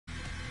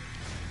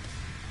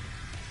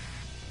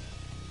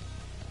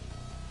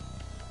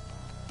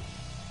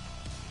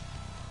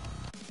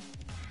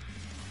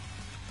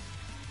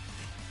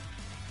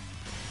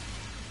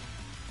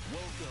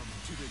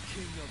to the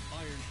King of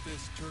Iron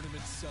Fist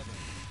Tournament 7.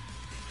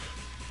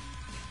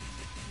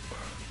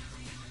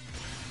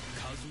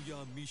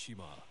 Kazuya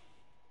Mishima.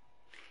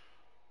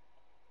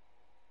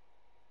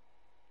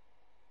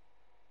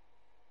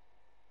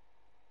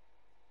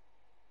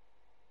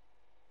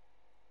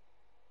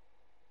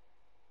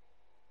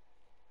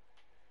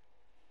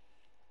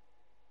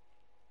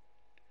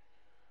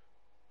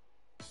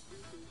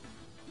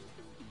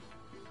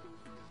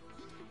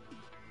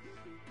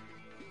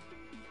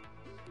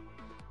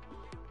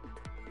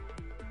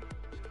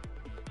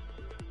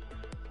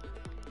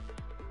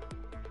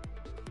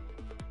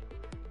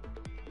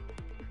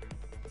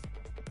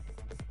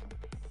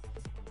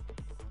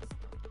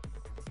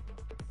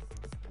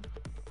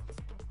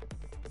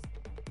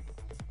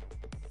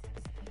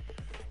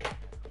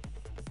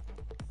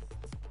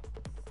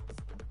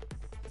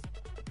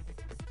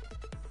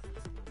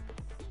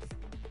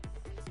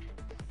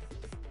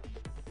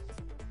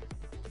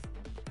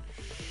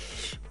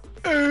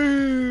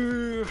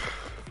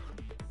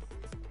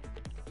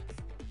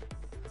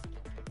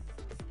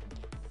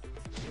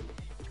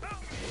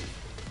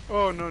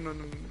 Oh no no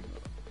no no.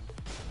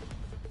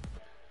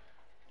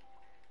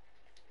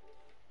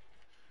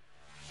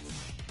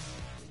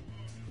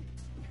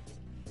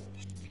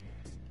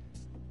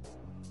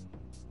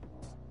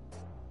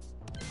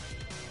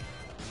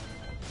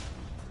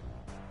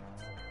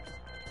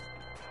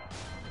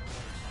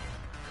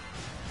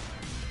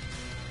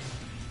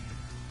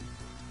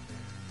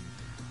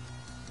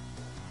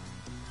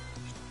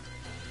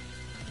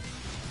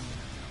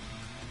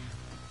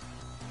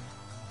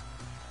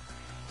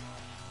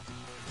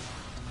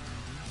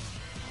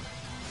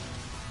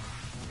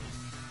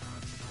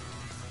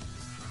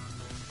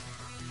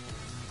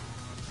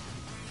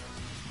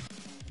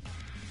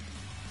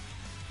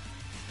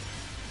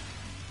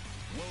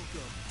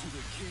 Welcome to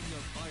the King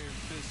of Iron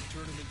Fist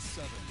Tournament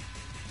 7.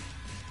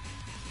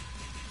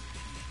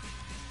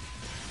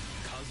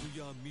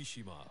 Kazuya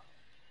Mishima.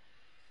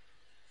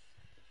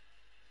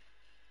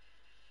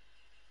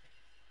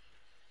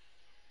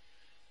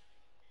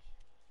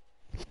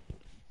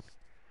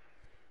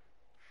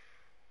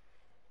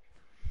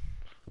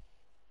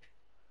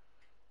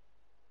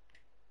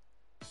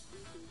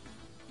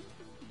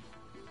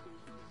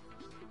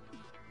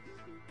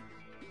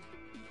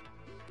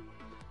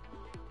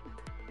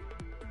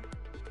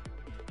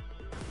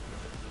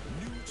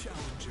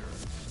 Challenger.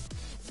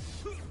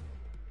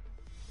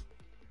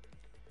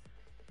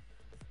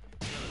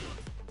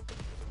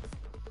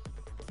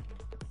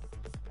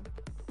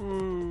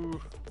 Ooh.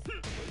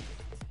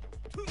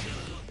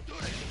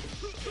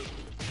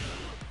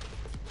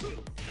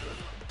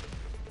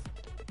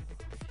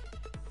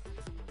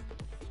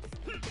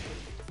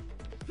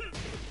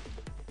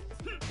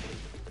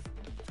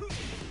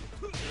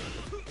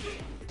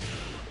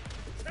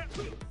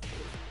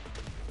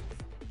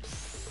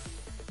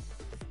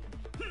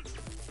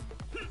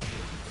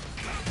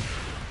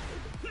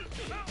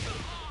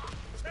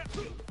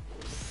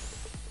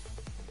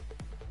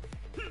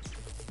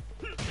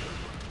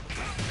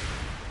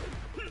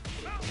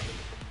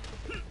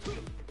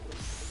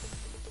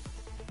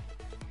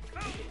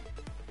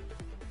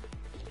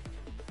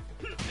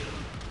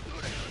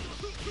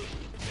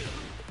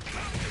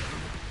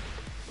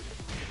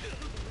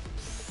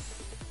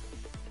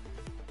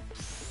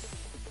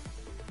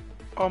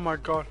 Oh my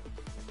god.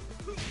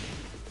 New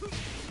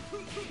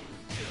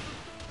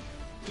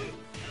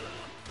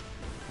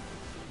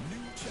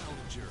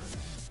challenger.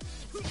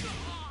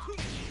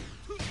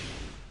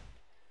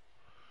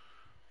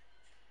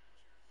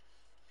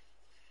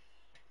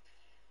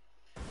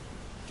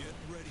 Get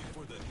ready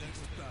for the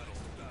next battle.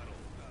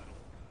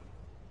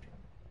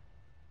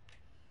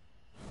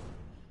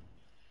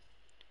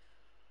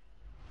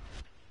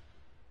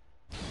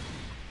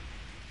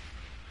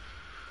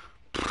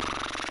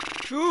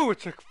 Ooh,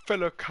 it's a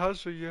fellow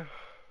Kazuya.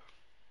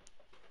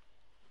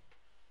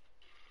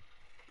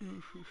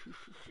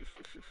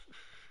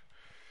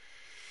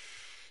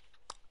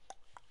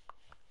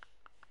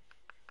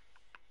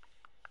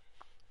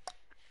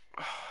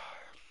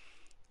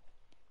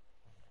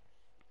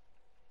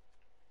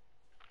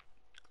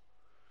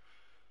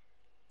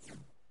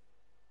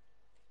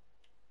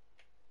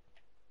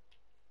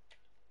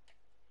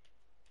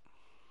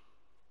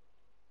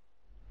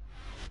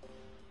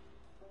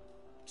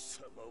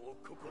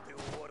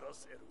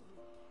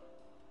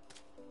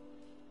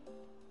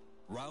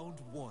 Round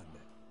 1.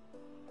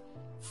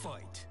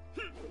 Fight.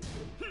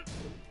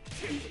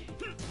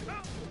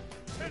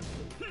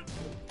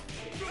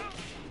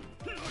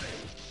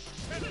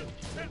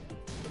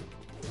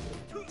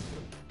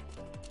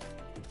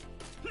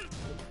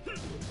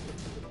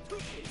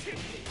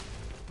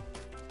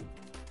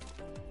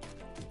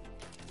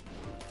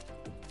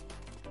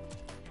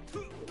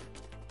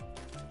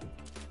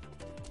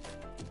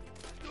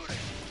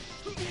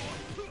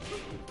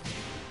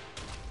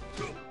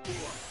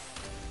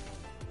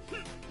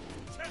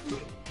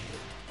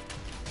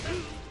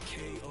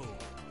 KO.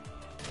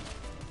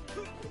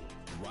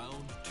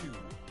 Round 2.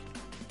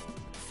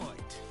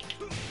 Fight.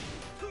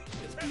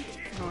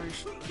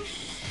 Nice.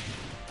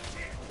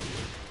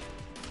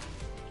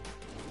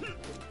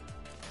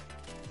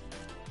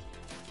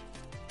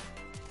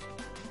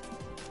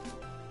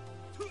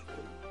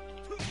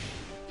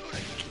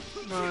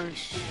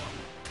 Nice.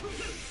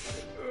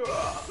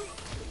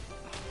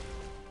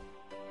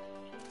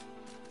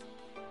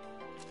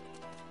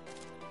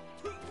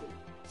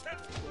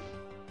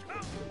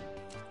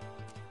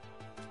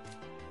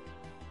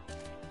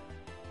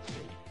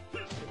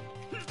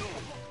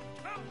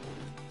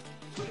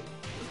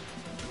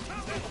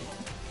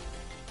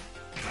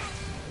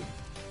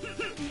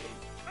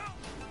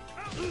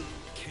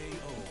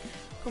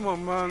 Come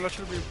on, man, that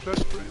should be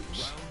plus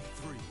frames.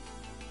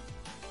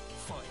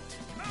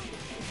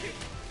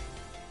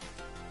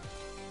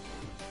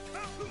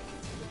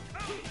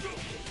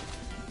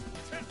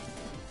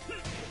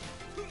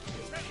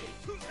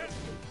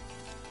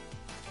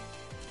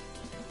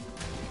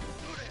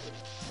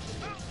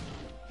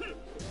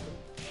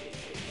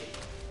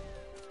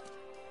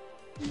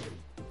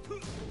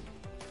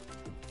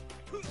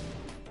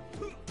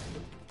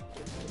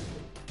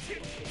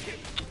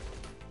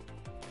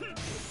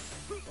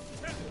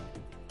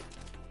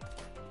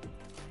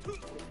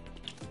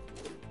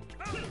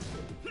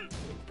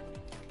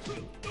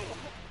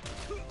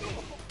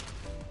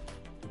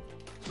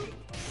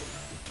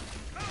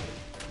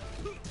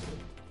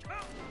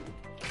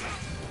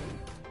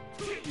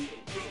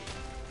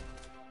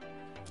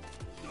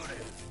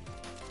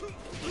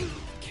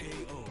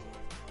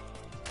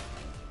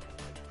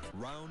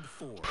 Round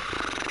 4.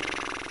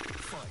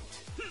 Fight.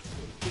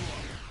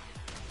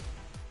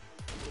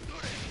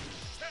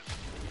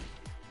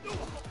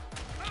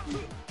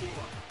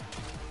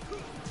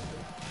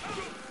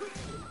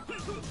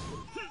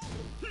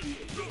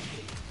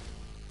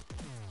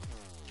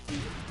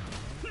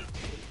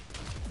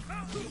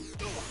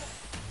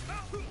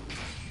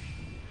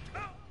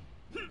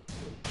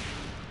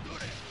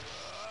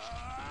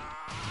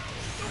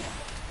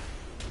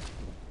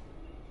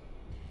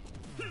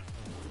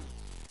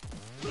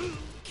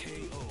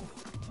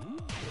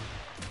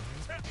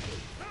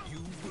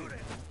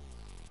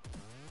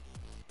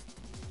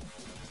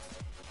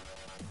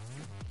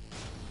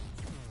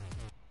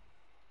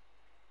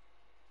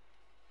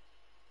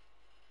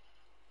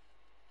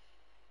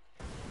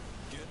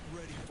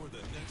 Ready for the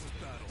next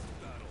battle.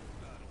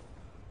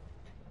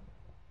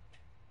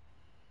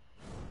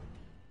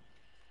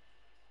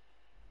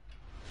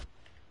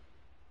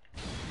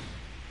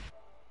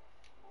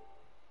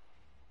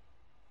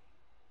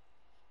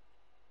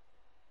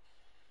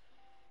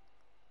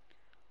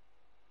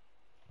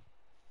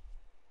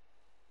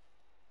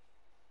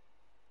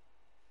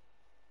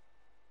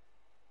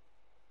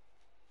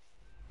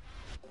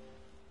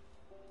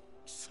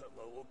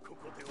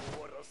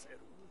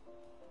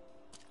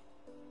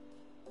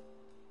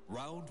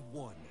 Round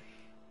 1.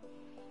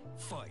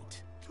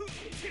 Fight.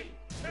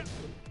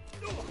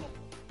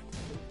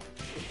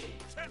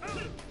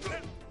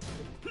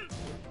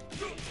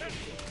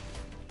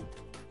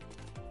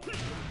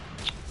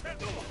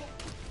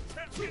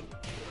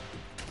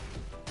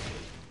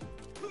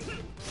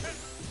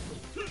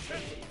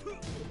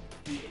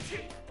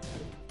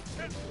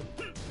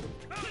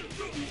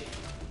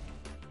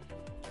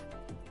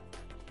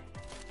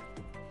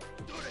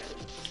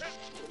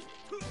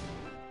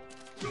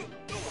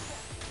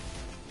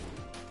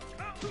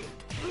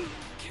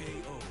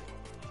 KO.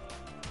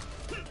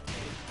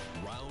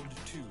 Round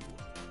 2.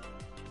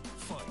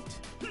 Fight.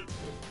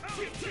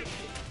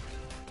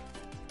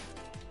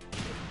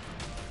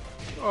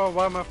 Oh,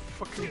 why am I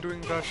fucking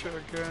doing that shit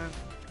again?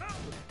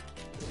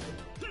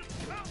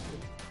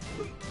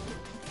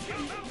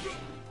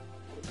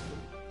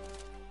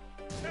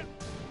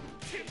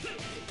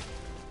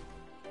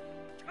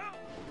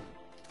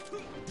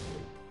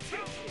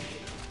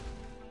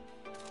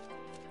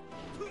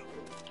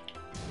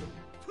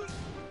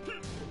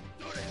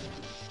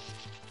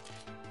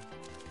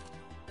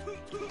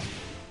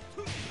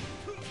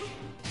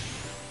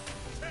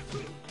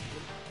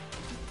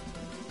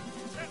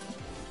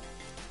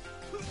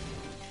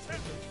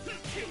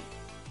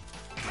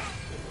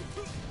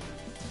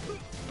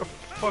 The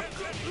fuck?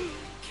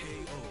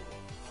 KO.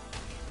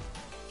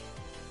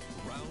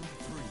 Round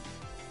 3.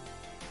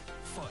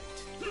 Fight.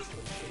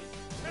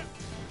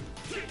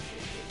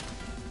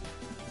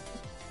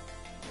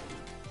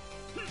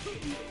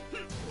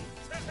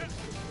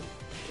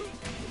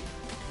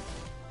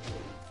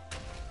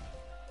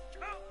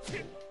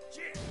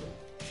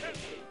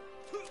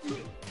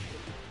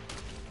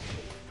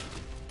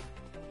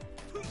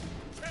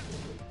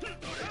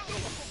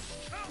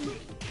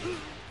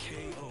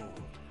 KO.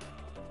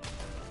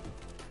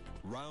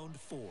 Round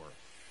 4.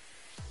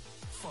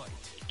 Fight.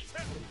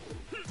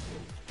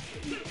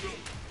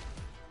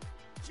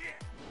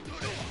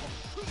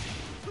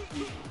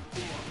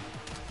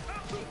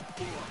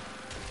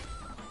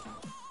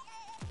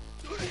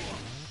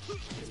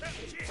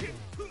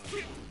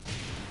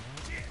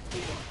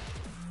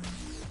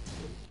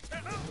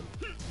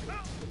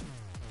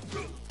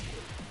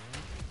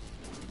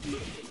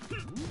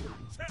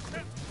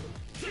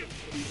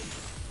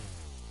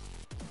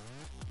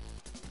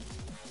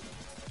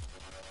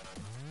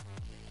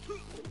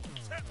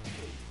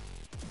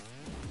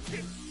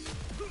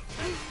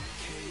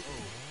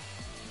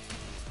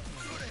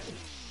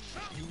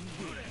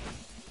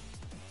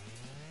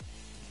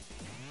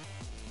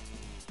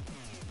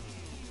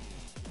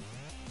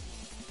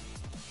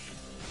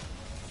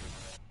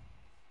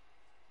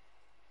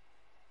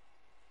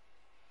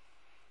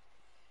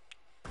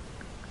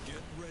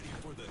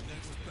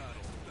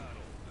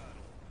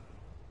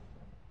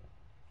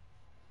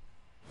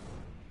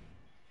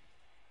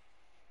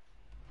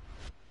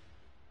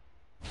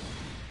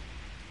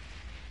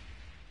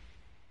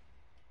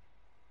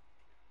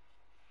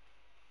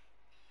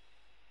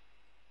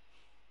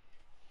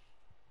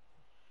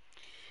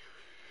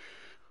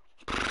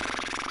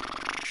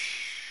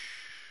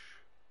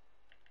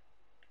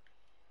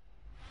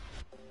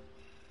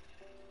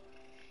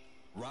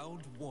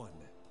 Round one.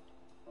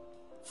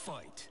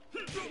 Fight.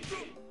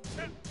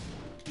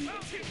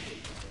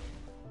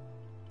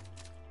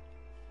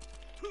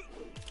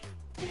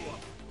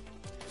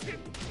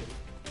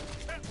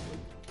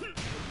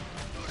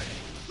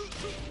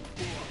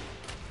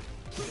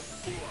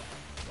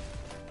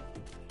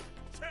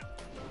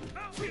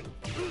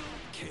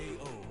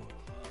 KO.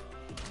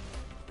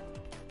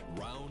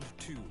 Round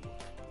two.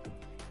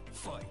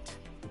 Fight.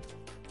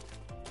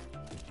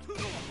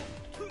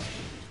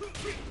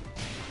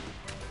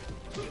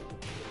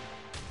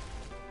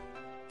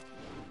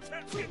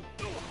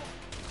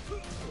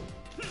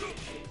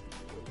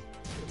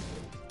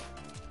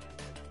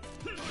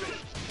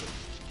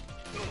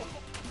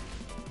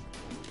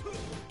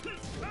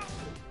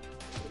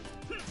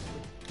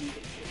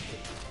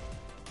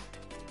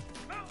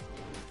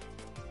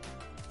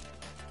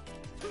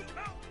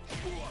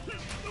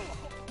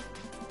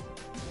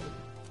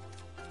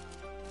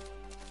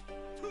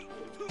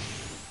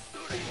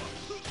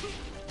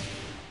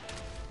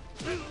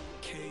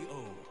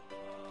 KO.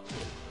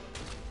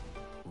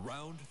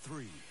 Round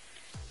three.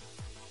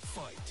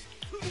 Fight.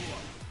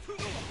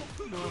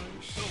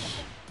 Nice.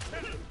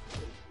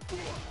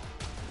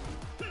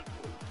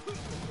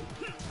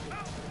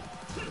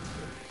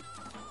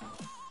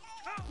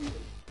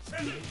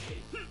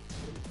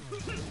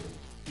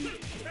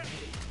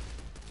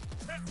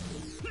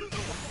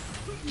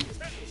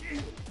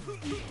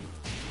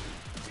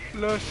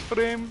 Less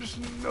frames,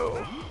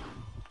 no.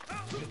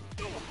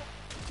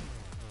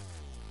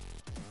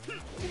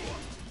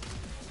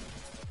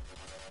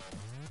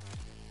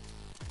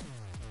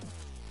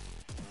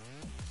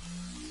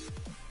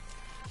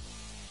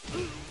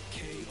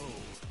 KO.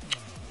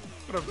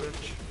 What a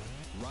bitch.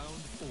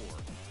 Round four.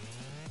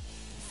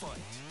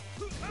 Fight.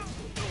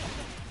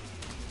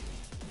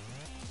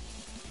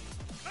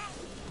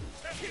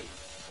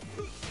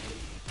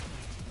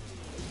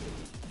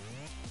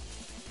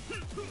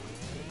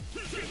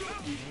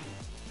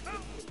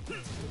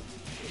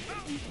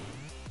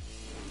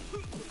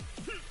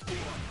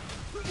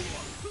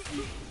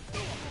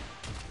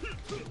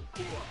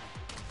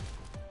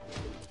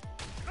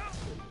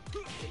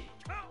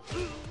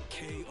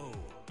 KO.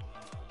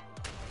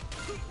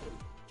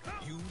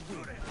 You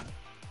win.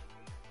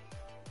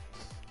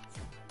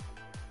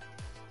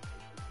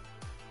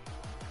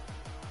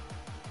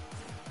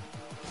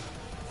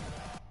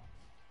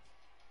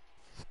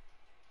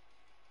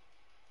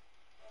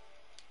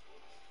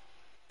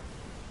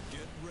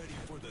 Get ready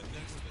for the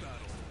next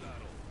battle.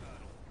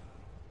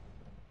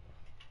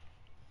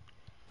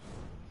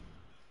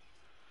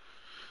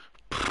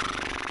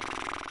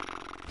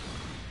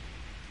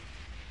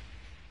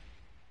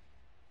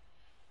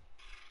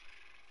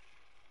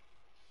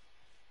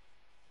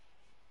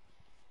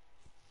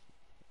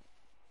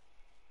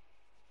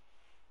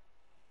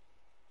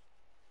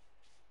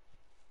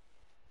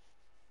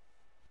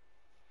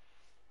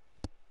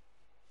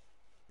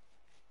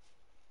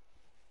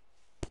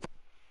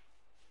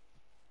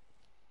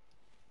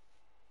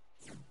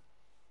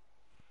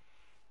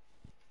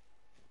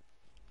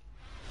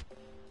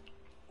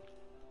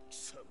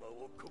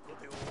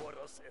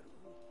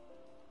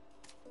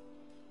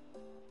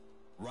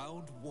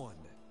 Round one.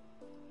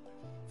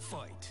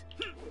 Fight.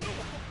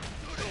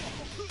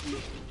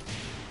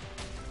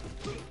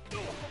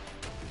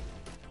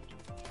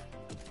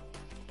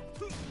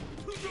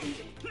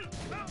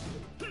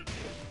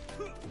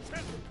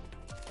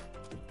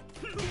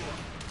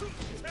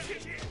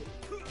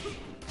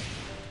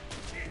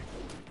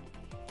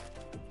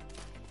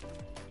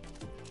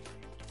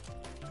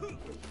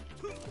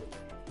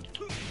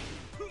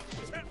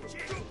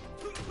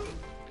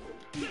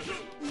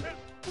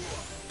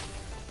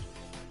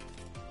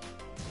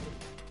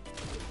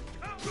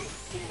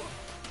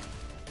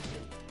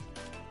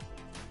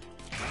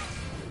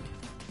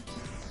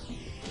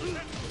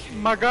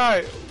 My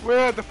guy,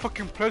 where are the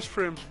fucking plus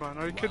frames, man?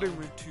 Are you kidding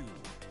me? Round two.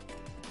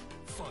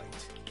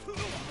 Fight.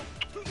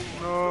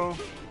 No.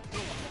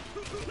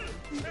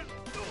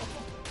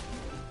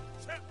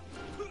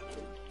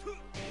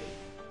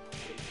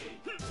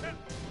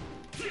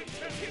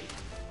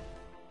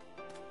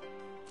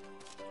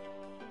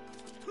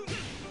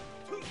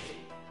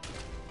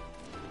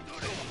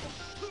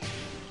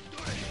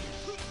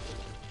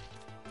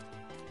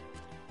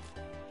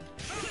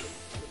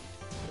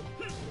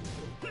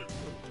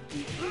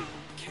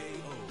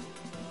 KO.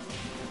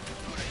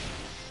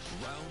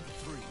 Round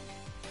three.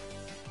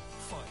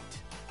 Fight.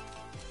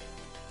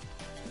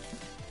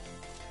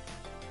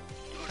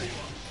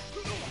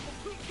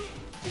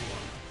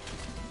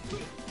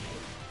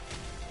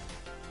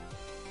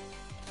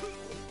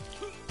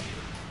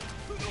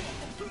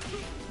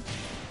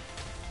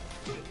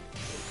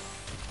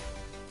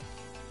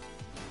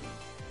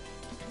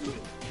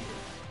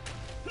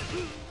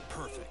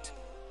 Perfect.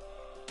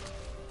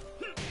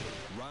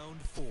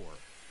 Round four.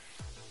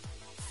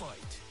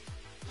 Fight.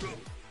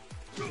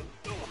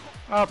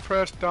 I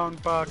pressed down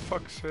back,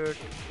 fuck's sake.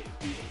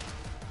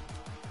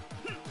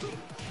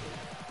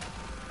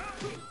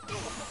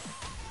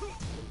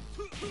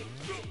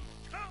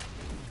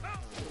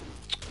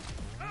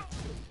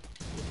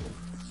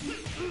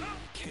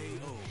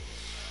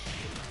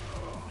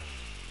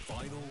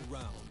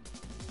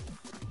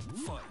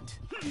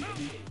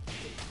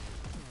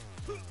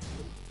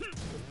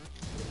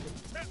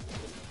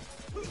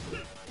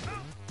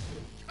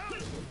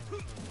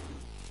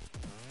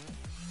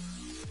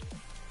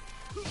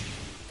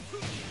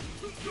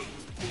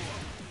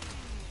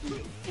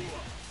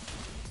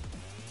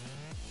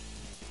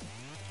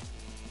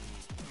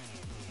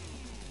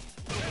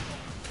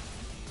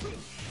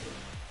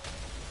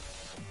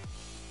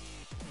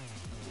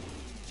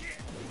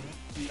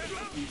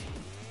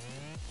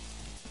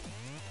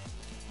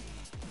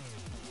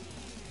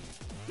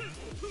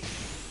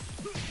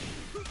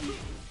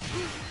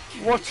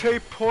 What a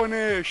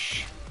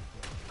punish!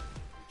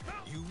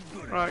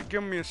 Right,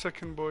 give me a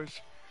second, boys.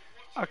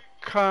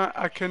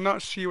 I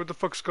cannot see what the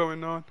fuck's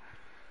going on.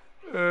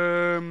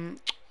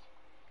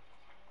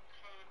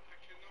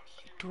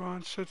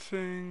 Advanced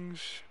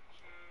settings.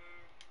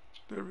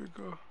 There we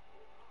go.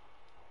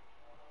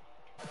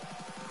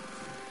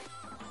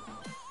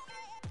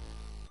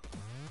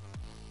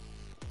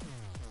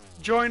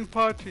 Join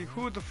party.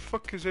 Who the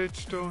fuck is 8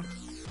 Stone?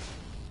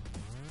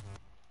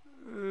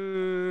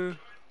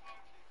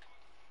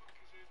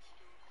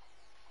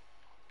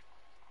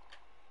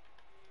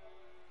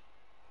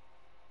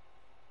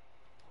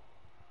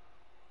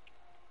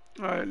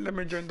 Alright, let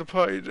me join the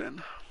party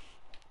then.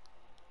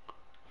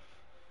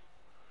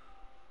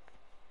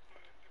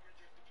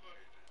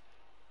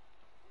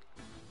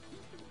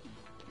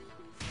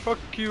 Fuck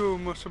you,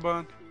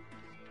 Musaban.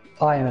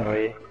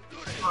 Finally.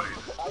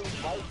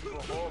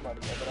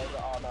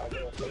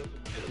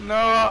 No,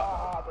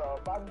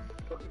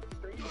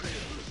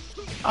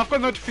 I've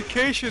got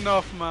notification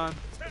off, man.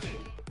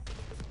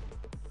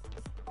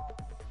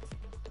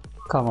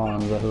 Come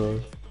on,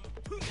 Zahul.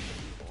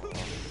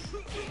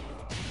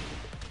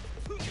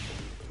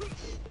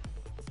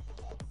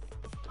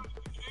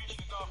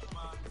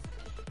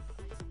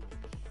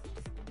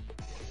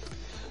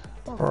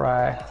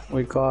 Right,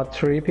 we got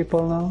 3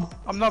 people now.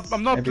 I'm not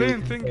Maybe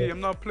playing thingy.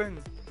 I'm not playing.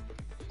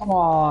 Come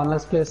on,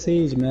 let's play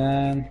Siege,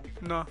 man.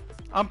 No,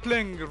 I'm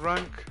playing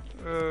rank.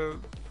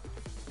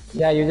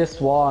 Yeah, you just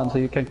won, so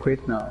you can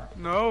quit now.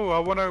 No, I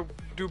wanna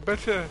do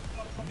better.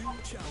 New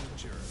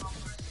challenger.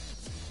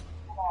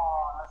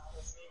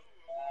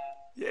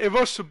 Yeah, it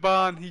was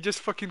Suban. He just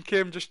fucking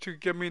came just to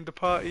get me in the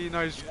party.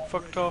 Now he's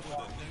fucked off.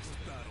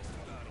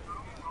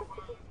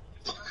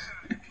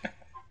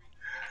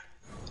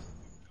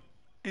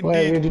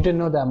 Well, you Indeed. didn't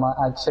know that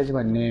I changed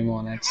my name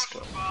on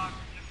extra.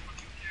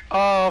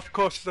 Oh, of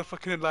course, it's a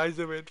fucking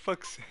Eliza, man.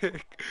 Fuck's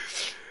sake.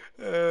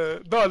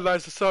 Not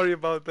Eliza, sorry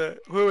about that.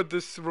 Who are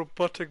this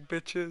robotic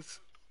bitches?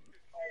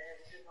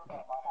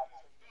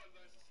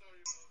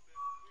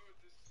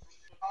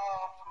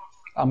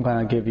 I'm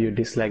gonna give you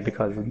dislike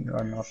because you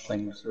are not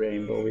playing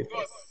Rainbow with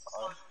us.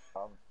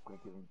 I'm gonna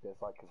give him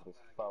dislike because of his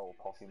foul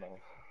pocky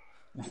mouth.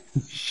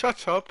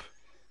 Shut up.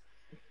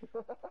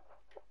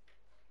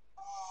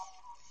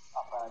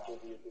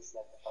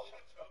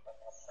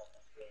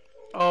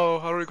 Oh,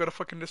 I already got a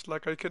fucking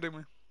dislike. Are you kidding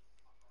me?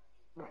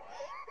 You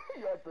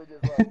had to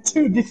dislike.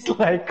 2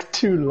 dislike,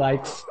 2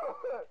 likes.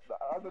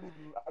 I don't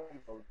even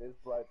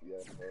dislike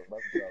yet, bro.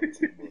 That's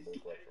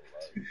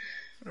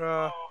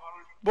dislike.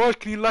 Boy,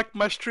 can you like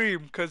my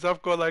stream? Cause I've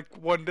got like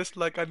 1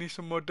 dislike. I need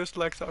some more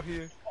dislikes out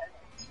here. You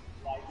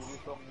need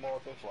some more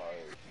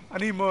dislikes. I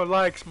need more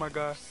likes, my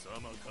guy. You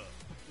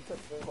said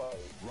dislike.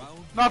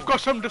 No, I've got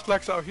some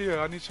dislikes out here.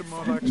 I need some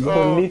more likes. So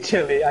Oh,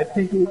 literally, I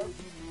think You need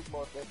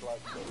more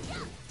dislikes, bro.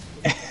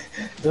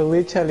 so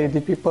literally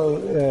the people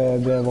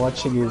they're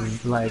watching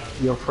is like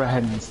your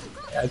friends.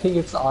 I think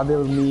it's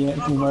Adil, me,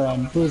 and Umar,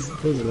 and who's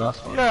the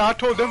last one? yeah, I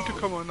told them to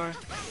come on now.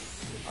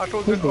 I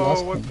told Who's them, the oh,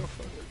 last what one? the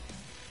fuck.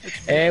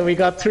 Hey, we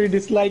got 3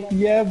 dislike,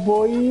 yeah,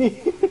 boy.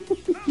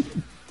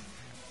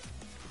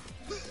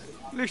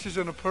 At least he's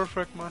in a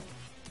perfect, man.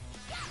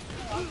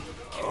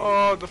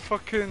 Oh, the Oh,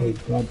 fucking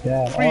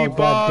goddamn. 3 Oh,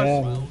 bars.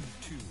 goddamn.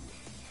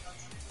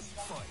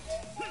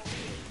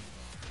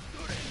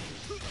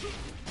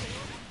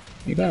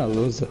 You're gonna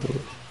lose the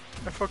hood.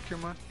 Yeah, fuck you,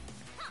 man.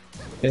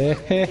 Hey,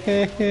 hey,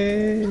 hey,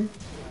 hey.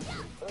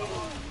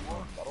 Oh,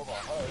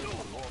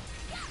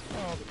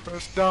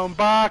 press down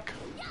back.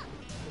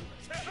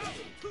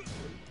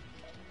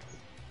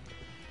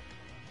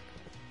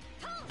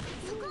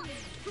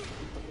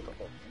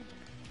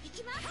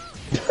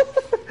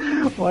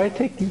 Why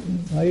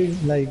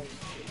like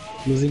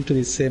losing to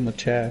the same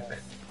attack?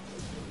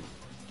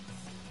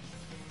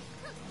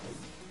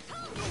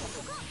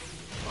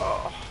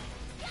 Oh,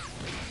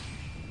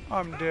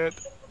 I'm dead.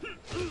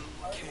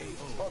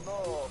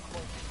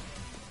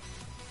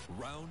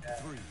 Round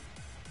 3.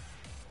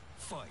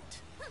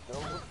 Fight.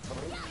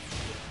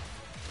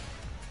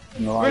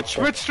 No,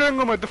 Which string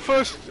am I? The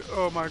first.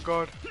 Oh my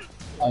god.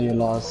 Oh, you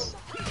lost.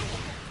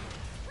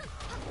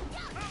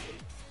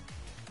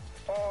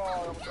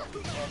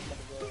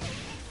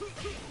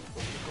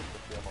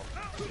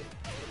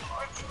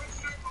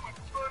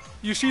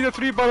 You see the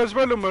 3 bar as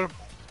well, Umar?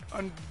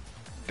 And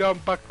down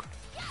back.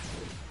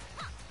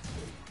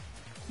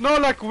 No,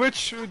 like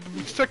which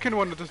second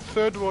one or the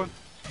third one?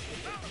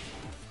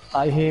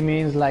 He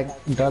means like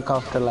duck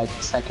after like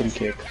second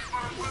kick.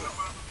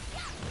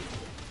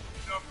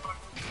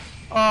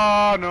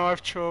 Oh no,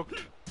 I've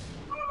choked.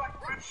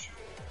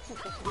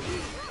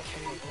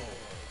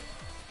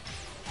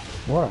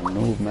 What a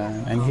noob,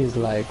 man. And he's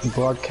like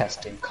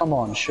broadcasting. Come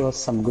on, show us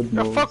some good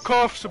Yeah, moves. fuck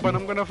off, Suban.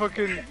 I'm gonna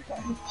fucking.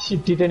 She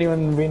didn't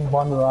even win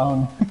one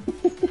round.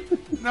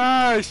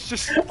 Nah, it's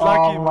just lucky,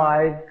 Oh man.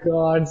 my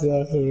god,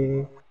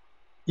 Zahir.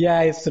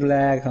 Yeah, it's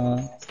lag, huh?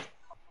 Fuck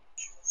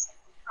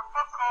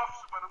off,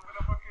 Suban. I'm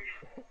gonna fucking.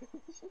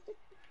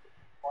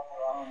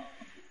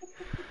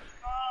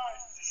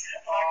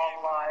 Oh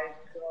my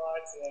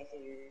god,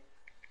 Zahir.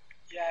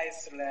 Yeah,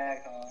 it's lag,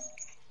 huh?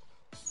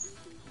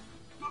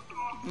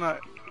 Nah.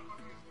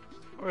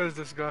 Where's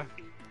this guy?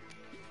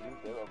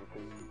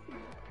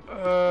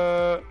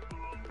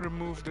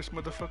 Remove this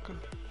motherfucker.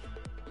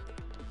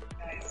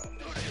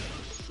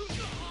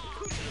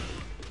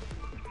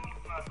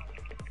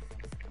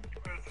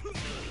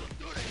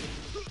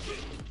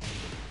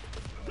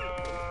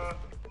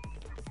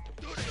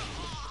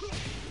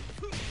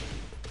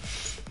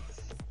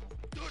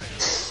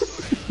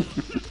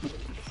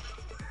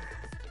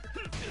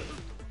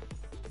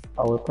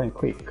 Oh, we're playing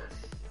quick.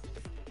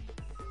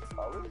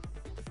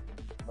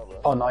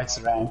 Oh no, it's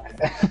rank.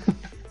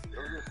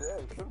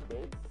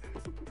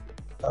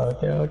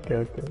 Okay. I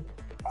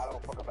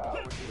don't fuck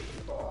about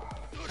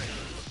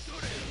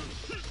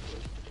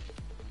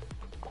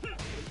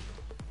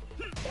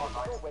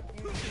with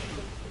you.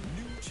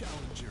 New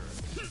challenger.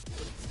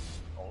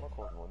 I wanna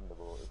cause one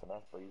double. It's a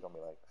nice breeze on me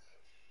legs.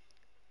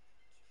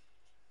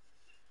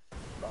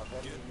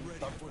 Get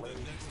ready for the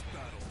next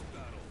battle.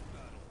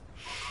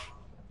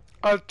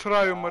 I'll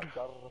try, Umar.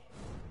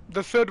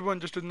 The third one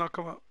just did not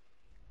come out.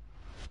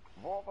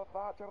 Vote for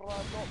Thatcher,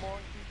 lad, not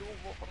Monkey. Don't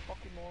vote for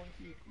fucking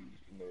Monkey.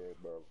 No,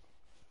 bro.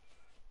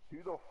 Who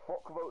the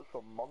fuck votes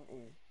for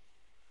Monkey?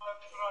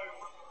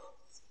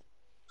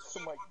 Oh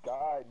my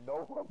god,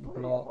 no one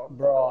plays Monkey.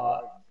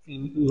 Bro,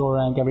 in low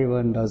rank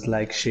everyone does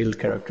like shield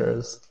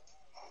characters.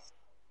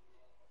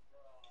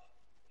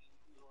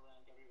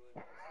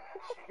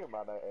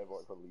 Man, I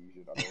vote for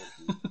Legion. I know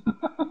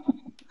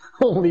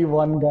it's Only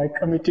one guy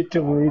committed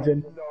to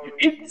Legion.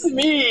 It's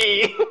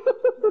me!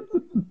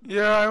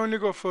 Yeah, I only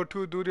go for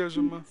 2 Durias,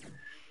 Umar.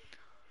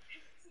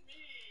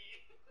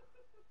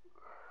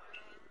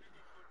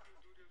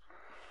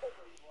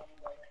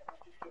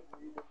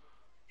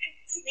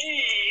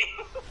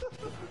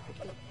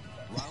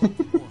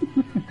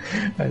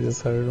 I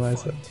just heard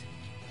myself.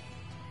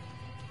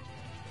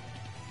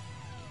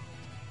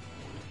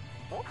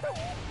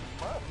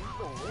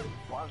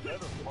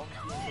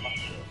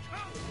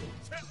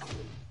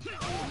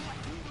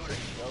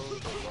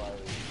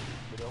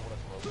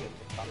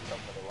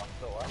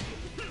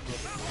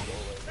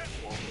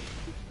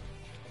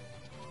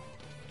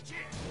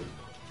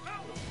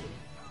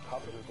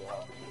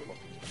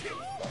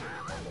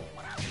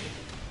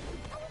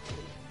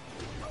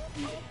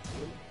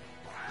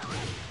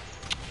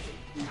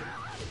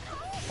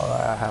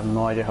 Alright, I have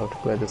no idea how to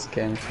play this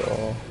game,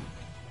 so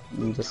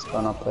I'm just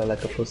gonna play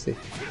like a pussy.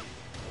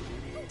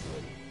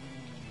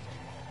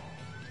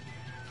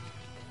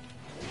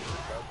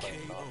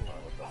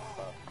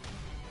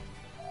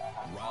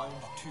 Round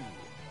 2.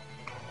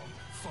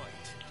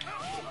 Fight.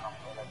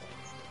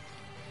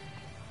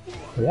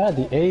 Yeah,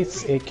 the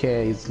Ace AK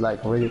is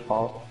like really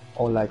powerful,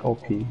 or like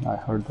OP, I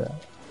heard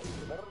that.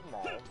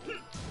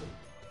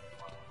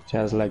 Which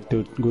has like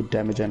good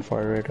damage and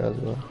fire rate as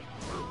well.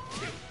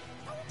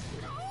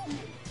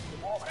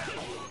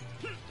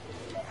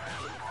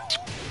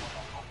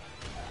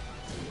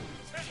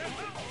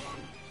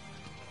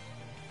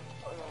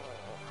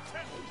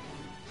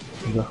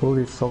 The hood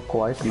is so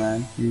quiet,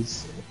 man.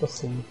 He's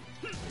pussy.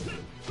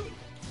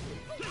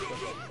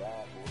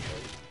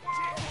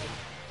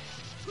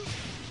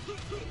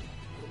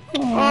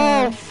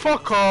 Oh,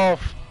 fuck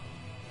off!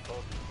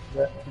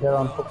 They're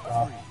on hook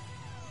now.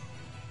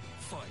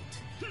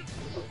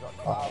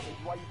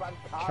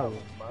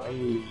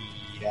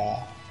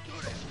 Yeah.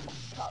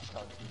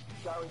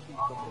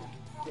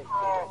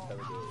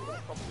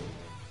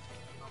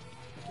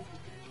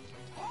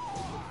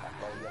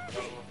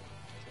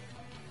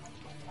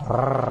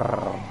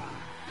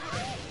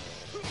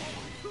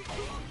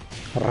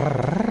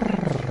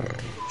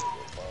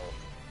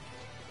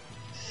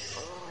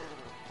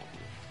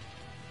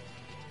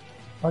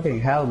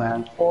 Fucking hell,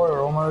 man. 4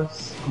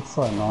 roamers. It's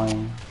so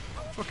annoying.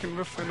 Fucking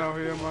riffing out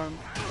here, man.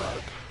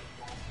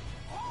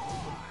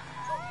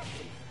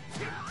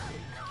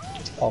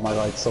 Oh my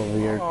god, it's so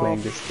weird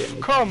playing this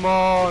game. Come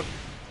on!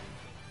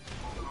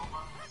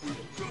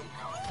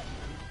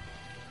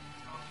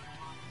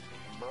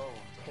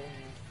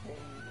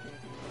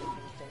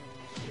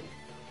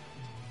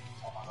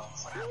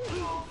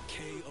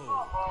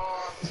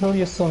 So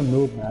you're so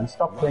noob, man.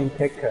 Stop playing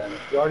Tekken.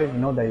 You already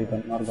know that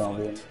you're not gonna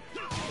win.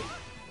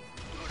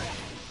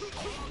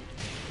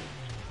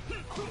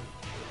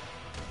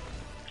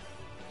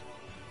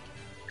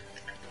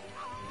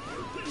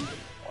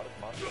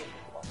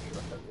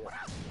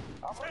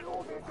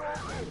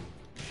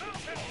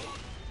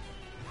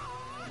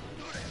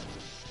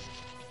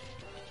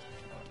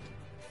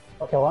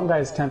 Okay, one guy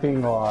is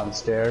camping on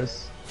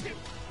stairs.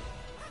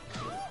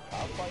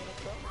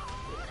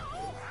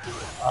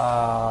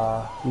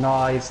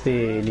 No, it's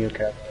the new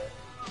character.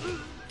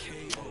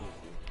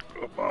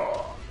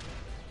 KO.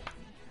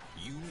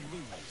 You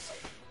lose.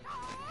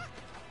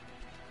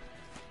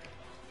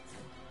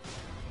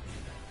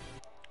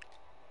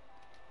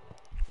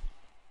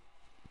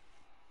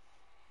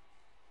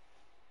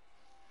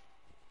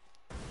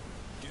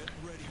 Get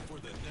ready for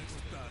the next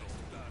battle.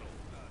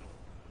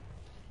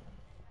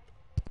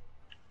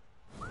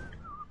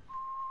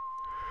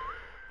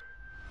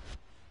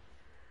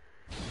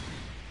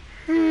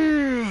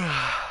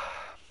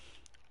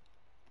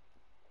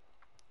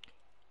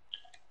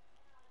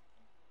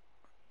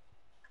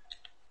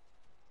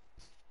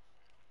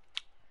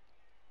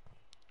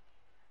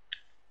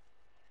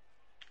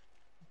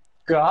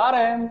 Got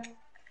him!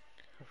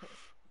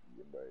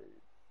 You made.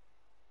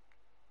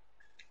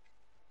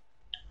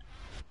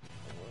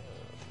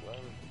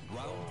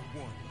 Round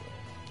one.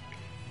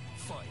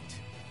 Fight.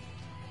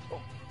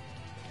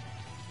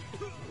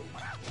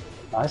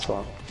 Nice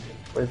one.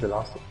 Where's the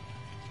last one?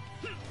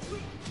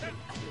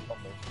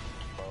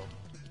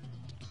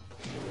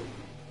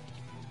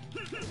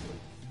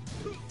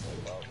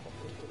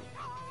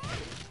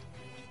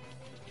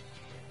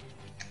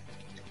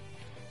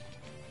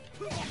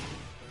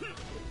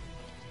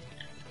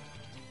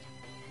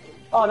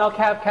 Oh no,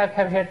 Cap here,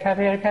 kill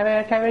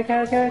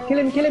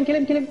him,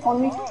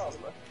 on me.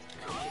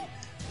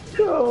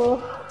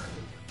 Go.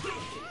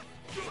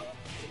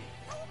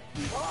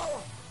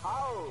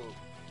 How?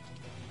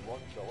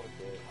 One shot, what a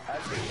dick. I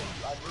knew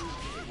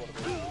one of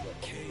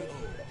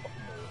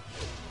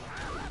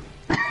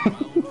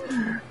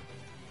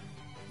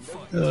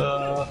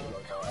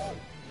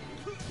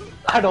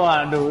I don't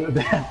wanna do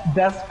that.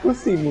 That's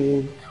pussy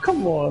move.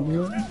 Come on,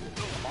 man.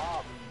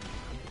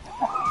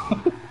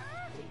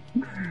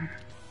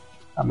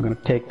 I'm gonna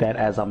take that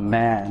as a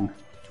man.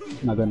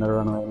 I'm not gonna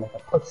run away like a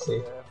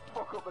pussy.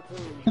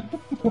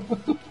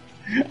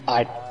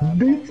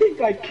 Do you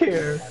think I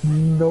care?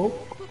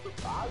 Nope.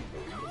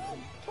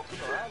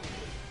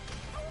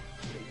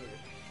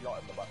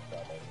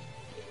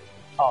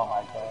 Oh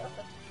my god.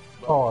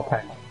 Oh,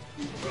 thank you.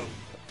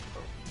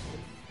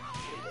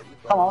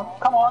 Come on.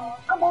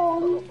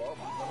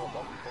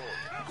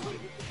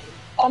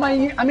 Oh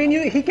my, I mean,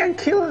 he can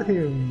kill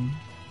him.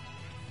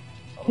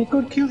 He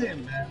could kill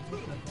him, man.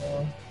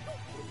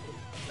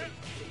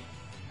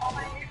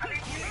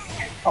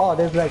 Oh,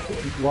 there's like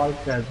walls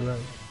as well.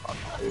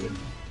 Great.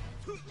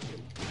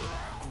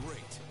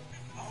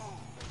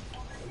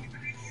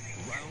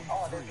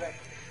 Round three.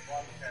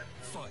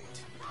 Fight.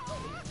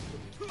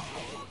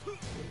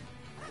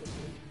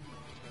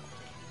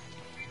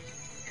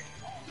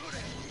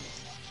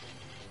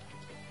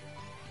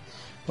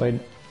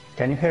 Wait,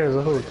 can you hear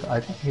Zahut? I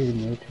think he's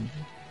muted.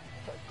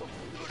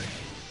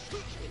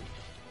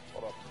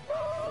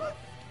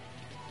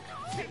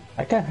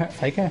 I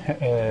can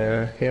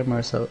hear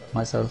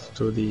myself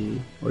through the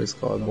what is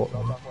called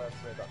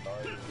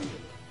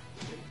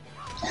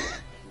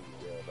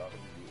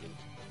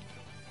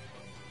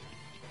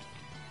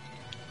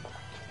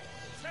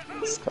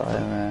Sky,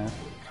 man.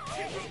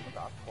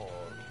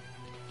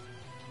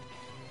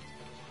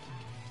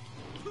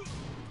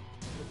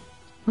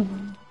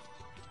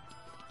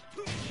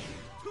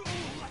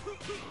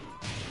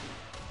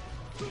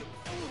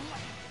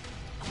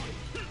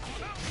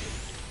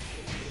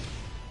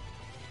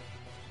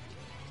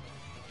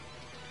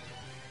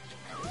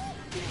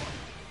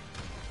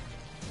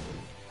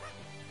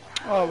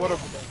 Oh, what a...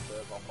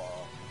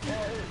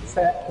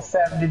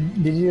 Sam,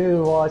 did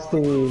you watch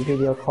the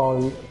video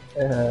called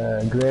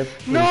Grape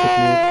No!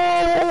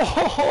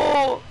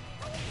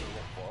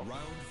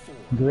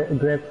 Technique?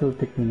 Grapefruit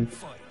Technique.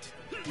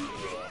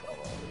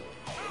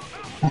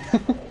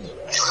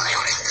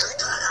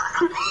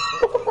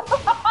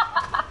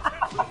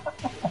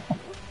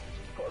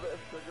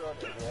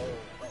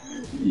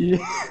 Yeah.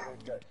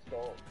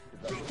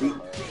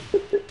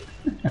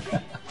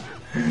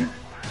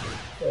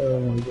 Oh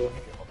my god.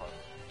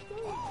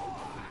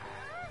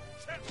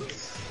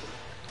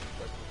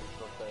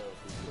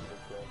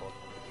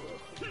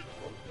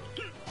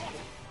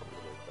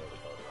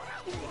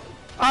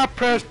 I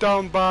pressed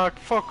down back,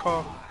 fuck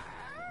off.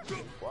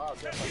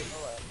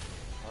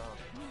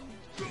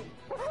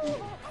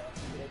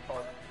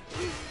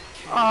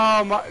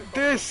 Oh my,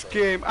 this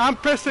game, I'm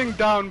pressing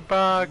down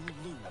back.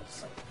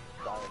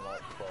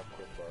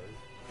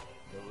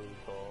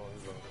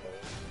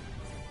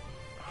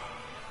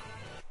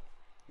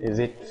 Is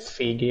it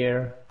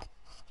figure?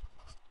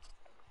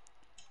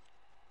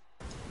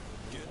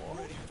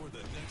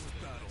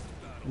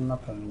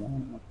 Nothing,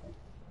 man, nothing.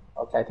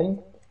 Okay, I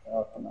think.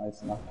 Oh no,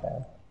 it's not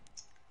bad.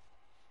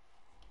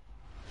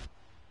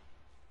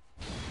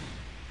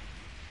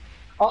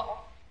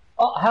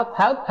 Oh, help!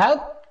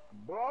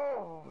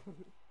 Bro!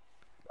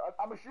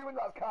 I'm assuming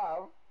that's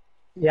Cav.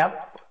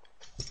 Yep.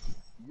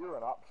 You're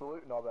an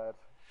absolute knobhead.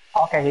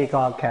 Okay, he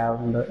got Cav.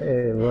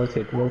 Worth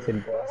it, boss.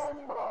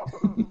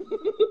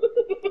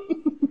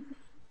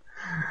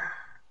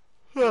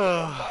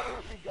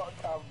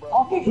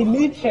 Okay, he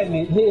leech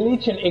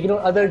and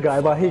ignore other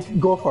guy, but he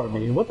go for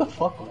me. What the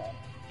fuck, man?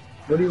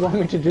 What do you want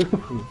me to do?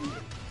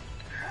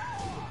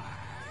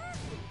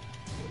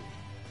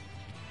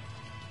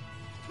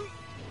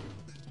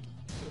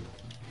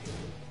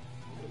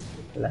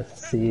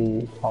 Let's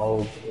see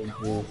how good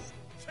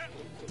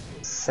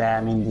is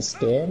Sam in this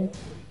game.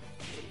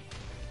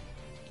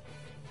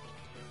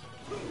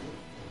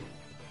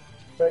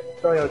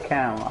 Throw your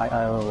cam,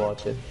 I will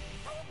watch it.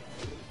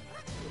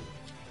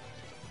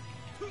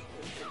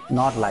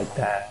 Not like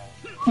that.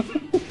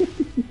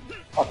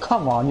 Oh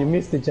come on, you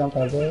missed the jump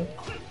as well.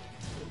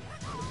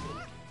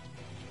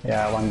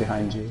 Yeah, one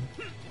behind you.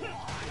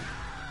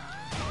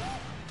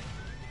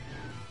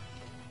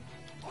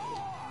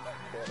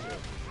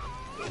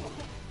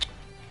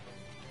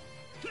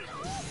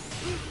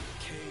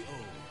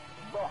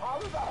 Bro, how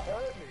did that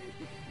hurt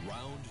me?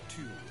 Round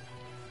 2.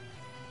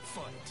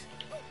 Fight.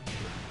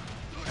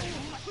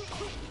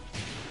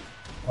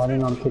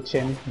 Running on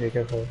kitchen, be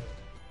careful.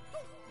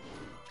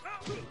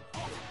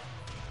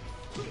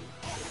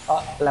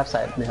 Oh, left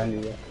side behind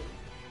you. Yeah.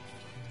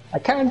 I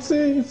can't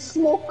see, it's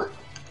smoke.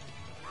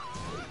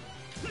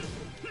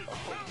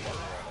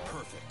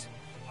 Perfect.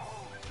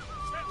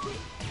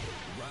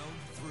 Round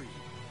 3.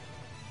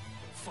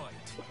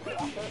 Fight.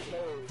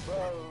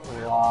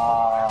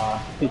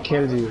 Wow, he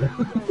killed you.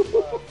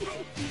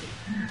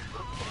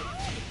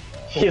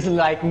 He's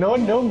like, no,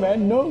 no,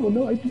 man, no,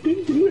 no, I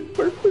didn't do it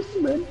purpose,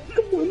 man.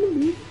 Come on,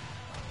 man.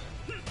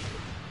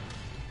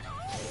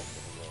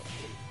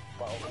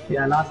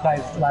 Yeah, last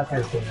guy's there. Last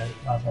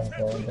guy's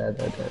there.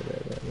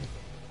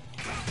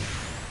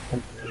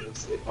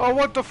 Oh,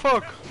 what the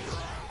fuck?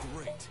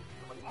 Great.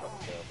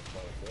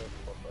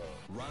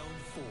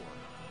 Round 4.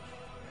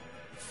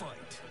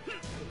 Fight.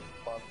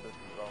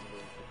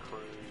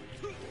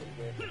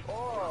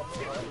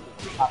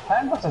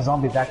 Plan vs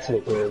Zombie is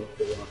actually good.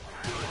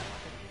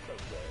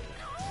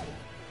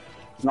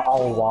 No,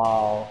 oh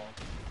wow.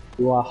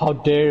 Wow, how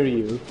dare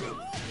you?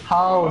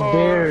 How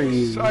dare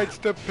you?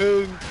 Sidestep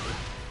pin.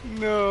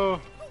 No.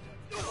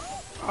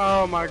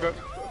 Oh my god.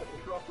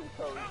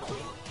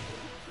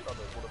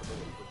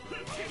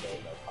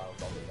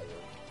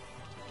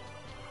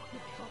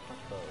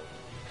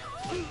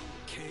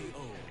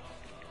 KO.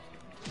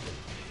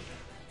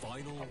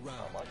 Final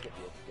round.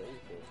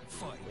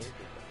 Fight.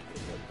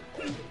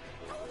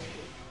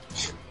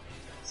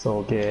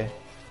 So gay.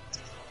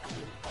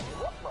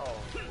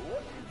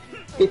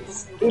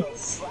 It's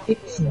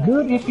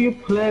good if you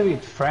play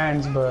with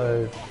friends,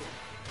 but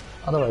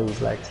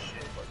otherwise like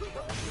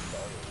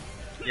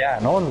yeah,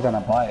 no one's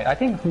gonna buy it. I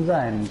think Fuza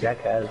and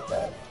Jack has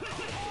that.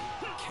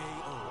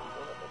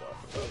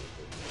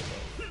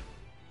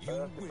 You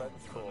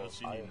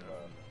win.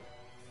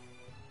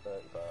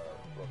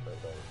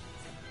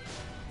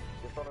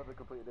 It's on the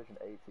complete edition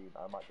 18,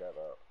 I might get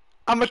that.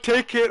 I'ma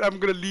take it, I'm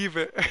gonna leave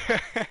it. It's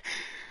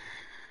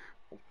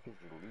because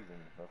you're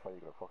losing, that's how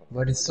you're gonna fucking...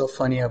 What is so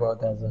funny about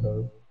that,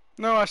 Zaho?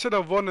 No, I said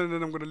I've won and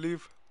then I'm gonna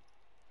leave.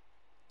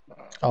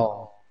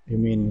 Oh, you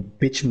mean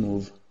bitch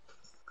move?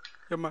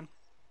 Yeah, man.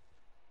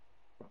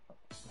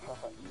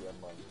 Yeah,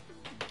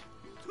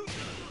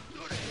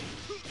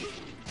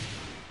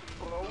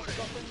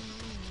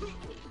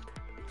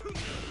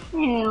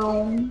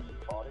 man.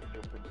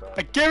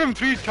 I gave him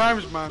 3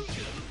 times, man.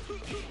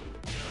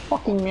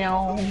 Fucking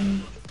meow. Yeah,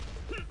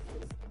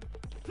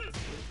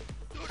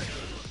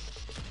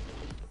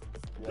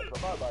 so I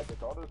might like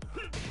it, honest.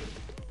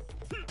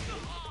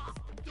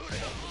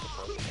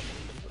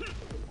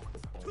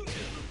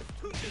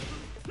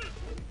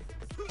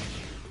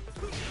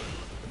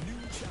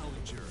 New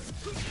challenger.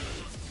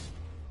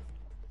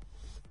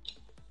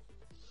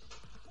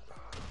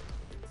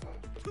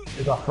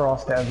 You got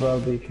Frost as well,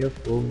 be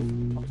careful.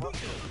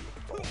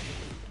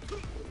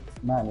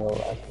 Manual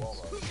rifles.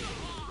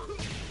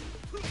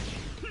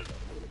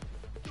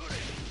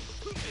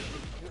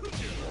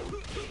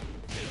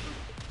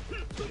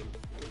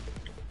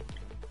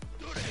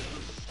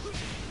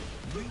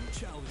 New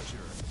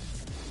challenger.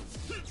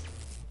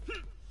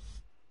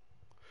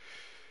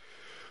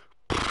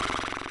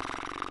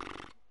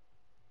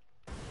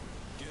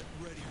 Get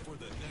ready for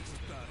the next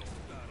battle.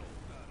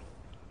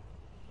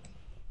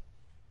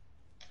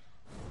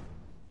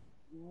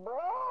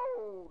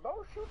 Bro,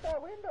 don't shoot that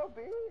window,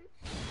 bitch.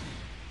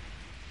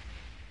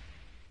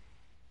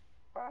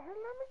 Let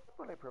me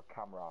bulletproof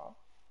camera.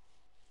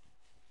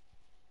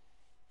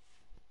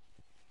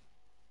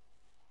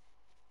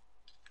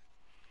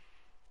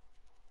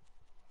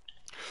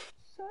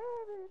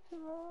 Savage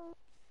love,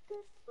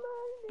 it's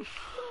mine, it's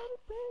not a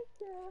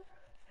picture.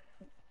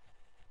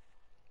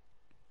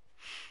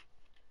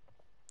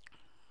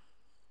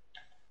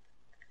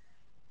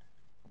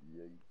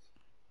 Yeet.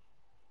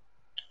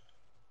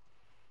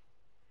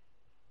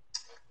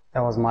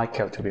 That was my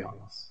kill, to be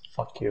honest.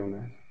 Fuck you,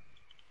 man.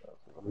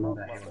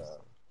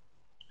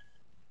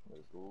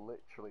 There's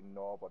literally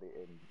nobody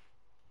in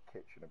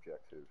kitchen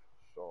objective,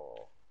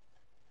 so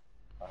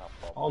I have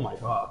problems. Oh my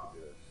god.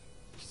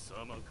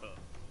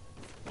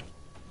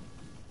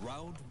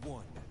 Round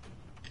 1.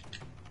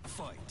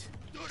 Fight.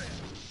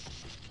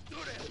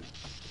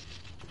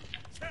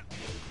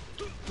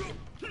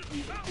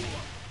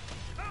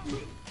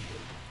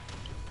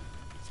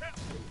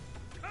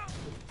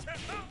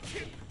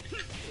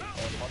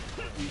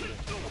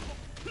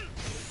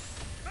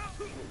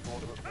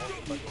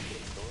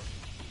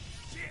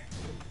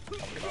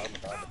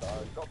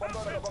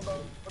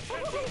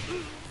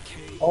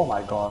 Oh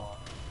my god.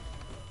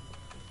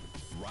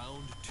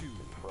 Round 2.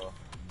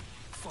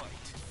 Fight.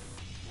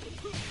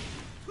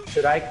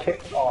 Should I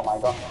kick? Oh my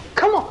god.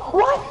 Come on,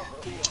 what?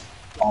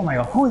 Oh my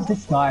god, who is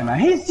this guy, man?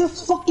 He's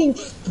just fucking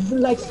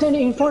like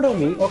standing in front of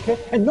me, okay,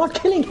 and not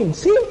killing him,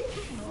 see?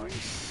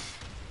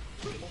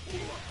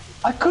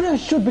 I couldn't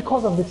shoot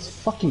because of this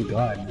fucking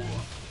guy, man.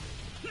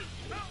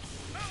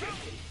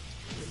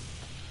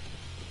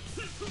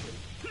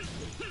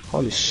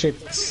 Holy shit,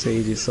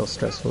 Sage is so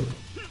stressful.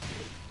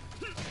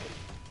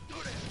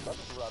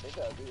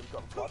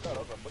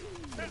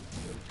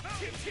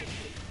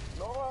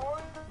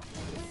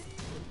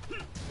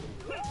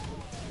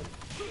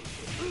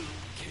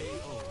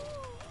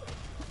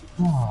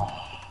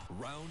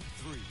 Round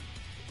 3.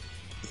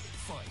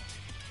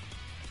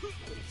 Fight.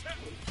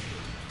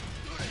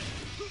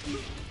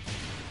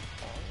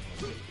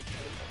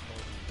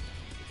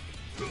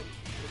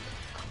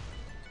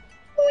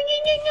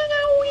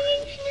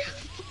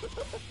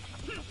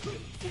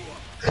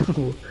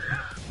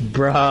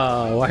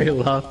 Bruh, why are you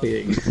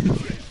laughing?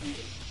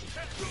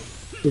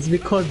 It's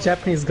because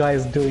Japanese guy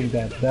is doing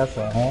that, that's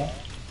why, huh?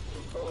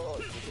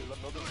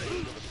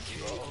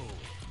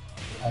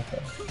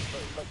 Okay.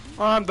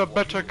 I'm the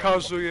better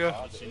Kazuya.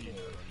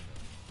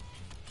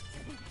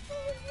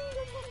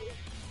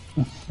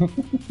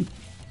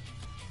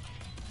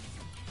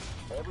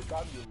 Every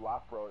time you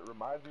laugh, bro, it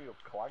reminds me of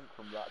Clank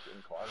from Ratchet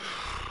and Clank.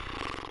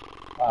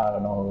 I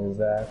don't know who is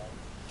that.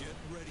 Get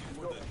ready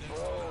for the next Bro,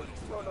 battle.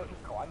 you don't know who's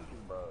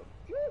clanking, bro.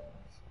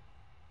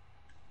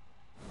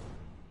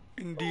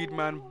 Indeed,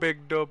 man,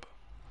 big dub.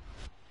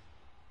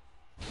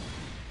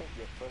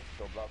 Your first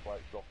job, that's why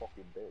it's so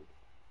fucking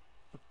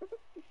big.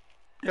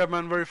 Yeah,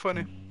 man, very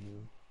funny.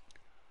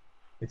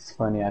 It's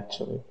funny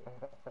actually.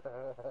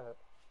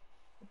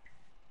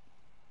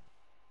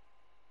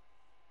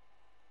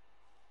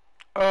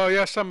 Oh,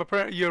 yeah, Sam,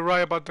 apparently you're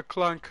right about the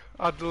clank.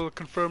 Adil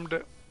confirmed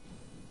it.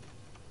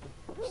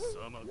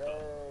 Yay!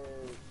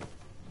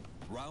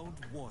 Round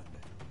 1.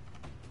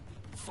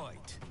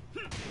 Fight.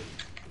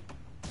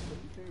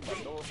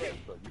 No offense,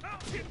 but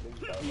you think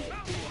that,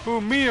 like,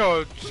 Who, me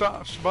or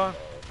Saban?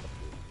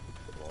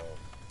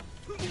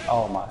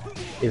 Oh my.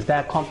 Is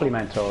that a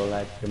compliment or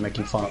like you're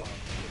making fun of?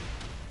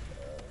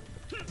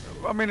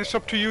 I mean, it's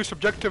up to you,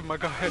 subjective, my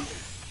guy.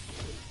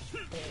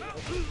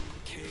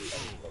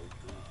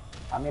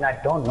 I mean, I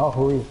don't know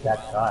who is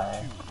that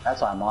guy.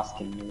 That's why I'm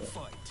asking you.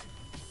 Fight.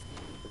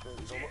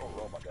 it's a little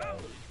robot guy.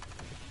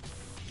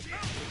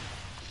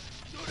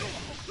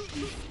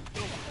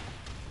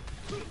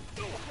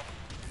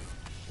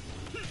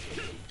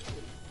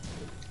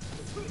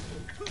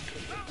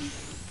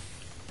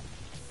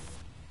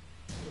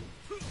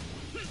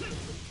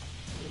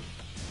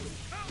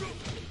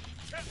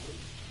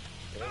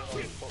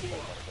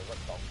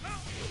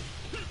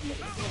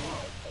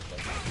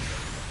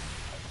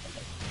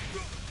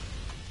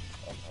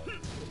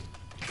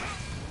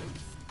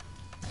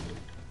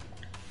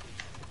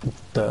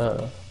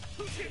 Duh.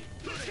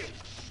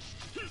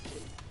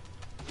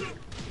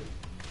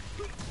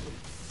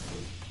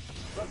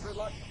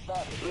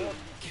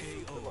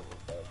 KO.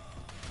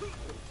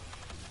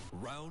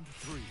 Round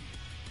 3.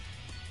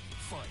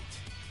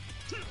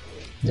 Fight.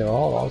 They're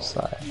all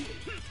outside.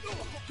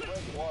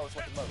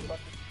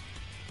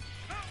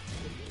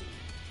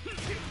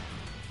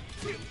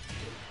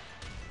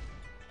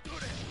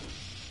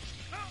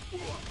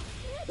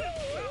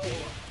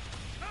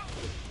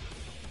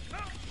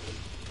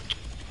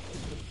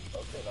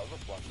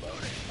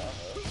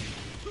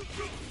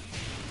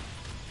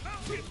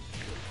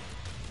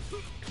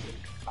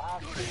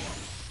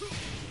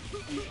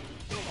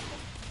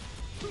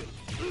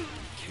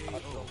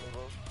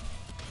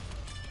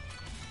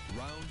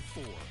 Round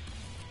 4.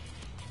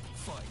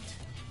 Fight.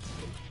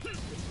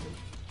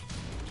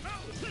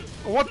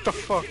 What the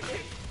fuck?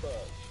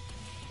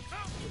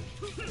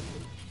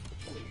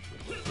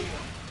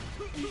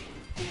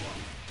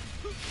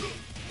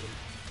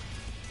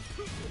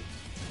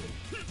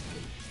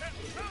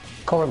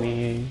 Cover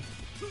me.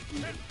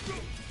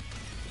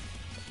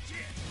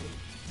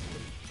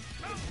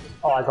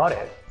 Oh, I got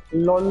it.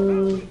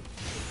 LOL.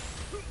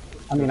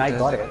 I mean, I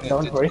got it.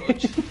 Don't worry.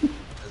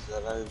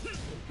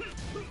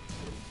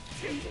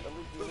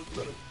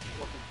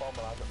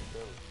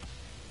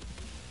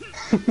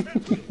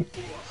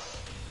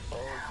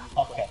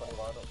 Okay.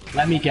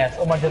 Let me guess.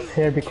 Oh, I'm just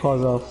here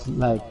because of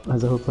like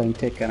Kazuya playing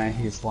Tekken and I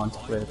just want to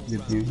play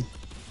with you.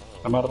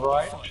 Am I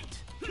right?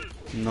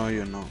 No,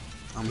 you're not.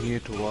 I'm here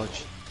to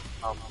watch.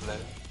 I'll play.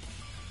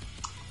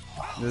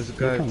 This You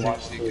guy can watch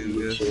thinks he can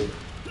too, guess. YouTube.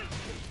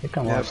 You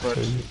can Yeah, watch but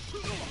too.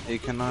 he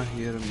cannot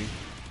hear me.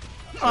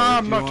 So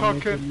I'm if not you want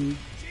me to talking. leave-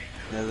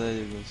 Yeah, there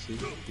you go. See,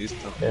 he's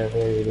talking. Yeah,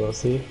 there you go.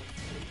 See,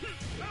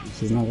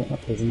 he's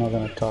not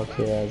gonna talk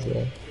here as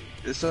well.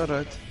 It's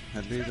alright.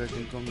 At least I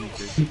can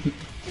communicate.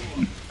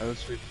 I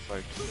was free to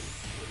fight.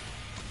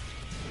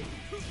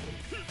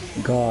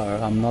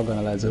 God, I'm not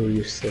gonna lie, Zoro,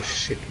 you're so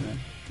shit, man.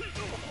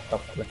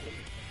 Stop playing.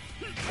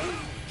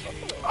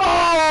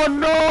 Oh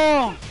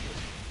no!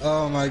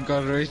 Oh my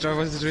god, rage drive,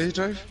 was it rage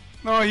drive?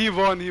 No, he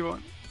won, he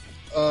won.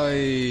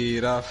 Oi,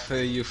 Rafe,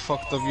 you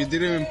fucked up. You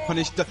didn't even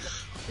punish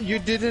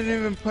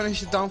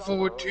the down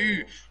forward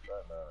too.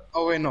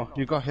 Oh wait, no,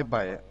 you got hit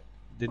by it.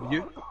 Did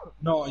you?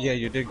 No, yeah,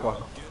 you did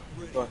got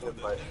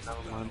hit by it.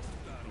 Never mind.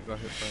 You got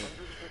hit by it.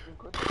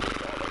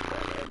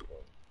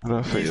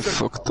 Rafe, you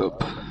fucked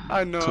up.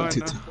 I know.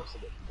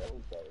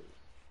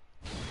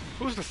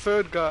 Who's the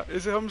third guy?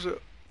 Is it Hamza?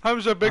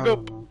 Hamza, big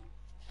up.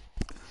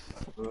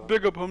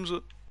 Big up,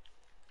 Hamza.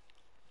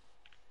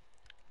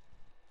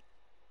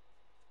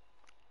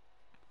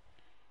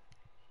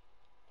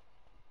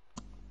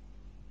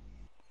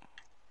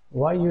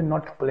 Why you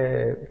not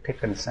play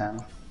Tekken, Sam?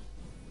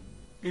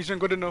 He's not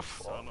good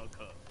enough.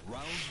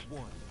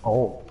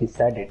 Oh, he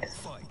said it.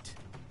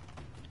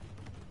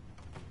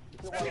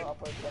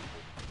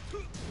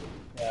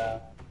 Yeah.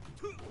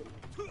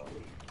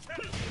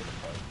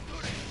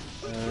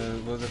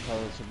 What's it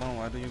called? Saban,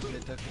 why don't you play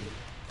Tekken?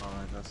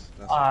 Alright, that's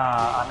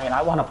I mean,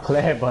 I wanna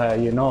play, but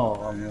you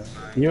know,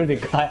 you're the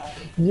guy.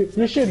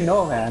 You should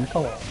know, man.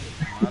 Come on.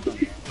 I don't know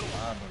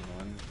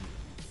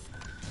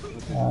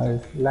anything.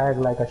 It's lag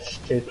like a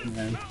shit,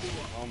 man.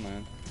 Oh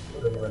man.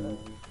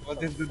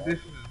 What is the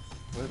difference?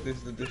 What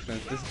is the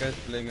difference? This guy's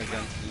playing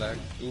against lag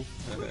too.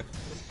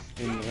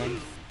 In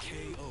run.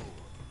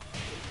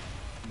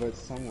 But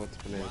somewhat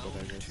playable,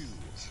 I guess.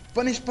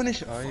 Punish!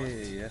 Oh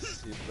yeah,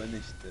 yes, you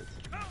punished it.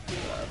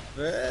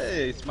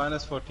 Hey, it's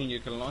minus 14, you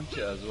can launch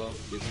it as well.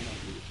 You don't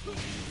have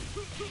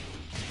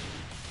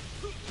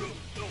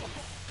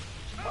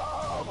to.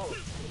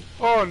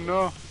 Oh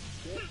no.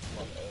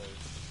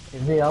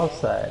 Is he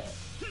outside?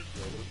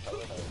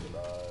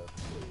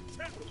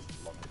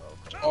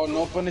 Oh,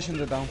 no punish in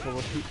the down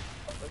forward.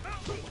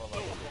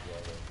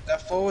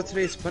 That forward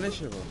 3 is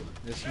punishable.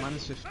 It's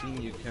minus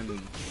 15, you can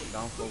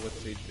down forward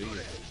 3,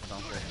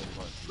 down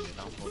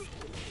forward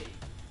 4,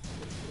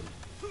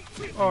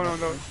 Oh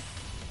no.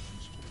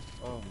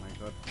 Oh my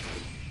god.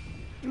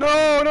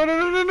 No!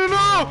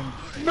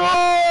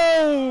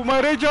 No! My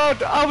rage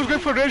out. I was going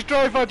for rage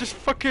drive. I just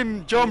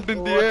fucking jumped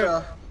in the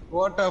air.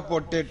 What a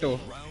potato.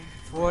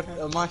 What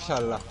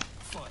mashallah.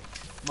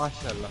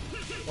 Mashallah.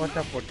 What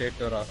a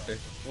potato, Rafe.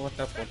 What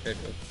a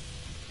potato.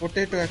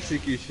 Potato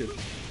execution.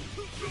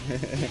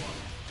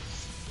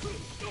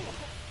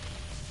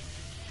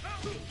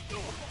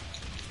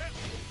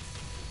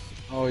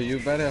 Oh, you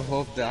better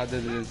hope the other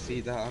didn't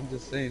see that. I'm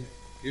just saying.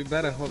 You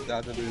better hope the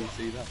other didn't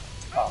see that.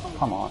 Oh,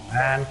 come on,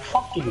 man.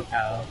 Fucking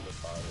hell.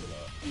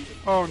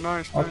 Oh,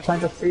 nice. I was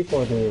trying to see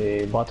for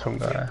the bottom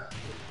guy.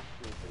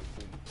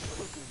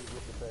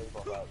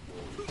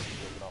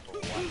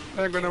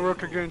 Ain't gonna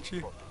work against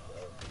you.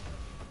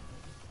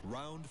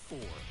 Round 4.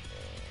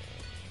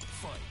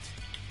 Fight.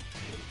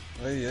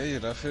 Hey,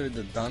 Rafe with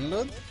the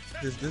download?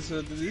 Is this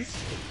what it is?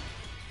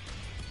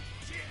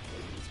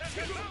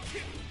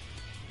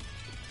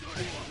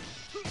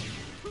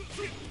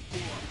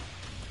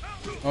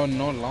 Oh,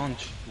 no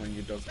launch when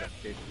you dog that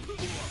kid.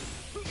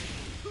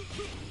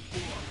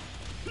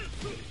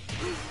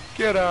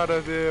 Get out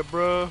of there,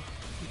 bro.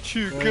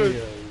 You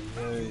good.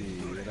 Hey,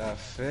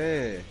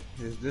 Rafe.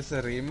 Is this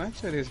a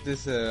rematch or is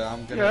this a...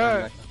 I'm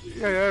gonna...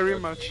 Yeah,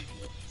 rematch.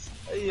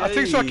 I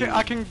think so.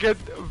 I can get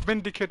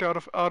Vindicator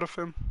out of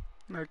him.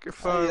 Like if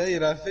Hey,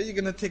 Rafe, you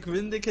gonna take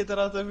Vindicator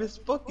out of his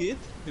pocket?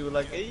 You were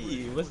like,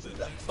 hey, what's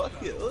that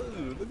pocket? Oh,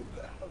 look at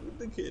that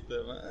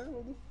Vindicator, man.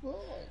 What the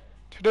fuck?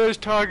 Today's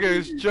target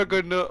is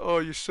Juggernaut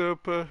or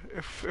Usurper,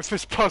 if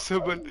it's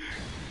possible.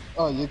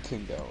 Oh, you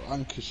can go.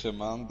 Ankusha,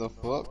 man. The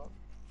fuck?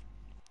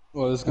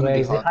 Well, it's gonna Wait,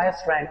 be is the hard.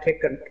 highest rank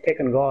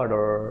Taken God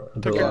or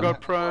the Taken one?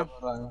 God Prime.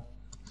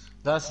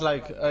 That's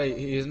like, hey,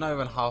 he's not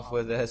even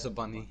halfway there, so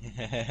bunny.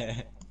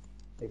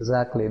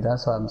 Exactly,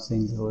 that's what I'm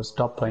saying. So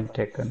stop playing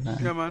Taken, man.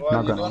 Yeah, man. Well,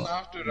 Not you gonna don't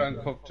have to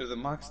rank up to the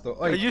max though.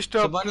 Yeah, you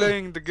stop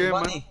playing the game,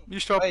 man. You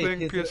stop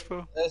playing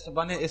PS4.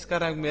 Sabani, इसका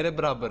rank मेरे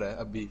बराबर है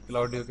अभी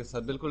Claudio के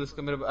साथ बिल्कुल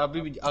इसका मेरे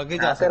अभी भी आगे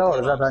जा हाँ, सकता तेरा है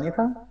और ज्यादा नहीं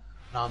था?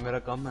 ना मेरा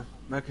कम है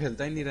मैं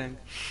खेलता ही नहीं रैंक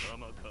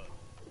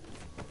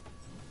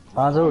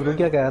हाँ जरूर तू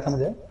क्या कह रहा था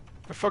मुझे?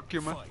 Fuck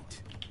you, man.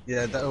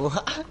 yeah that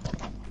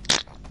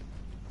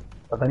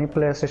पता नहीं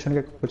प्ले स्टेशन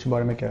के कुछ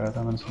बारे में कह रहा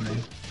था मैंने सुना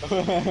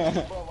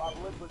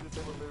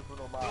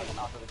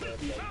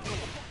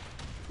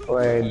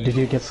Wait, did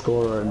you get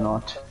score or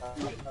not?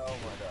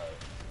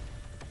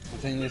 the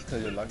thing is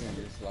because you're lagging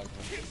it's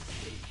lagging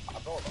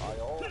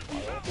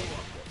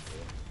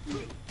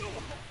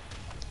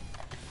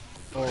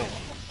oh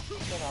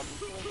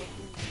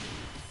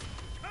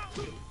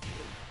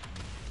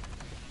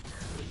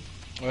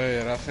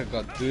Hey, Rafa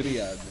got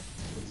Duriad.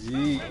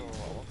 Gee.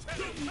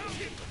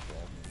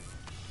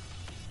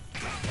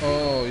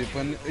 Oh, you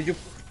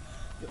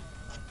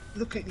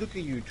look at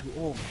you two.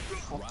 Oh,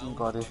 fucking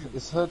god,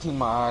 it's hurting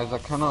my eyes. I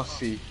cannot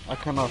see.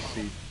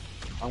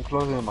 I'm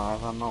closing my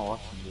eyes. I'm not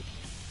watching this.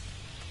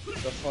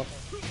 The fuck?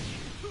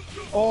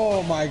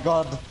 Oh my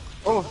god.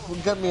 Oh,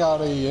 get me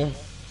out of here.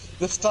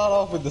 They start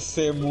off with the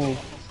same move.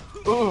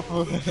 Oh,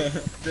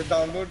 they're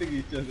downloading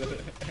each other.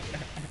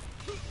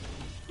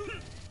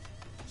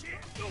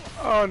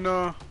 Oh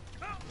no.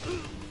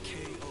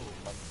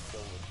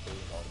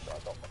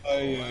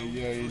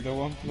 Ay, the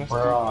one plus two.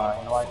 Bruh,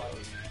 invite.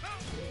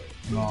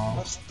 No.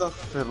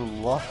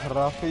 Astaghfirullah,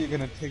 Rafa, you're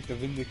gonna take the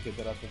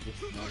Vindicator after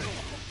this match.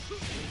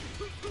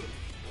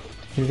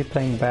 Is he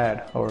playing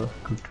bad or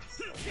good?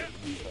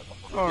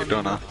 Oh, You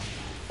don't know.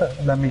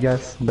 Let me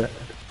guess. Bad.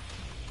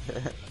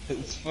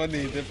 It's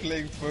funny, they're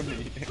playing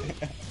funny.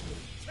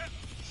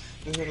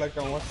 This is like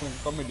I'm watching a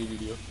comedy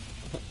video.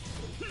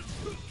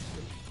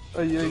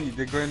 Ay,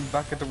 they're going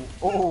back at the...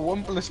 Oh,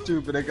 1 plus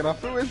 2 break.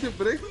 Rafa, where's your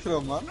breakthrough,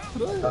 man?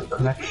 The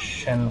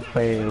connection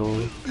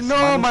failed.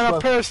 No, man, I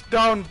 -12. pressed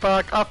down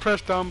back. I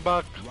pressed down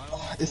back.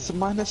 It's a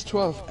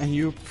 -12 and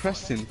you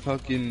pressing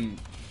fucking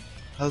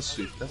hell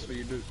sweep. That's what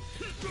you do.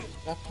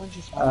 That punch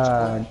is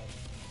 -12.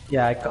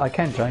 Yeah, I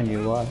can't join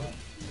you. Why?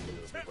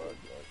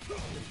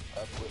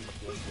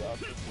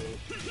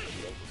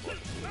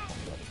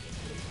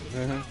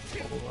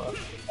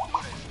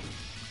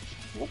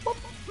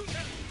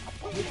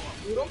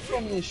 You don't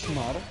from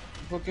Ishmar.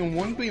 Fucking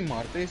 1-2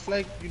 Marte. It's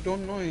like you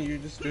don't know and you're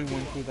just doing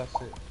 1-2,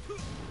 that's it.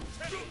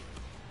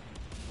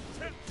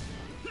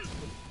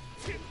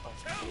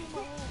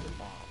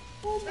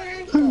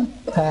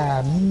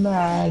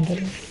 Mad.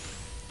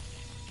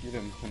 You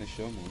didn't finish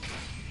your move.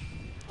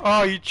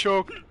 Oh, he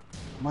choked.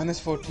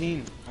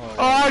 -14.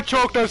 Oh, I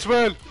choked as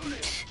well.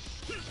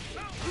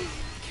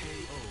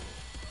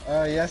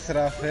 Yes,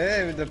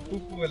 Rafe, with the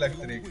poo-poo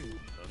electric.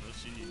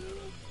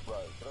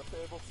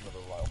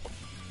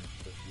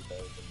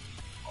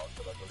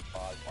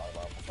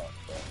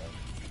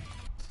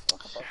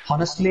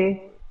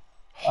 Honestly,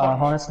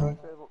 honestly,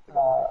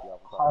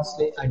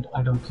 I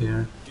don't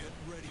care.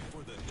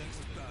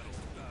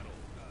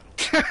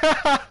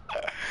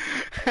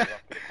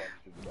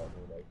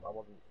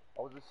 I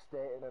was just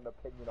stating an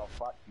opinion of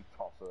fact, you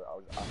tosser. I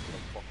was asking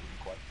a fucking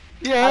question.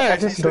 Yeah, I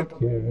just don't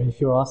care if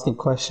you're asking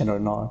question or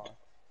not.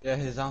 Yeah,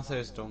 his answer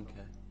is don't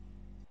care.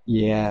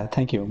 Yeah,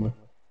 thank you, Umar.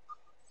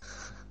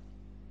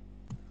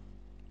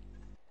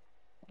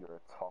 You're a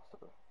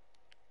tosser.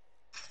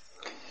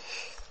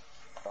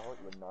 I thought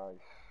you were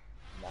nice.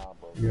 Nah,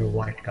 bro. You're a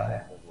white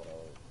guy.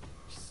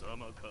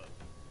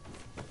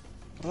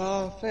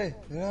 Rafe.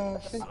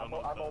 I'm a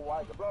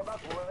white guy. Bro,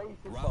 that's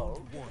racist, bro.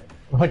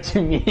 What do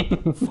you mean?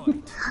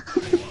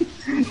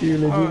 You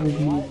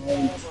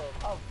legitimately.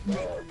 How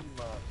dare you,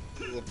 man?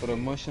 This is a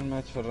promotion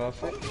match for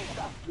Rafe.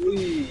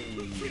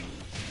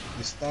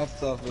 He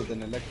starts off with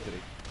an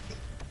electric.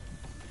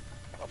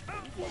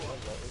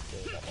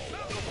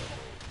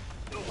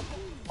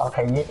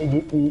 Okay,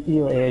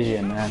 you're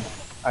Asian, man.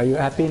 Are you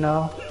happy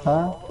now?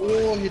 Huh?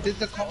 Oh, he did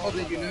the combo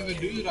that you never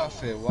do,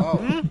 Rafe. Wow.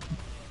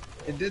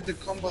 He did the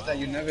combo that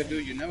you never do.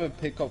 You never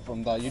pick up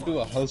from that. You do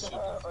a house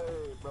sweep.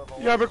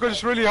 yeah, because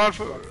it's really hard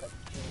for.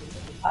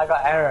 I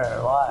got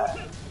error.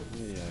 Why?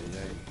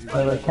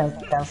 Yeah. Wait,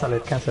 cancel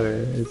it. Cancel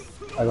it.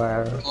 I got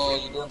error. Oh,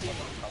 you don't.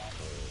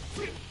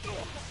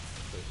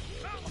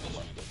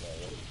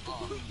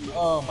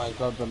 Oh my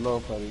god, the low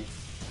parry.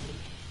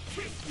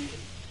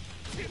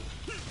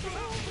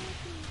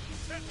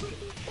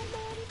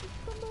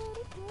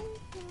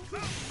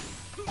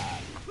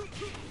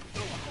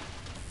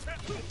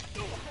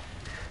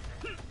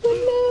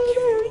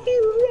 Whenever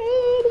you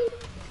ready.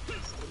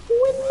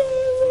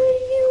 Whenever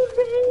you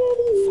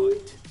ready.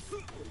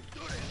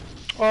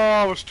 Oh,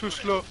 I was too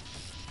slow.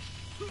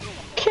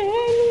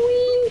 Can we?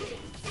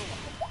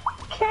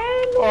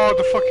 Oh,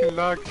 the fucking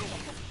lag.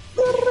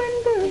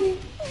 Surrender.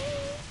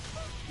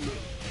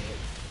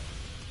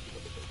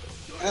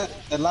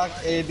 The lag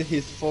aid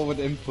his forward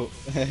input.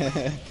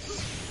 Can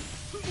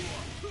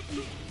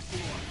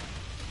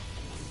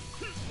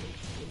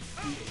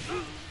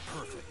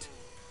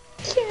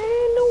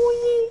we?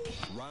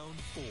 Round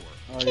 4.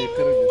 Oh, you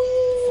could've just...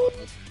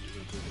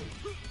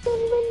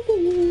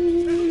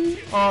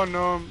 Oh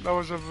no, that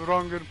was a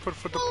wrong input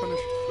for the punish.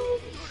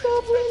 Oh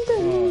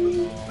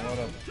no,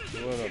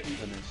 what a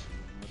finish.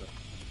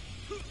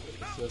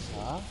 It's just,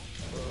 huh?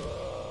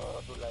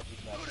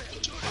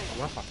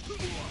 Rafa.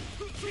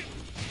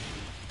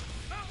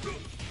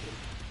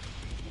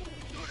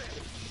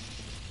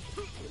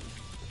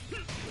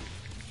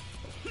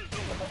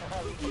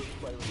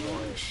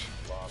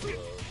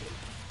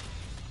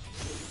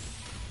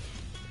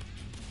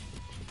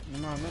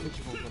 No, I'm not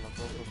looking for la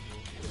cosa.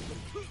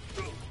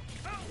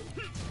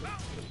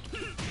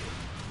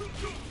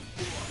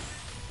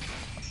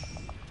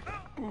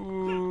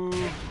 Ooh.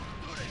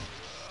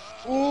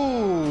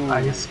 Ooh!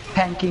 Are you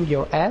spanking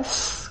your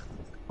ass?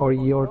 Or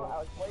your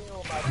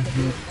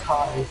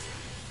thighs?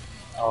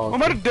 Oh,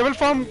 हमारे devil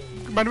form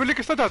manually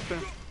किस तरह जाते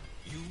हैं?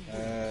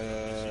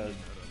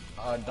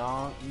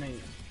 Down, नहीं,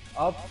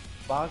 up,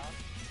 back,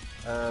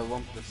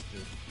 1 plus 2.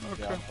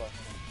 Okay.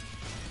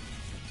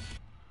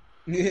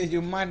 Yeah,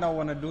 you might not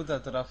want to do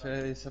that, Rafa.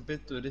 It's a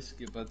bit too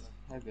risky, but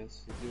I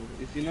guess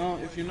if you know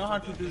how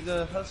to do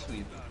the hell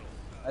sweep.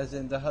 as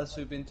in the hull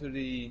sweep into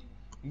the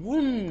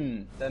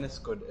wound, then it's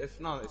good. If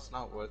not, it's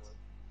not worth.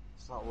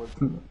 It's not worth.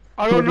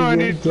 I don't know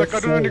any Just like I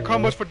don't know any say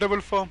combos that. for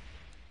double form.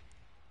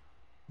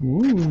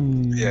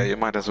 Yeah, you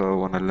might as well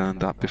want to learn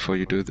that before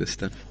you do this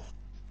then.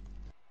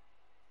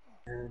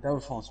 Double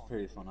form's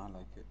pretty fun, I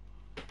like it.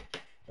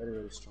 Very,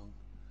 very strong.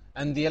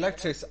 And the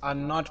electrics are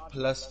not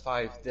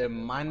 +5, they're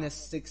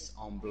 -6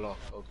 on block,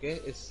 okay?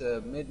 It's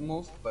a mid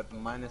move, but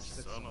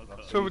 -6 on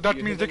block. So if that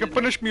you means hit they can an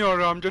punish me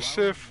or I'm just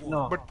safe.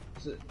 No, But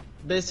so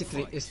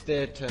basically it's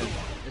their turn.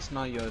 It's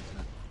not your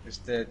turn. It's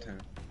their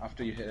turn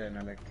after you hit an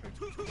electric.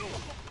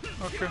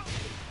 okay.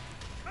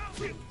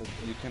 But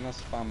you cannot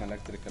spam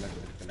electric.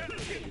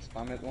 You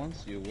spam it once,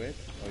 you wait,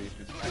 or you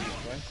can spam it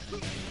twice,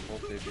 and then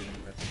both they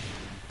didn't rest.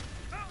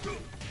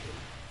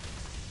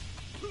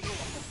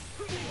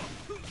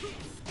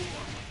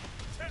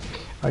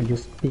 Are you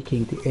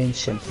speaking the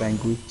ancient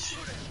language?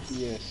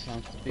 Yes,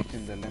 I'm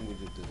speaking the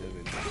language of the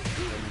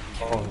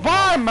devil.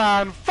 Why,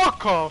 man?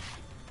 Fuck off.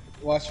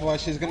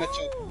 Watch, he's gonna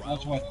choke.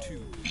 Watch.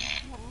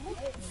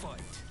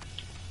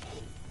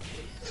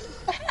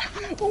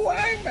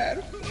 Why, man?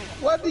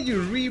 Why do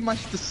you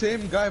rematch the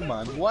same guy,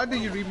 man? Why do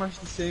you rematch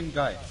the same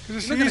guy? Cause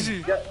it's You're not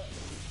easy.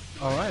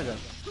 Alright then.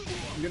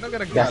 You're not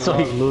gonna get That's why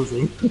along. he's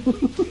losing.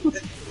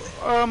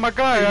 My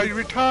guy, are you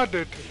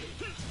retarded?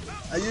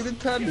 Are you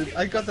retarded?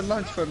 I got the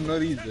launch for no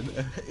reason.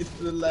 It's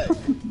the lag.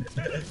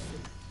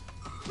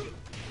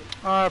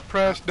 I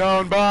press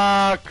down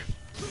back.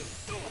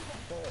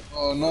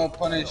 Oh, no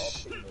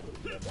punish.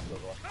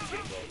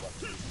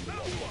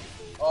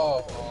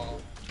 Oh.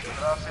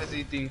 Raf is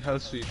eating hell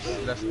sweeps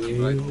left and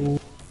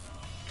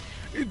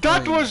right.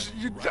 That was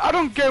I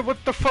don't get what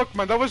the fuck,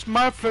 man. That was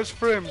my plus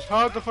frames.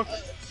 How the fuck?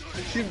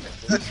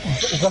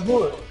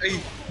 Zahur, Hey,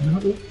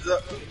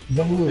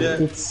 Zahur,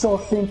 Yeah. it's so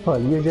simple.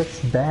 You're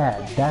just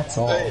bad. That's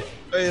all. hey,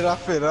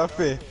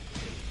 Rafe.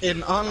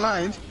 In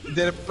online,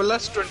 they're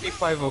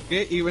 +25,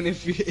 okay? Even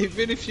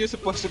if you're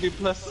supposed to be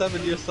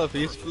 +7 yourself,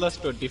 he's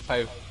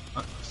 +25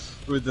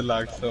 with the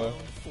lag. So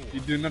you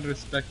do not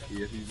respect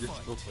here. You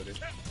just go for it.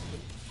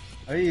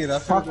 Hey,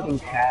 Rafe, Fucking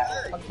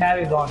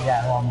carries on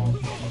that one.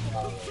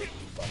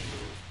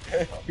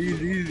 he's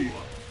easy.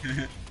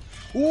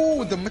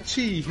 Ooh, the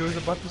machi! He was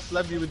about to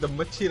slap you with the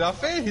machi,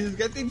 Rafe. He's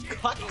getting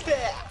cut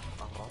there.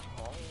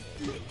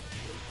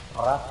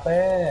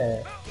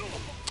 Rafe.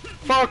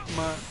 Fuck,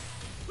 man.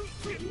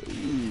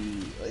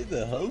 Why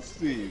the hell,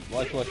 Steve?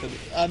 Watch.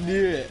 I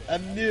knew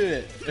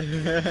it.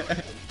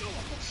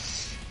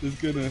 It's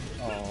gonna.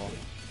 Oh.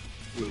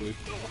 Good.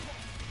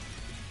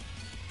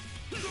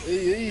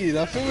 Hey,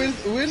 Rafa,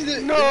 where's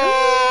the.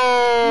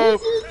 No!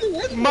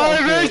 Where's My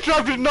Rafa? rage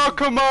trap did not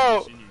come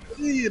out.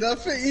 Hey,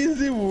 Rafa,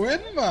 easy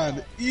win,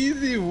 man.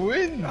 Easy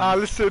win. Ah,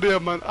 listen here,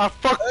 man. I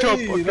fucked up,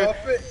 Hey, okay?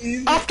 Rafa,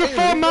 easy. After hey,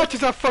 4 Rafa,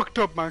 matches, I fucked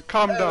up, man.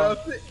 Calm down.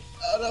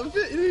 Rafa,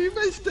 you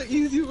missed the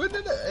easy win.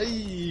 Hey,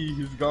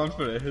 he's gone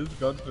for it.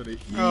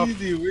 Oh.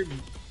 Easy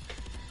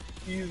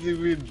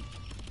win.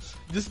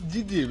 Just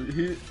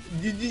GG.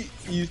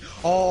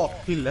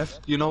 He left.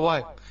 You know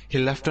why? He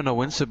left on a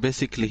win, so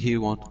basically he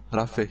won.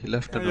 Rafe, he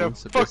left on a Yeah, win,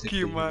 so fuck basically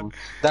you, he man. won.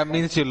 That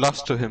means you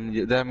lost to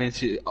him. That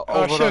means you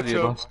overall shut you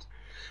up. lost.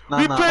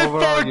 We played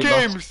overall 4 you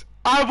games. lost.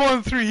 I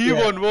won 3, he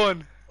Yeah. won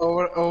 1.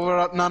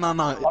 Overall, no.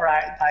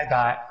 Alright,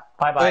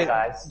 bye bye Wait,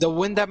 guys. the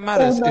win that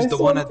matters Oh, is nice the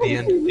one one at the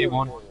from end. He you.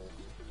 won.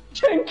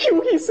 Thank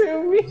you, he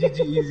saved me. GG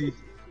easy.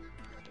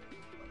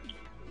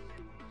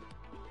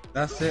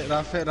 That's it.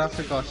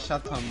 Rafe got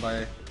shut on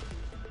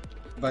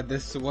by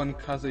this one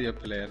Kazuya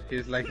player.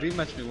 He's like,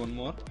 rematch me one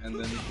more, and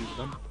then he's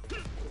done.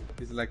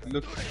 He's like,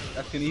 look,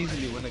 I can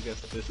easily win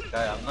against this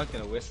guy. I'm not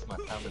gonna waste my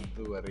time and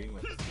do a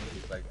rematch. And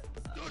he's like,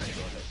 go ahead.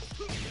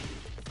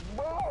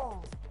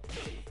 No!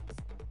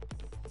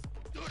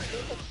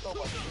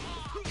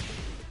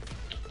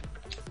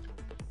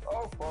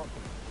 Oh fuck.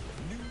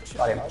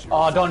 Sorry.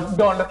 Oh,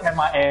 don't look at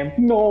my aim.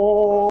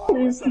 No,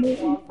 please.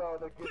 No,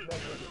 the kid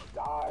never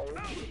died.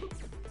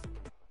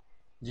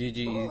 GG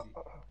easy.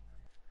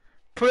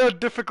 Play a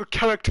difficult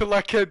character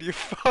like Eddie.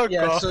 Fuck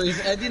Yeah, off. so is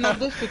Eddie not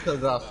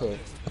difficult, Rafe?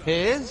 He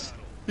is?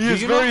 He Do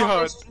is you know very how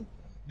hard.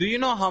 Do you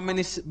know how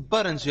many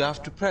buttons you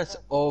have to press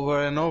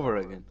over and over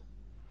again?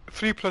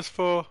 3 plus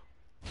 4.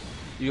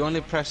 You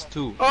only press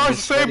 2. Oh, and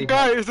it's the same very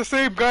guy. hard. It's the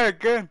same guy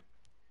again.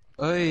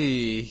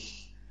 Oi,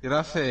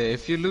 Rafe,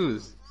 if you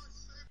lose.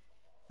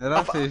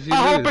 Rafe, if you I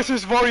hope lose. it's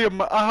his warrior.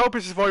 I hope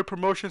it's his warrior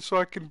promotion so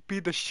I can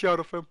beat the shit out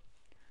of him.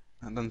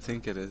 I don't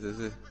think it is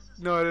it?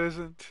 No, it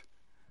isn't.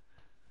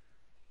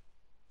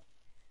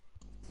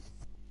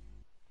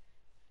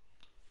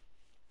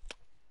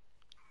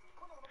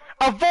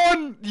 I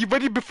won.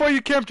 Before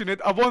you came to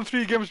it, I won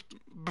 3 games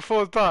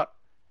before that.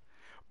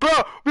 Bro,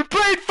 we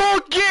played 4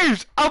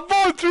 games. I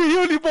won 3. He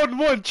only won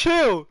 1.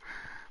 Chill.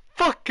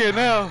 Fucking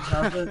hell.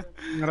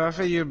 Rafe,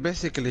 you're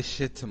basically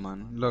shit,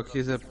 man. Look,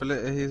 he's a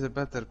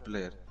better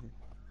player.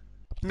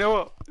 You know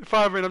what? If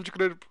I win, I'm just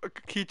gonna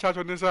key charge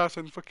on his ass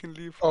and fucking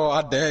leave. Oh,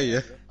 I dare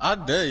you. I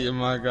dare you,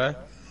 my guy.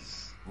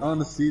 I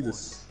wanna see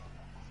this.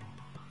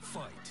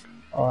 Fight.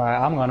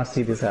 Alright, I'm gonna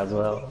see this as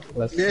well.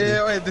 Let's see.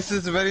 Yeah, wait, this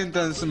is a very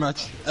intense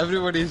match.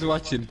 Everybody is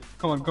watching.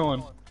 Come on, come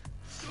on.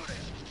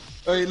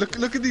 Wait,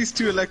 look at these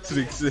two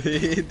electrics.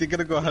 They're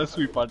gonna go hell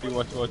sweep party.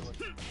 Watch, watch.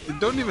 They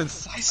don't even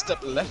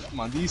sidestep left,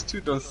 man. These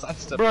two don't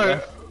sidestep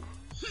left.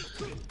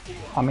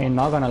 I mean,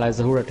 not gonna lie,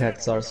 Zahur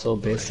attacks are so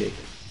basic,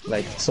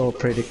 like so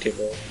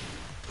predictable.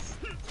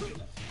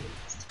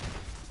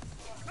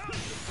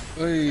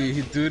 Oi,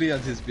 he duty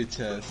at his bitch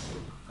ass.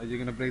 Are you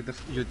gonna break the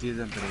UTs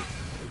and break?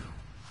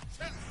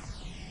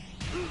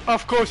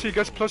 Of course he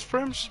gets plus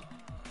frames.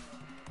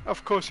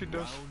 Of course he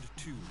does.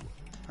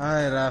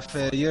 Hi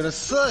Rafa, you're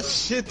so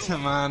shit,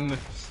 man.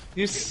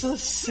 You're so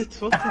shit.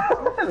 What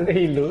the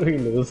he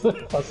lose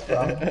first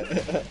round.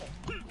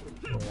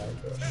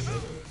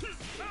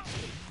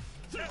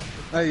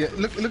 Oh yeah,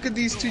 look at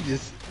these two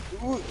just.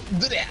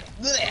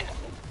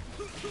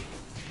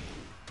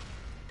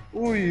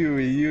 Ui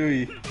ui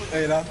ui.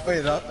 Hey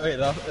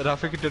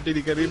Rafa की टट्टी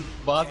नहीं कर रही,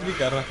 बात नहीं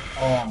कर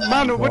रहा.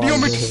 Man, what do you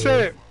want me to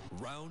say?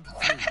 Round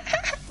 3.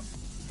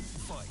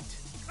 Fight.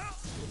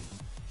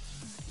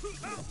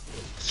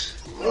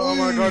 Oh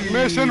my god,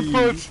 mission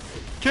puts.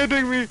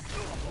 Kidding me?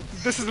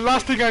 This is the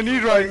last thing I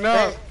need right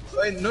now.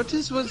 Wait,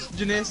 notice what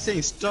Junaid is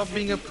saying. Stop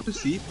being a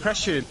pussy.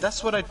 Pressure it.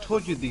 That's what I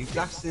told you the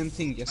exact same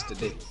thing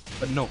yesterday.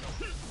 But no.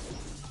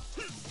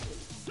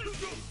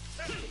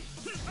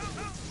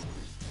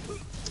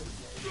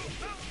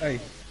 Hey,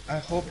 I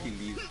hope he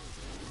leaves.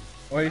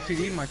 Or if he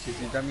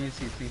rematches it, that means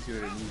he thinks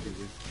you're a new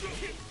dude.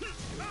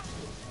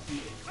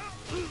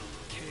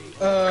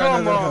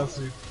 Come on.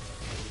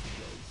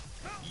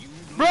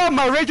 Bro,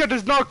 my Ranger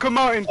does not come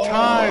out in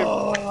time.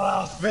 Oh,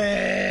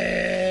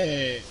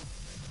 Rafe!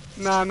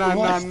 Nah.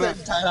 Watch the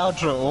entire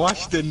outro.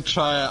 Watch the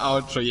entire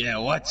outro. Yeah,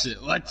 watch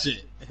it. Watch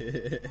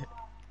it.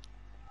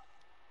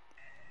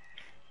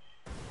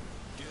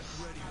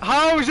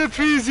 How is it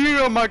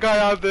 3-0, my guy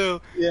out there?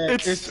 Yeah,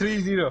 it's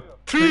 3-0.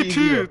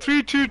 3-2.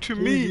 3-2 to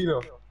me.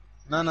 3-0.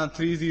 No,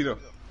 3-0.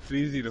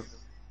 3-0.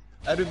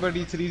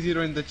 Everybody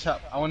 3-0 in the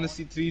chat. I want to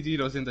see 3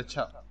 zeros in the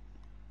chat.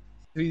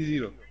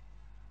 3-0.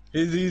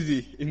 It's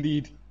easy,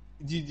 indeed.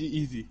 GG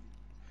easy.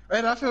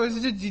 Wait, Rafa, is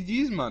it just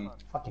GG's, man?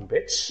 Fucking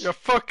bitch. Yeah,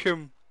 fuck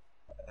him.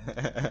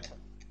 Get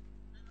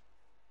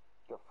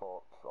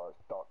fucked. Right,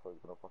 Darkfield's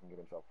gonna fucking get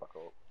himself back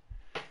up.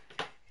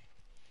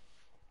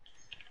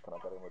 Can I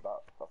get in with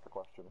that? That's the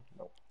question.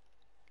 No.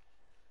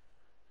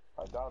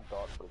 I doubt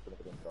Darkfield's gonna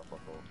get himself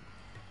back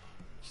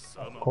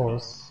up. Of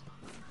course.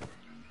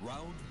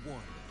 Round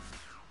 1.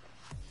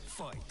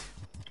 Fight.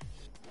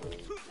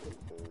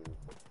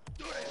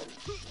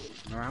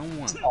 Round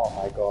 1. Oh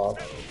my god.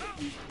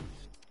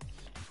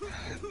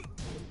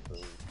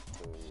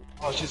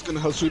 Oh, she's gonna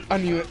help sweep. I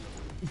knew it.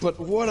 But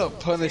what a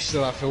punish,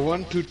 Rafa.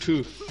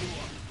 1-2-2.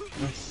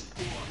 Nice.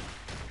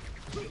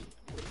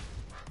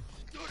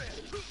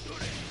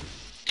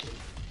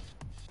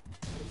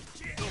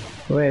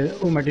 Wait,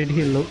 Umar, did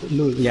he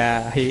lose?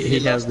 Yeah, he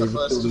has the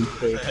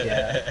victory.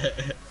 Yeah.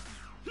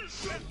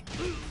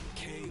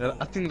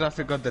 I think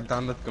Rafa got the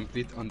download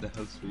complete on the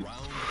hell sweep.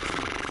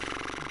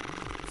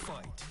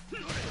 Fight.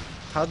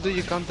 How do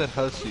you counter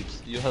hell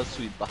sweeps? You hell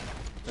sweep back.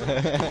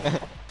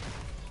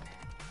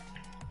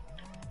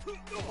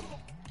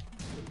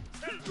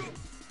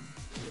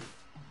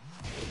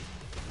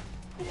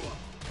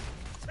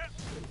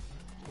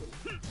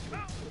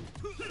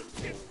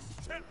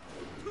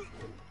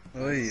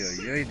 Oi,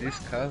 this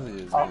Kazyua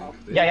is Oh,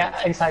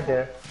 yeah, inside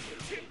there.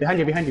 Behind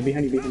you. Yeah,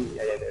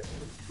 there.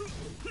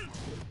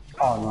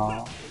 Oh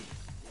no.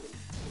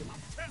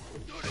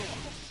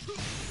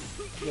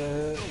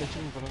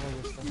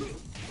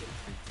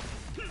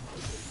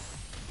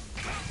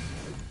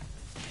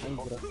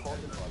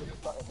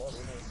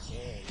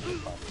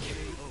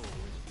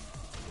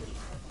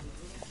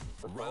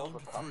 Round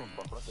 3.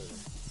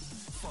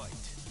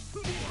 Fight.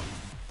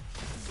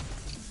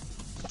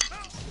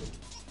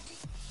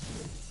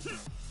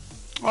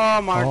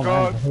 Oh my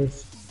god. Man,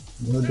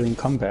 you're doing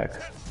comeback.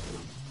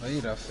 Hey,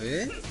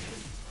 Rafa.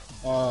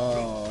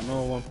 Oh,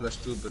 no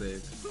 1+2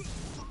 break.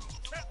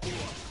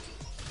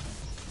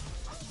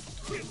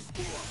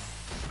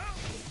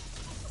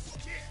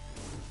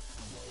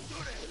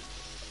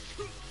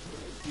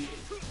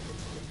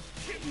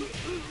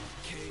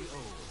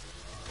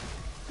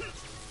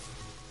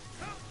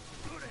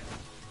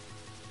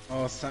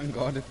 Oh, thank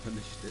God it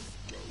punished it.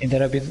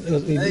 इधर अभी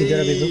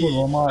ज़रूर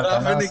Roma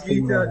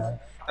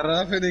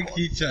Rafa ne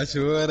kicha,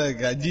 what a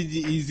guy. GG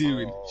easy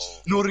win.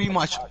 No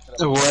rematch.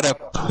 What a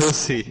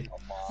pussy.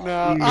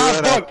 Nah,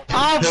 I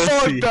fought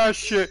that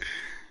shit.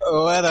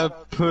 What a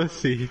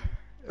pussy.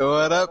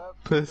 What a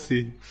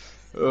pussy.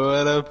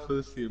 What a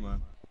pussy,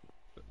 man.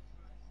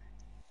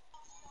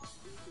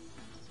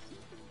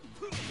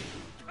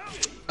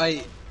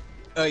 Ay,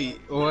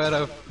 what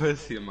a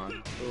pussy,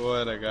 man.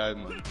 What a guy,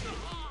 man.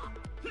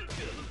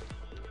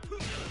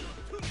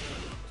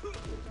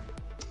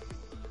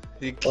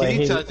 He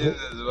charges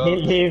as well.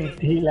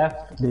 He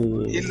left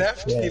the. He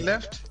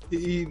left.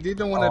 He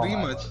didn't want a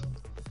rematch.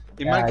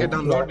 He might get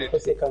downloaded.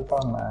 Pussy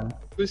confirmed, man.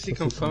 Pussy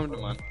confirmed,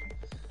 man.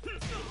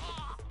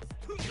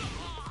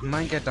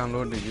 Might get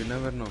downloaded. You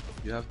never know.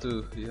 You have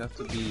to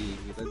be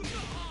ready.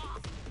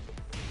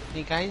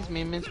 Hey guys,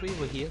 Miss we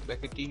were here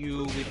back at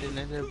you with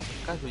another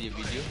Kazuya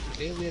video.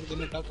 Today we are going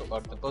to talk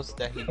about the boss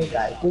that he Hey did.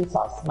 guys, this is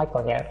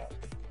Michael here.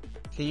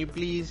 Can you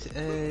please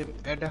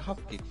add a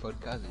hopkick for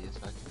Kazuya so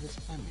I can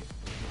just spam it?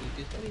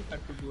 It is very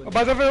hard to do.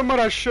 By the way, Omar,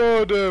 I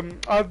showed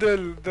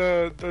Adil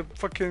the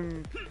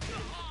fucking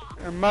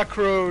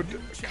macro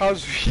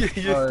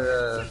Kazuya.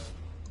 Oh yeah,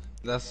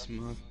 that's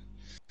smart.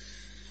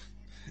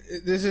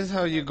 This is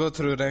how you go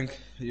through rank.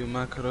 You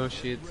macro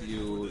shit,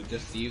 you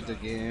just leave the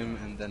game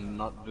and then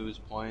not lose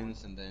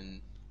points, and then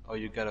or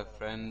you get a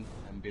friend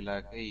and be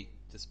like, hey,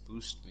 just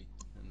boost me,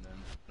 and then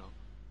no.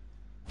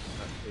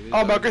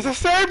 Oh my god, it's the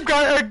same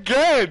guy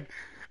again!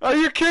 Are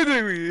you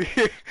kidding me?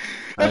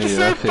 It's the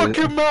same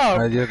fucking map!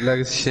 Are your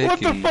legs shaking?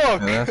 What the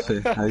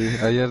fuck?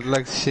 Are your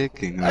legs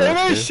shaking? I'm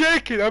not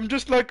shaking, I'm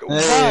just like, why?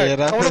 Hey, I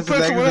wanna Rafa's play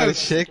legs someone are else.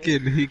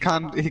 shaking. He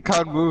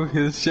can't move.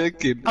 He's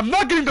shaking. I'm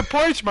not getting the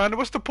points, man.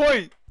 What's the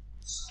point?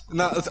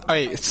 No,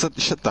 hey, shut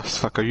the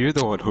fuck. Are you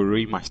the one who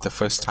rematched the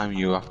first time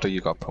after you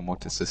got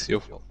promoted? It's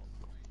your fault.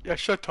 Yeah,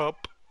 shut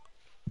up.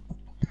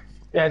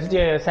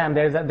 Yeah, Sam.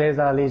 There's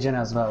a Legion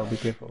as well. Be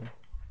careful.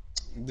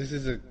 This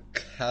is a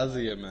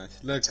Kazuya match.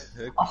 Look.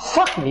 Oh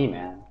fuck me,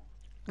 man.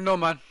 No,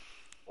 man.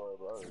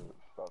 Bro, it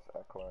starts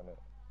echoing it.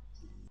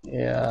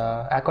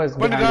 Yeah, Echo is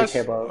When did behind I? the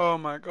table. Oh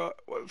my god.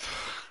 What?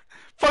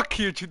 Fuck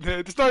you,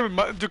 Junaid. It's not even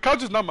my.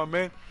 Dukaju's not my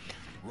man.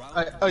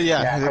 Oh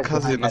yeah, Yeah, the I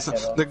got behind Kazuya.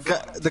 that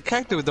table. The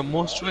character with the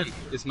most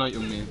strength is not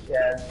your main.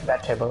 Yeah,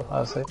 that table.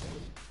 I'll say.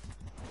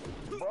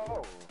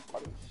 Bro, I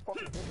just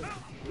fucking did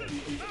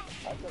it.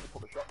 I tried to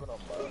put the shotgun on,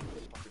 but I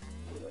fucking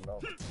no.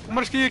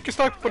 मैं इसकी किस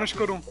तरह punish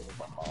करूं?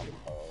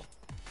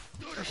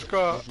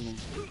 इसका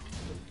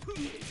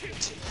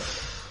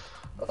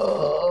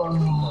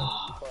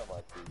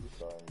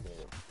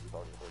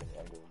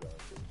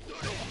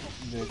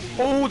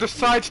oh, the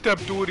sidestep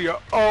dude here.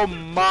 Oh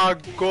my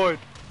god.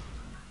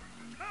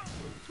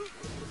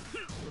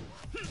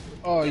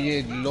 Oh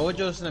ये लो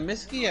जो उसने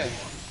miss किया है।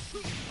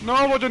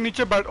 No, वो जो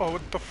नीचे बैठ oh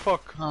what the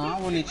fuck. हाँ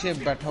वो नीचे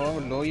बैठा हुआ वो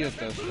लो ही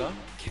होता है उसका।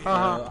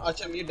 हाँ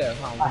अच्छा mid है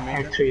हाँ I वो mid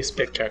have 3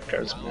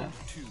 spectators, man.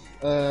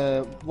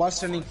 What's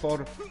standing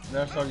for?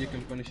 That's all you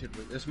can punish it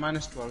with. It's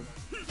 -12.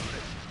 You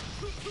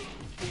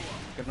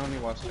can only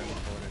watch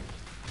standing for it.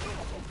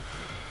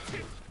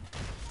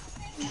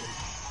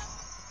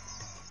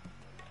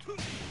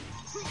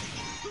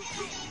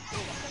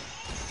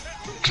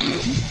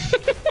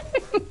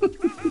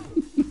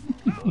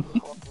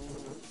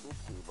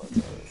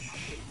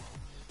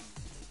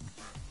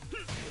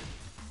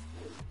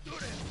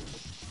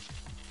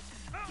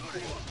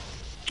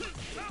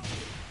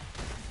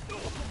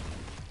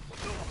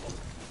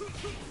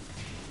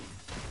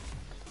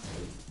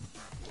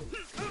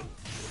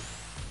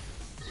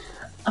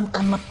 I'm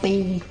gonna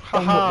be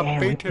Haha, the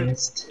baited.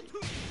 arrogant.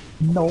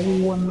 No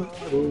one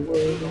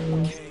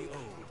knows.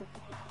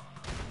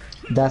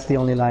 That's the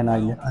only line I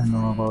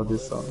know about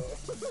this song.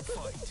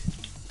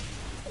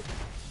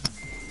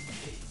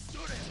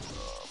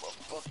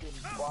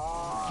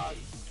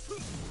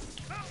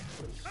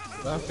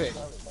 Rafe,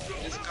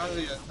 this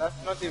Kazuya, that's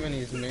not even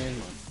his main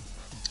one.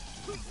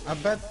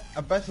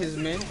 I bet his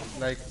main,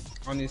 like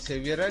on his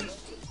savior edge,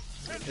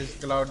 is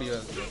Claudio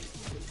as well.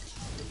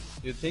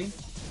 You think?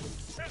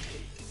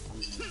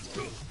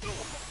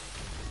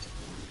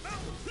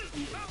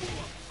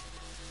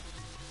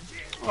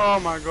 Oh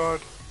my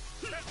god.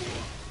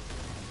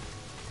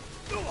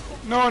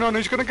 No,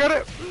 he's gonna get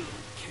it.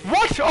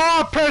 What?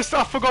 Oh,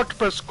 I forgot to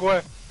press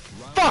square.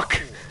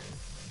 Fuck!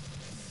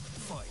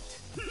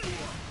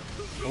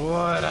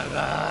 What a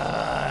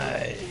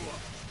guy!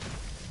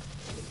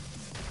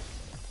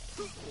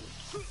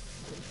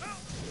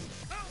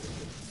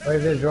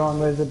 Where's the drone?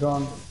 Where's the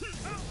drone?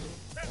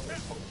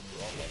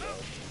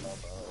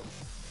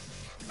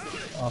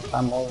 Oh,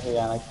 I'm over here.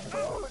 I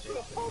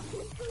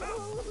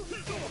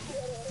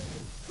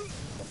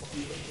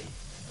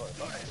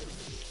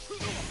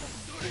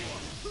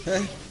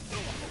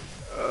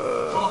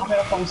oh,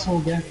 मेरा पंच हो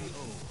गया.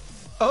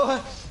 Oh!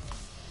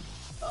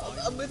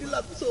 अब मेरी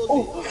लत सो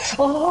गई.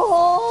 Oh!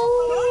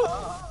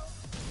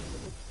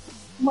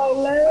 My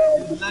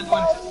leg! Leg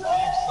wants to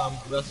save some,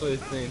 that's what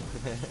it's saying.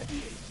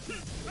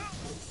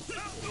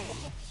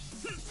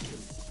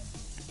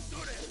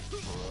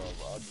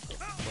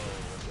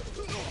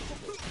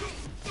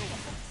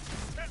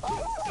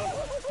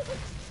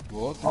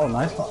 What? Oh,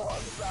 nice one.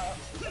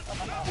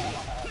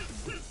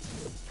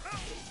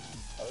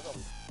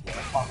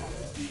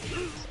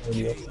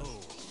 Idiot.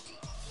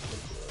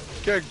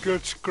 Get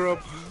good, scrub.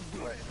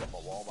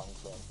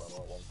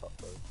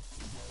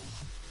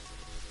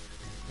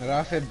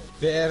 Rafe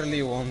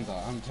barely won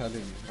that, I'm telling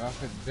you.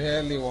 Rafe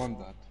barely won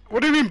that.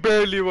 What do you mean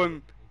barely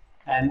won?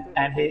 And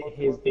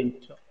he's been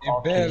He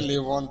barely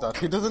won that.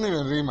 He doesn't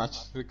even rematch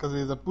because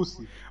he's a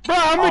pussy. Bro,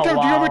 how many times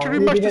do you want me to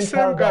rematch the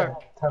same guy?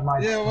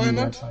 Yeah, why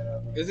not?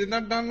 Is it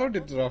not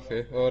downloaded,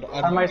 Rafe? Or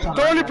Termites on-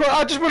 The only pro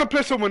I just want to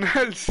play someone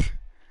else.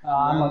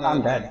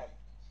 I'm dead.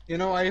 You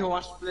know, I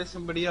want to play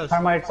somebody else.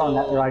 Termites on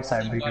that right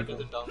side. Why Because does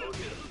it download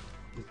it?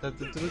 Is that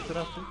the truth,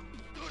 Rafi?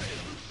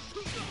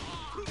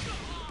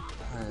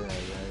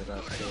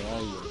 Rafi,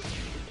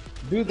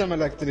 do them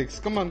electrics.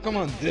 Come on.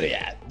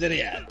 Durya.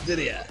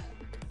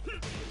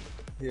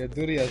 Yeah,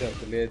 Durya is at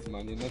the ledge,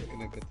 man. You're not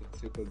gonna get the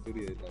triple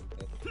Durya like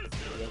that. You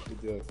have to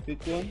do a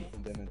quick one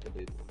and then at the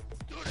ledge.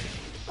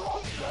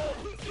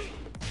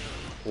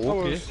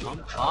 Okay,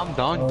 calm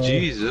down,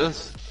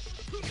 Jesus.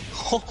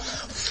 Oh,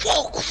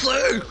 fuck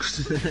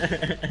sakes!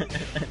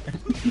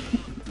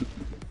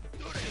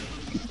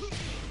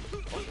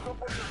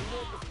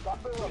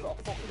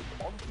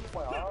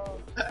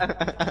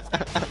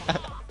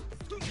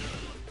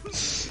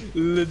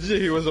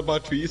 Legit, he was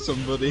about to eat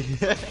somebody.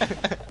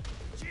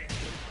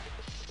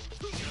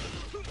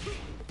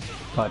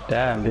 God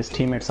damn, these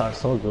teammates are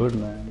so good,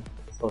 man.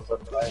 So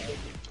surprising.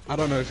 I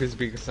don't know if he's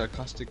being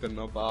sarcastic or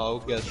not, but I'll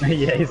guess.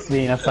 Yeah, he's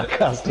being a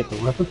sarcastic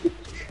one.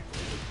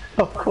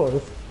 Of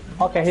course.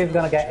 Okay, he's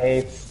gonna get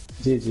 8.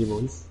 GG,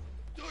 boys.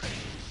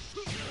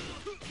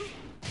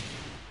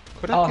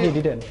 Oh, he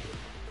didn't.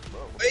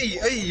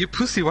 Hey, you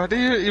pussy! Why do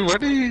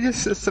you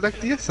just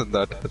select yes on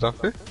that,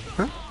 Rafi?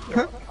 Huh?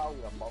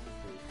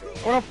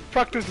 I wanna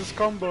practice this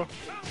combo.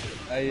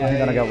 He's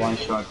gonna get one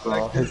shot,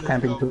 bro. He's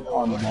camping too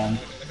on, man.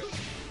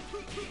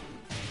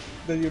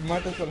 Then you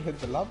might as well hit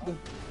the lab.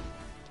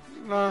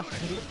 Nah.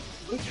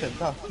 Look at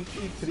that,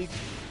 53.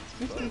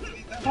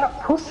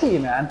 That pussy,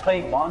 man,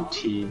 playing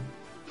Monty.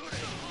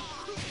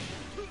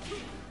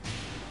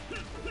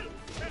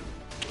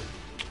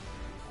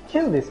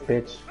 Kill this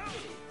bitch.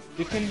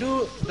 You can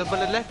do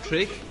double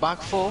electric,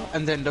 back 4,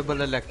 and then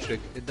double electric.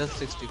 It does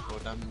 64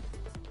 damage.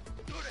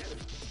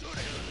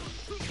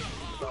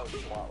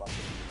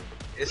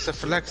 It's a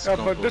flex Yeah,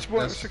 combo. but this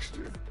one is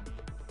 60.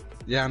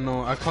 Yeah,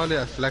 no, I call it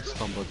a flex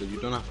combo, though. You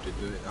don't have to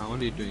do it. I'm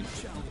only doing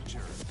it.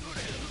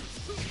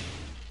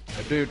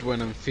 I do it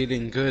when I'm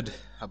feeling good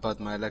about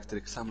my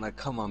electrics. I'm like,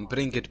 come on,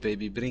 bring it,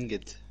 baby, bring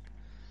it.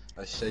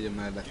 I'll show you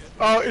my electric.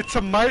 Oh, it's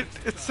a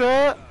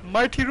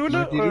mighty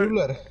ruler? Mighty or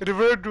ruler.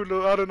 Revered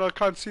ruler. I don't know, I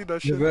can't see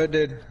that shit.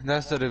 Reverted.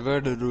 That's the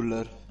reverted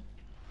ruler.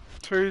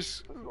 So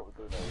he's...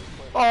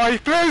 Oh, he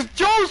plays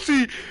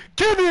Josie!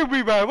 Kidding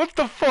me, man, what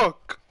the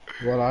fuck?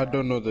 Well, I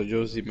don't know the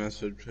Josie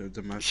message.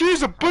 The message.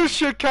 She's a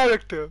bullshit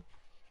character.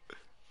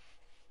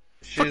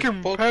 She's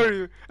Fucking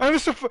parry. And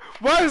it's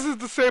why is this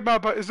the same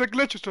map? Is it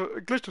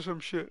glitch or some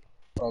shit?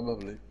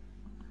 Probably.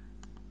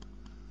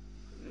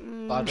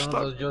 I don't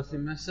know the Josie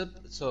message,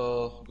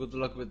 so good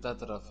luck with that,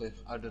 Rafi.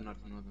 I do not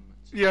know the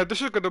message. Yeah,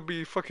 this is gonna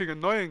be fucking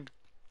annoying.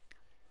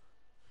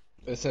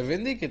 It's a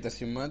vindicator,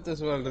 you might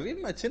as well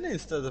rematch it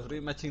instead of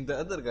rematching the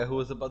other guy who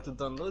was about to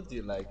download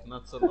you like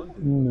not so long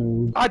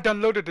ago. I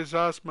downloaded his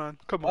ass, man.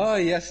 Come on. Oh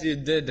yes, you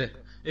did.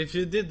 If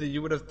you did,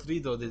 you would have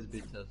 3-0'd his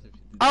bitch ass. If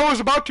you did. I was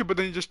about to, but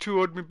then he just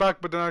 2-0'd me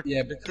back, but then I...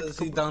 Yeah, because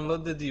he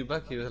downloaded you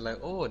back, he was like,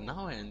 oh,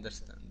 now I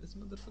understand this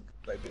motherfucker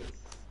like this.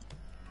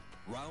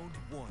 Round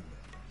 1.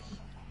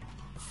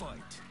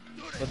 Fight.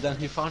 But then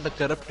he found a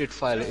corrupted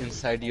file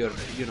inside your,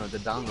 the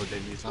download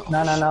and he's like, oh,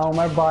 ना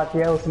उमर बात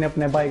यह उसने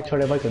अपने bike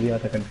छोटे भाई को दिया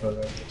था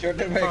कंट्रोलर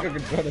छोटे भाई को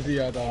कंट्रोलर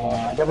दिया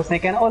था जब उसने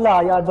कहना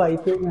ओला यार भाई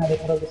तू मेरे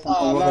तरफ से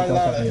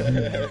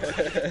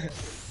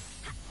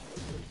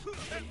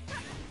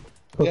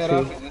yeah,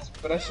 Rafi, this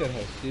pressure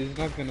her. She's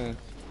not gonna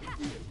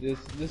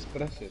this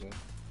pressure her.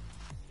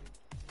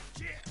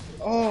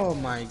 Oh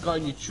my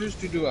god, you choose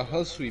to do a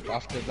hell sweep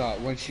after that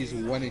when she's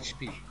 1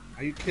 HP.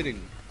 Are you kidding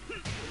me?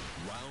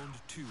 Round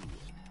 2.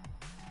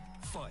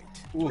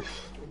 Fight. Oof,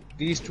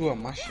 these two are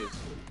mashes.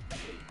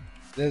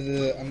 There's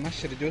a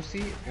masher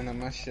Josie and a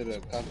masher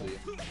Kazuya.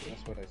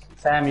 That's what I see.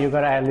 Sam, you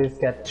gotta at least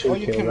get 2 Oh,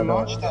 you kills. can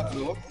launch that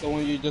block, the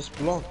one you just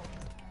block.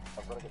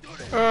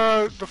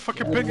 The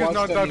fucking ping is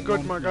not that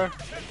good, my guy.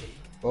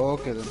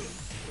 Okay then.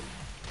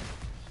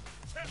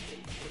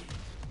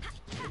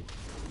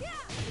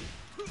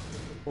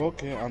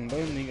 Okay, I'm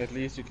learning. At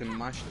least you can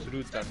mash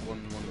through that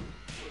one.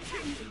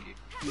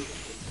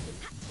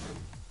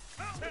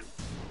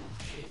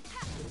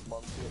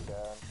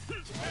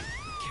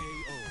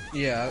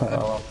 Yeah,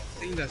 I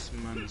think that's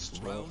minus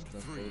 12.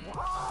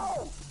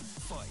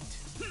 Fight.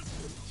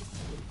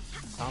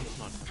 Sounds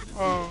not.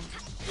 Oh,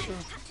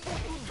 sure.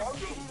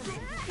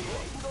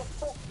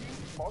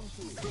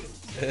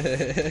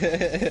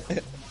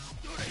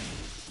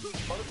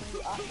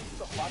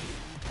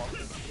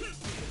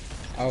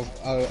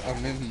 I'll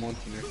name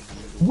Monty next time.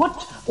 What?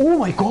 Oh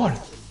my god!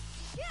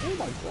 Oh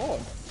my god!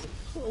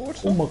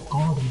 What's Oh my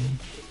god, man.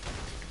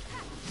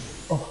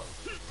 Oh.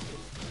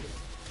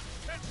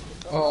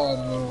 Oh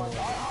no.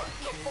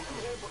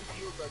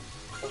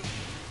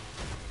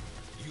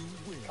 You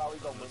win.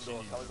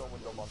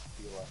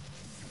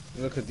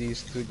 Look at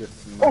these two just.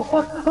 Oh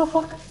fuck! Oh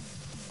fuck!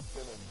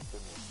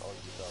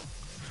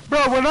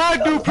 Bro, when I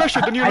do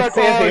pressure, then you're like,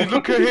 oh,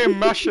 look at him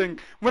mashing.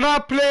 When I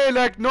play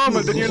like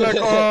normal, then you're like,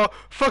 oh,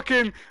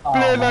 fucking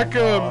play like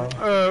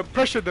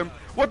pressure them.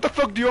 What the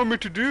fuck do you want me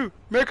to do?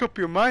 Make up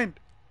your mind.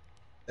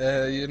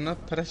 You're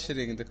not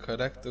pressuring the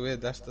correct way.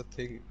 That's the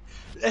thing.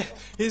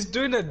 He's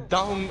doing a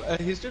down.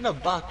 He's doing a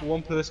back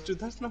 1+2.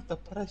 That's not the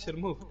pressure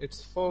move.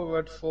 It's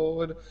forward,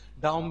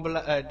 down,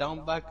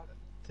 down back,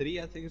 3,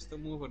 I think it's the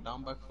move, or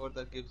down back 4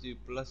 that gives you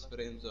plus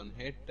frames on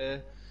hit.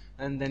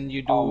 And then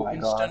you do Oh my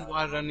instant God.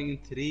 while running in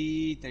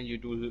 3, then you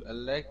do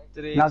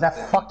electric. Now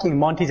that fucking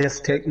Monty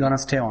just gonna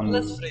stay on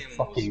Plus frames,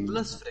 fucking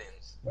plus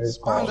frames. what is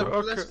it Spam the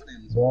called? plus Okay.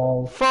 frames.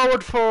 Wall.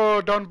 Forward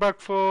 4, down back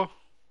 4.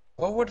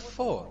 Forward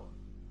 4.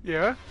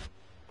 Yeah.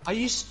 Are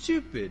you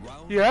stupid?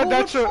 Yeah, Forward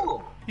that's a.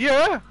 4.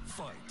 Yeah.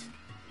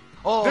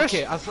 Oh, This-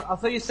 okay. I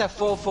thought you said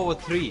 4 forward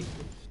 3.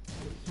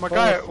 My Forward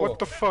guy, 4. what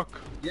the fuck?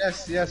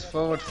 Yes,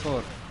 forward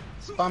 4.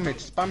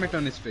 Spam it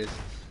on his face.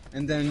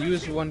 And then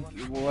use one,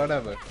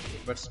 whatever.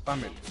 But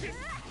spam it.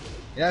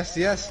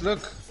 Yes, look.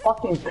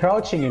 Fucking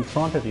crouching in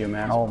front of you,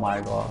 man. Oh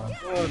my God.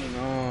 Oh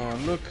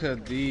no, look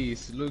at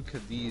these.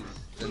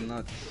 They're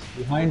nuts.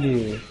 Behind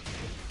you.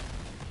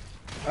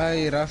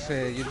 Aye,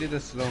 Rafe, you did a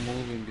slow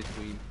move in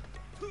between.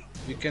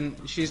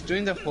 She's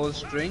doing the whole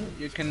string,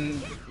 you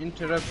can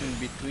interrupt in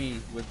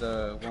between with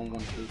the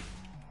 1-1-2.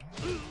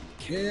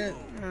 Yeah.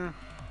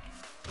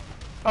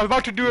 I was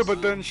about to do it,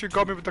 but then she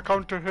got me with the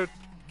counter hit.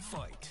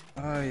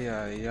 Aye,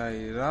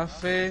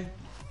 Rafe.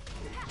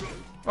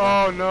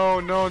 Oh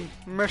no,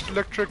 meshed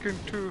electric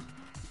into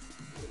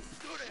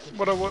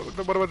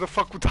whatever the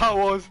fuck that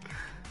was.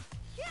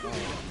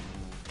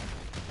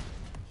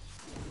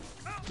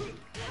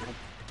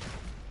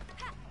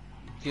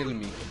 Kill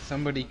me,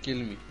 somebody kill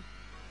me.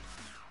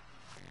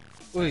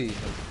 Oi.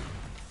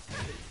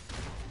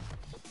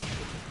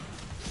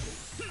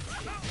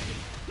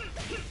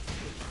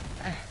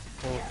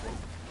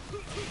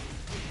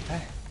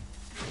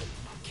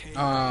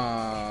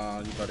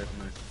 You got it,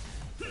 nice.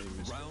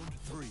 Round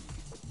 3.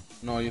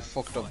 No, you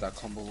fucked up that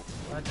combo.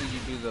 Why did you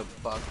do the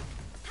back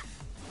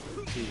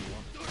 2?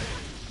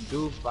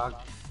 Do back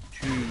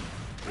 2.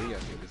 3, I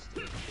think it's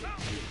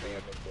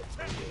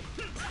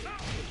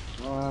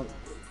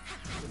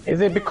 3.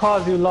 Is it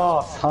because you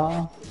lost,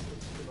 huh?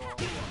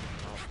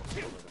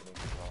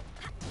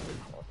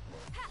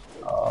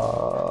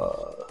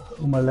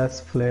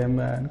 Let's play,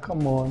 man.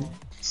 Come on.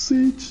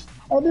 Siege.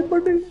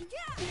 Everybody.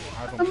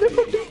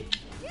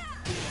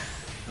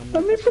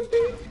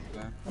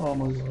 Oh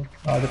my God.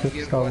 This is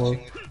We're trouble.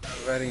 watching a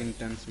very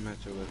intense match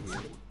over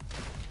here.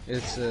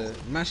 It's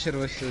Masher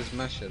versus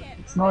Masher.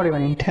 It's not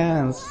even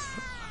intense.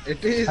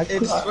 It is.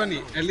 It's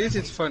funny. At least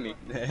it's funny.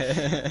 Look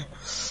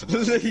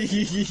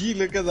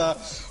at that.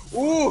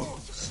 Ooh!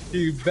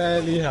 He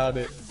barely had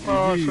it.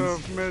 Oh, so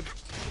mid.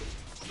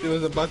 He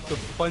was about to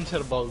punch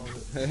her ball.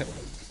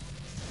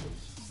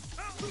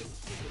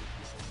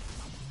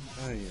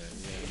 Yeah.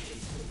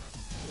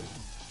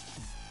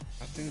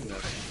 I think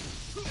that.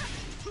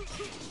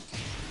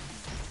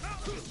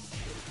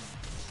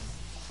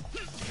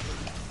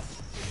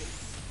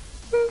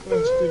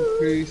 Rest in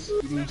peace,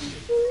 Bruce.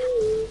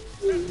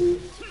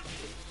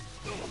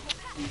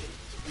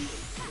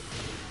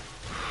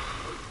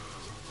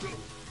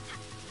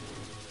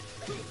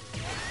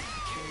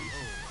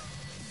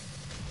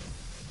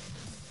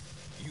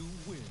 You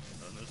win.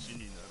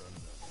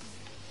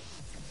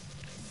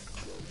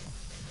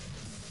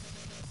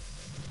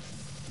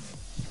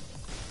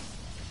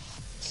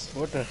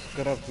 What a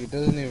scrub, he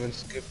doesn't even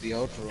skip the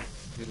outro.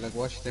 He like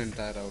watch the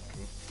entire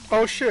outro.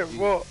 Oh shit,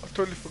 what? I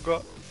totally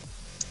forgot.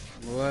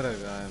 What a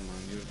guy, man.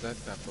 You're that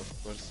type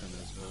of person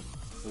as well.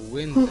 Who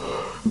wins. He's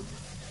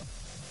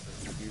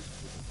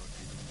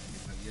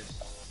like, yes.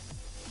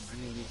 I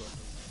think we got him.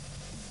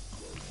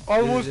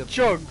 Almost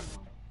jug.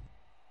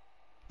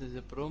 This is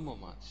a promo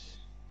match.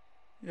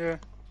 Yeah.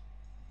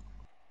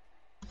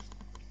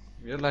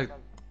 We're like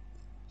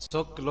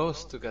so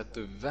close to get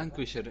to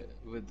vanquish her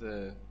with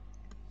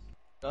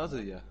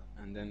Kazuya,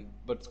 and then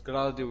but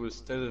Claudio will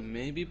still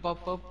maybe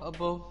pop up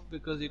above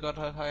because he got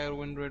a higher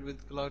win rate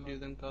with Claudio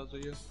than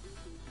Kazuya.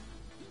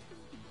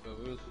 So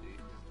we'll see.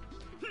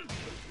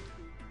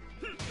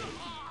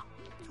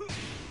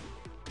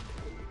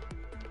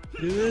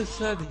 You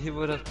said he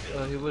would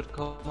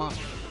come on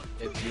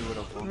if you would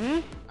have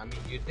won. I mean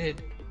you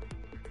did,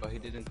 but he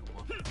didn't come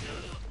on.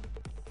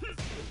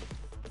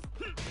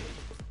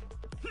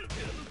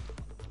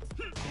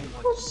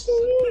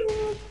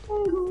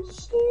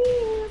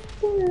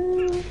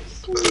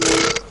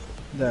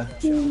 There.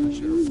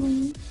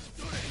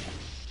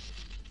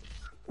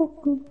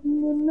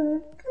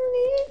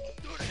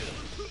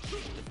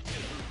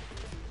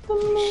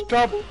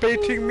 Stop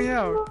baiting me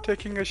out,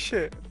 taking a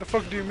shit. The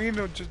fuck do you mean,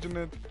 no, just doing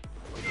it?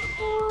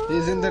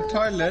 He's in the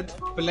toilet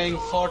playing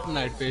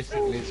Fortnite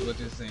basically is what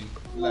he's saying.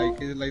 Like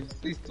he's like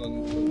please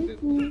don't do this.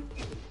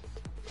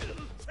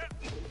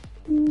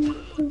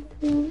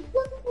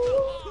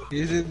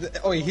 He's in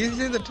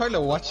the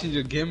toilet watching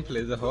your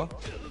gameplay, the huh?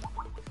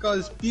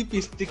 Cause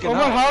PP sticking Oh out.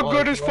 man, how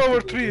good is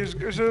forward 3? Is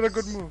it a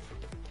good move?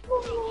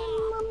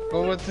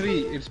 Forward 3,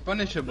 it's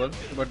punishable,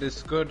 but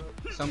it's good.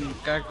 Some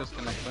characters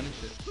cannot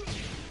punish it.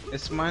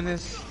 It's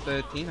minus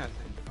 13, I think,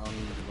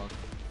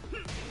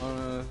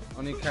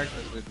 only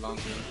characters with long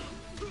range.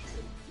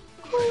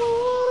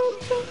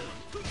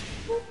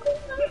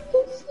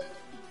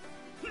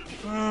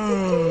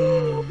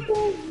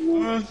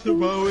 That's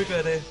about we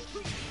got it.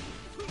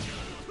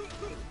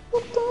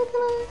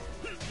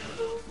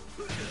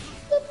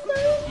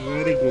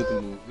 Very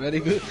good move. Very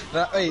good.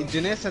 Hey,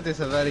 Junaid said it's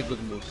a very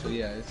good move. So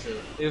yeah,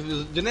 if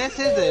Junaid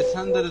says that, it's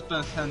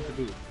 100%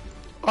 true.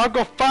 I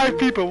got 5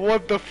 people.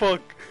 What the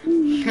fuck?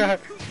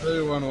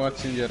 Everyone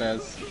watching your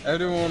ass.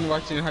 Everyone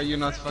watching how you're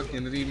not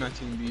fucking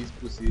rematching these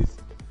pussies.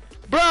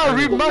 Bro,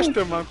 rematched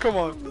them, man. Come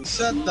on.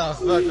 Shut the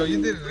fuck up.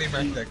 You didn't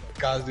rematch that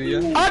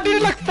Kazuya. I did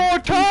it like 4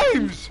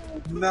 times.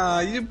 Nah,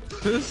 you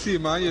pussy,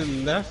 man. You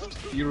left.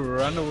 You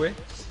run away.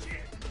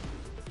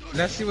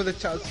 Let's see what the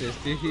chat says.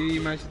 Did he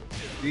rematch?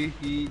 Did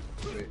he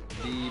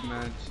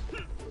rematch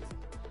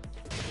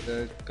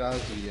the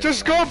Kazuya?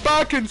 Just go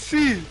back and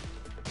see.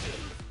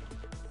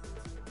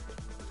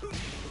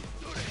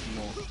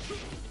 No.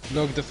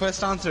 Look, the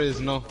first answer is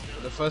no.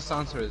 The first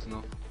answer is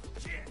no.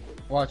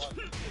 Watch.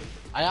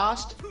 I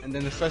asked, and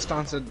then the first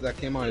answer that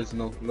came out is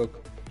no.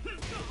 Look.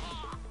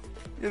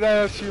 Yeah,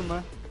 that's you,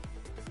 man.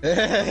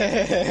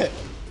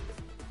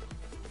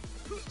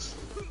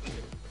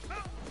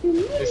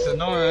 It's a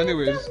no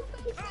anyways.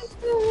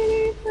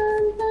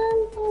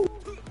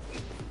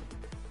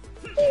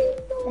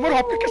 Umar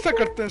hop kick कैसे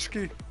करते हैं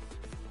इसकी?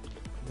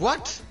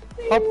 What?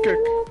 Hop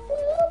kick.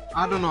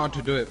 I don't know how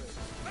to do it.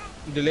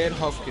 Delayed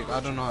hop kick. I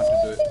don't know how to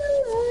do it.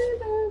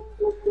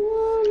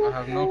 I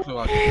have no clue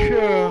how to do it.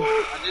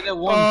 I did it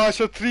once. It's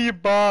a 3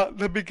 bar.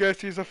 Let me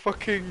guess, he's a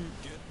fucking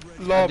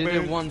law I did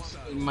it man. once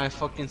in my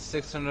fucking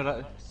 6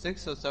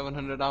 or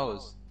 700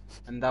 hours,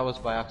 and that was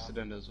by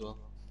accident as well.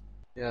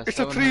 Yeah. It's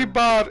a 3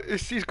 bar.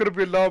 He's gonna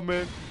be a law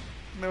man.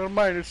 Never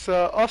mind. It's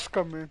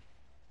Oscar, man.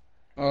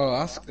 Oh,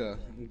 Asuka.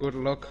 Good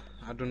luck.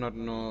 I do not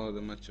know the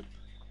matchup.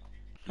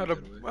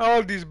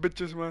 All these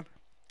bitches, man.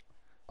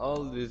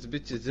 All these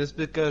bitches, just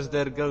because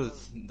they're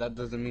girls, that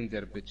doesn't mean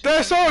they're bitches.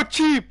 They're so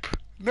cheap.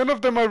 None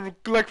of them are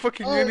like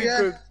fucking any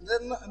good.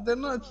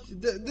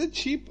 They're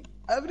cheap.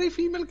 Every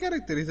female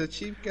character is a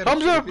cheap character.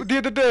 Hamza the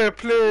other day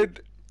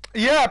played.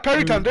 Yeah,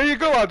 Parry time. There you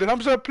go, Adil.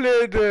 Hamza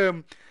played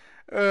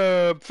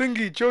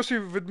thingy Josie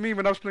with me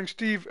when I was playing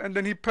Steve, and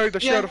then he parried the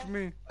shit out of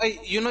me. Hey,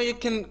 you know you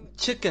can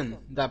chicken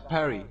that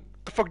parry.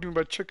 The fuck do you mean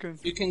by chicken?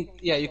 You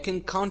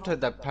can counter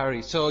that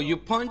parry. So you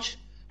punch,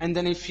 and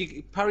then if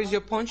he parries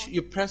your punch,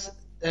 you press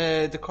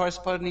the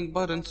corresponding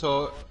button.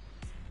 So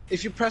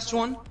if you press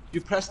 1, you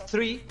press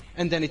 3,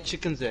 and then it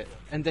chickens it,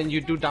 and then you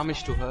do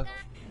damage to her.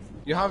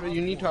 You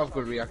need to have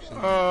good reaction.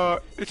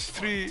 It's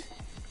 3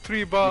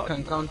 bar. You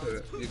can counter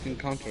it. You can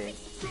counter it.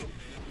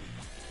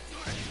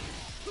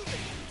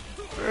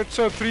 It's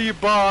a 3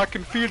 bar. I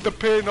can feel the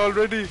pain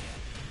already.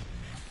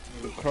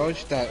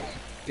 Crouch that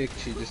kick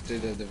she just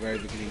did at the very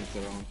beginning of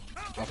the round,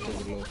 after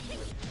the low.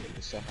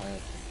 It's a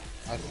high,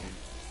 I think.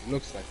 It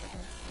looks like a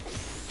high.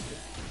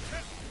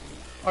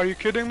 Are you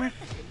kidding me?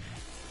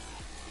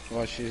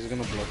 Well, she's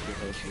gonna block you,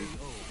 her she.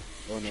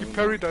 Oh, no, She no.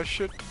 parried that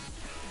shit.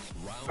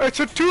 It's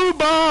a 2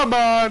 bar,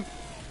 man.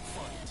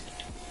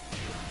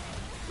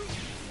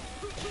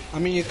 I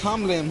mean, you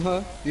can't blame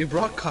her. You're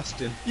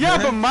broadcasting. Yeah,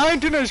 but my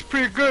internet is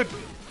pretty good.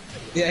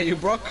 Yeah, you're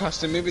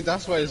broadcasting. Maybe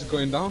that's why it's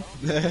going down.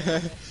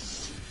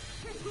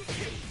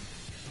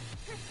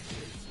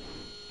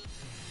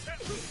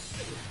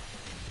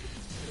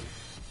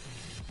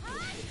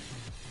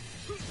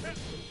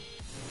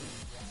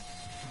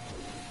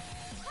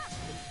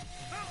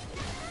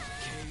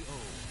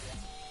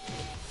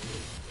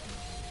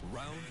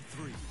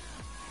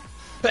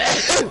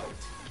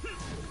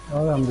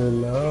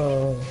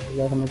 Alhamdulillah.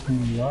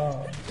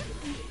 Alhamdulillah.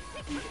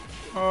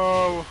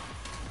 Oh.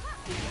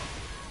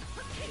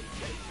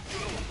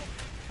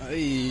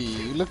 Hey,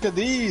 look at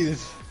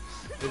these.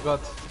 We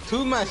got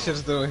 2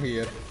 matches though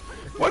here.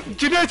 What?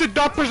 Junaid said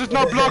that person's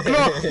not block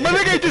low. My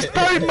nigga just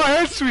parried my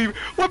head sweep.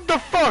 What the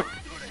fuck?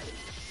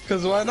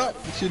 Cause why not?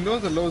 She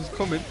knows the low's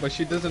coming, but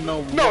she doesn't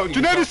know. No, what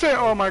Junaid is saying,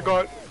 oh my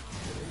god.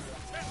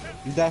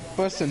 That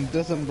person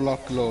doesn't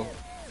block low.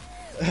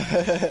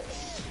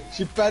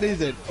 She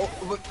parries it. Oh,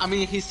 but, I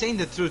mean, he's saying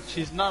the truth.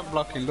 She's not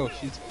blocking low.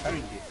 She's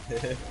parrying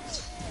it.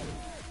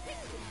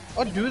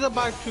 Or do the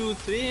back 2,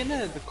 3 in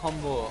it, the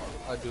combo.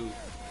 I do.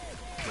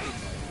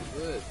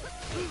 Good.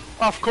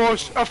 Of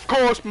course,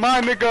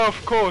 my nigga,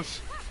 of course.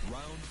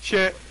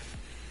 Shit.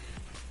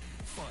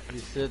 He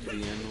said the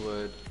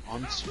N-word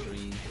on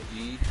screen.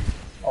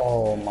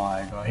 Oh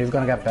my god, he's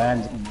gonna get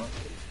banned.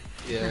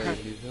 Yeah,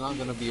 he's not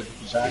gonna be able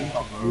to Banned stream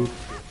from tomorrow.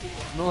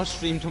 YouTube. No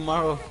stream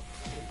tomorrow.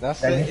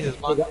 That's Then it. His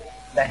man.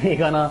 Then he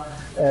gonna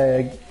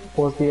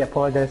post the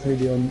apologize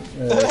video on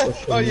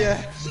social Oh media.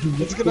 yeah,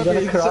 it's gonna He's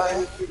be gonna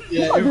cry.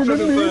 Yeah, I in front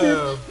didn't mean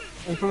of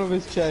in front of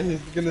his chair, he's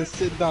gonna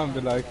sit down and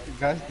be like,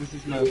 guys, this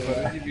is my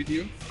apology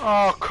video.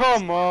 Oh,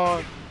 come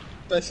on.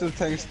 Special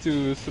thanks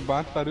to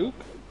Subhan Farouk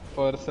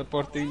for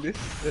supporting this.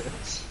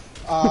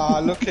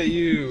 Look at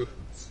you.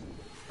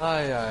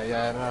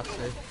 Yeah,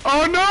 Rafi.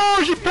 Oh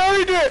no, she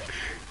parried it.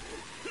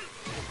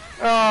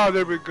 Ah,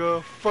 there we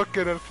go. Fuck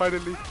it, and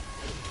finally.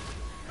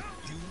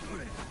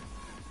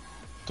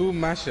 2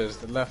 mashers,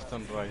 the left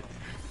and right.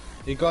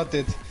 He got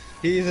it.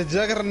 He is a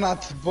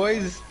juggernaut,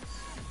 boys.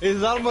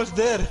 He's almost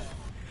there.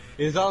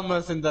 He's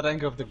almost in the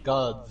rank of the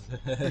gods.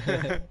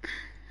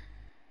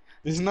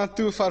 It's not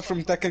too far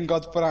from Tekken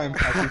God Prime. I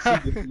can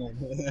see this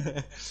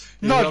man. He's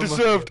Not almost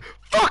deserved.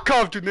 Fuck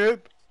off, Junaid.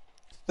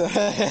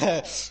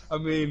 there. I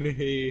mean,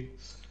 he.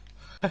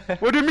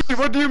 What do you mean?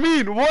 What do you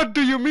mean? What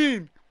do you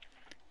mean?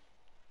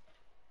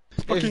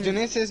 If Fucking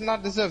Junaid says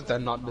not deserved,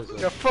 then not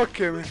deserved. yeah, fuck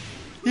him.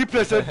 He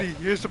plays Eddie.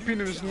 His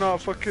opinion is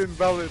not fucking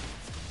valid.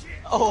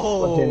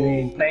 Oh. What do you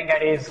mean? Playing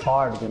Eddie is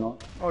hard, you know.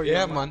 Oh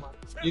Yeah, man.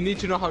 You need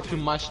to know how to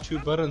mash two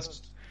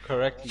buttons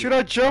correctly. Should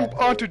I jump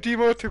onto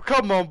Demo to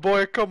come on,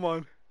 boy? Come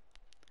on.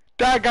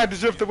 That guy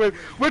deserves to win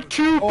with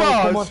 2 Oh,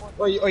 come bars. on.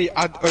 Oi,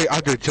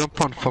 Ado,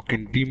 jump on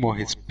fucking Demo,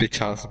 his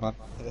bitch ass, man.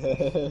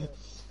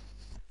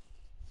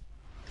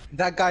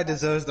 That guy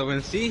deserves the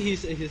win. See, he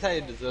said he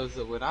deserves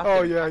the win.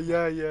 Oh yeah.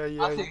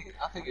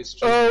 I think it's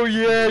true. Oh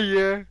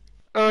yeah.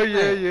 Oh yeah. Oh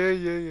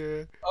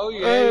yeah, Oh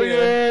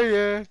yeah.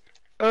 yeah.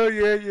 Oh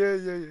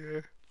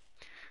yeah.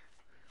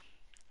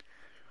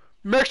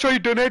 Make sure you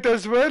donate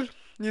as well.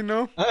 You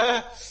know,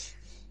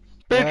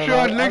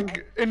 Patreon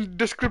link in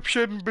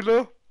description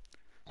below.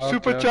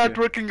 Super chat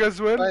working as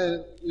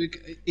well.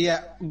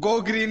 Yeah,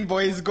 go green,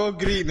 boys, go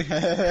green. Is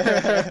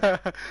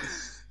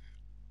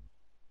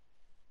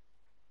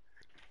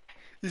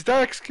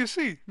that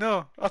XQC?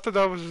 No, I thought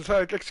that was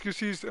like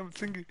XQC's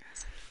thingy.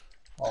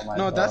 Oh my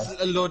No, god.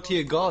 that's a low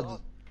tier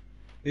god.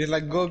 He's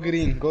like, go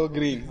green,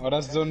 or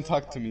else don't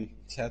talk to me,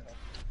 chat.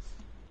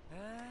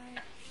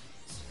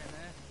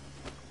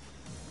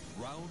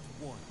 Round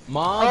 1.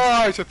 Mom,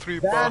 Oh, it's a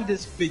 3-bar. damn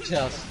this bitch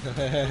ass.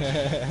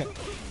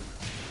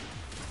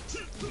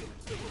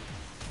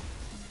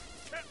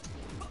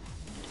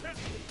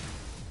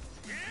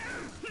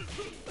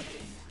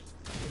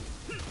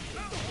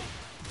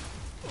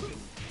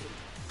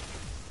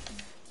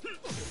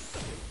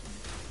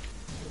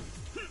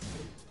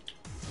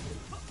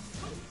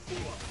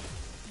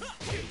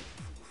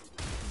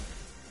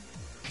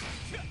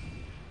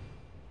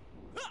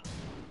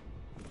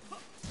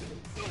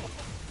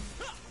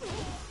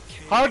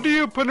 How do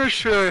you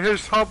punish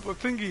his hop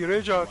thingy,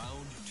 Reja? Round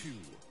 2.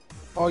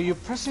 Oh, you're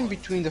pressing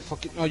between the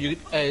fucking. Oh, you.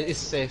 It's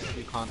safe.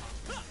 You can't.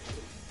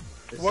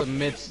 It's What? a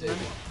mid save.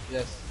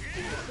 Yes,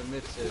 it's a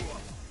mid save.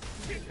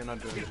 You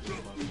cannot do anything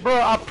about it.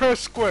 Bro, I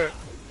press square.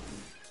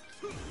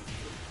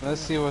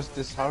 Let's see what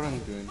this Harun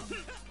doing.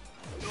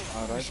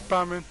 Alright.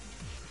 Spamming.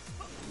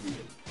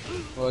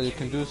 Well, you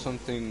can do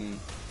something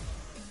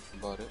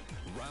about it.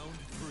 Round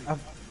 3.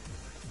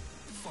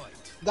 Fight.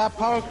 That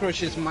power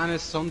crush is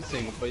minus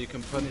something, but you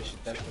can punish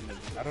it definitely.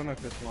 I don't know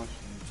if it's launched.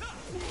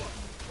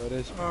 But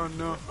it's. Oh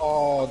no.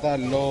 Oh, that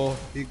low.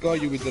 He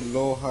got you with the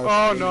low hard.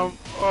 Oh no.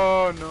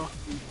 Oh no.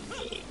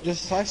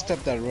 Just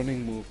sidestep that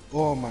running move.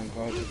 Oh my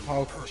god, the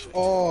power crush.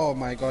 Oh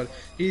my god.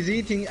 He's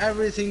eating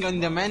everything on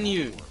the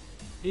menu.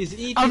 He's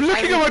eating. I'm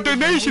looking at my everything on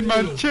the donation,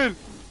 menu. man. Chill.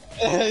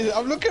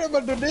 I'm looking at my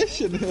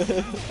donation.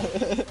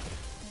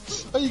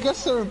 Oh, you got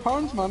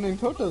 £7, man, in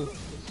total.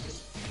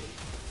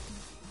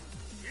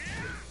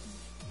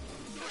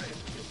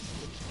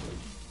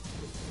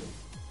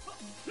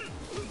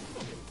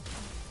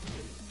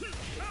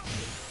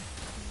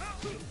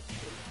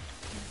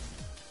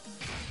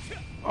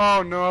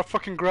 Oh no, I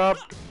fucking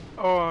grabbed.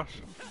 Oh.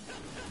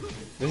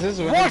 This is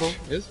winnable. What?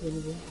 It's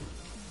winnable.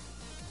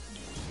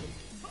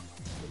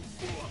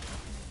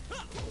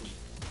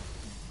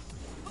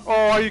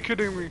 Oh, are you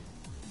kidding me?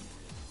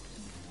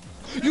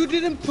 You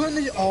didn't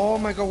punish. Oh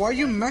my god, why are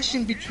you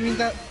mashing between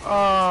that?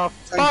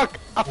 Fuck!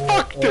 I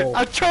fucked it!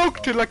 I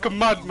choked it like a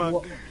madman.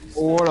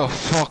 What a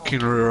fucking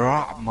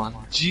rat, man.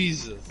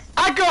 Jesus.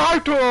 I got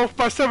hyped off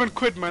my 7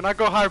 quid, man. I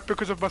got hyped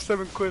because of my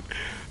 7 quid.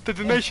 The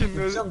donation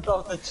was, Jumped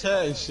off the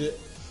chair and shit.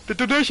 the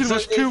donation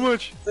was too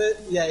much.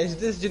 Yeah, is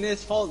this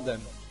Janae's fault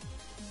then?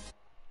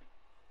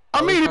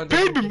 I mean, he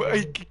paid me.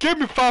 He gave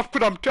me 5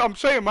 quid. I'm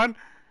saying, man.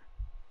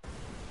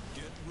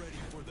 Get ready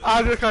for the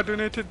I think I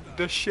donated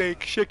the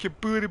shake. Shake your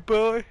booty,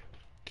 boy.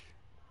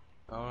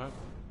 Alright.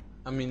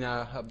 I mean,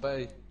 I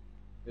bet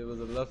it was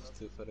a love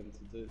to for him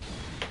to do.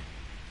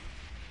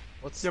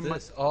 What's Yeah,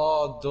 this?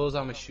 Oh, those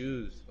are my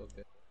shoes.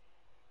 Okay.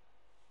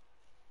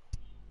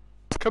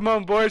 Come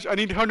on, boys. I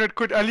need 100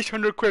 quid, at least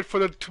 100 quid for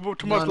the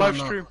tomorrow's live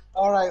stream.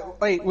 Alright,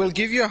 wait, we'll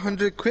give you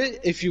 100 quid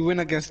if you win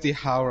against the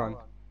Howron.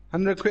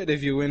 100 quid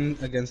if you win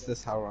against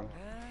this Howron.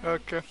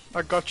 Okay,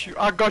 I got you.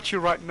 I got you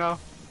right now.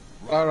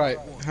 Alright,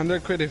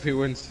 100 quid if he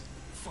wins.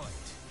 fight.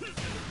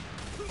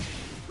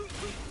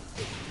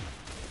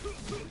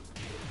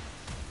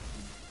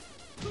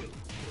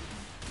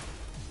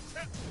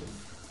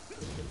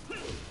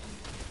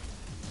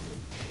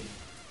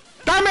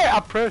 Damn it! I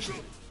pressed.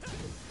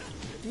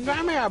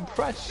 Damn it, I'm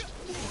pressed.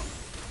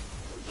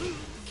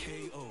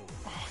 KO.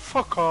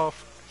 Fuck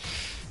off.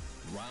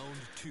 Round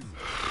 2.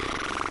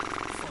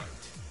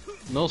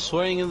 Fight. No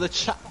swearing in the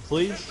chat,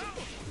 please.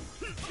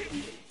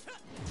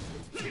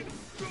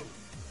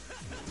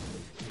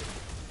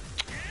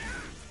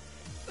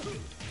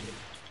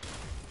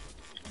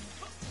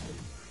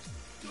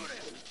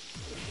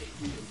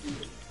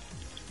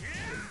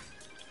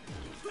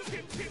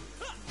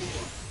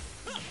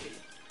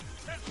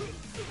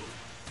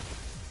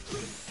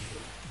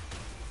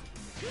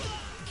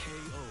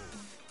 KO.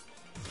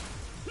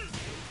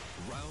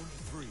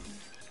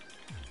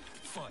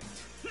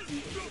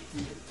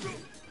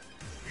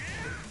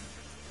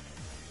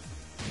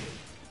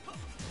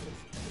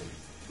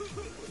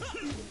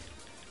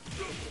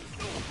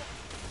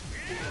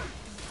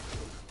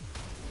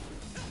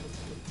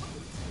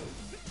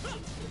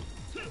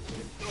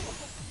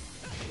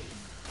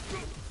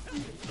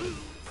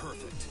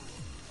 Perfect.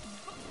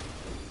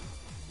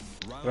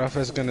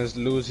 Rafa's gonna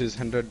lose his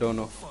 100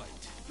 dono.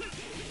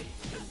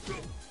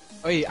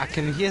 Oi, I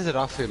can hear the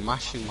Rafa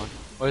mashing one.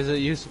 Or is it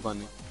you,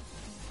 Subani?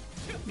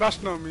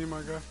 That's not me,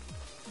 my guy.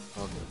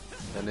 Okay,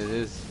 then it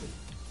is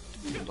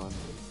Subani.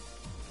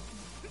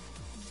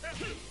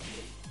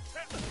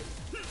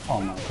 Oh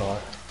my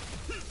god.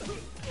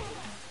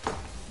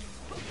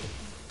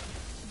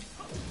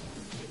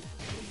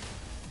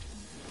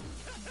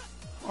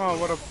 Oh,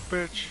 what a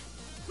bitch.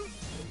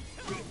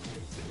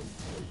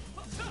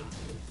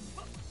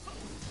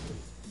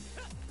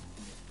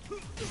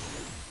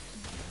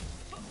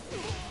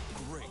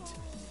 Great.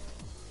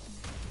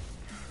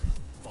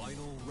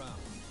 Final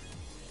round.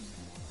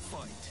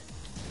 Fight.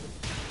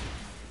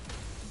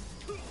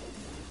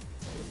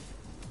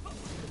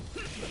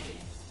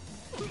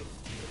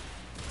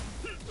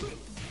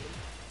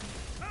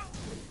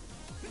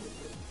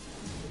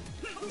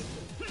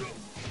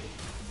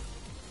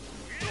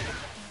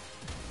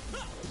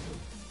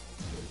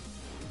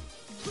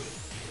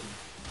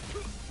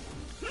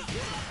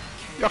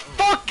 Yeah,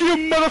 fuck you,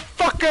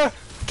 motherfucker!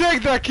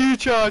 Take that key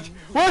charge!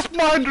 Where's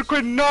my 100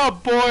 quid now,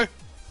 boy?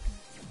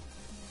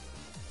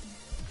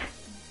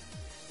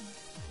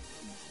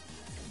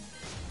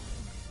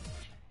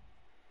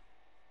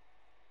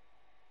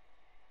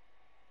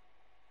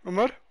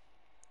 Umar?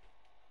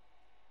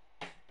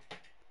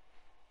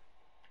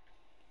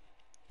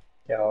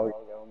 क्या हो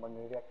गया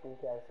money reacting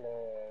क्या इसलिए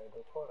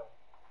देखो रहा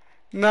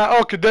Nah,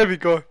 okay, there we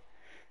go.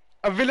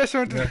 A village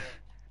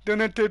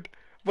donated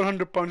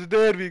 100 pounds.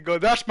 There we go.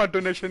 That's my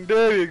donation.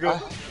 There we go.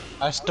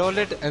 I stole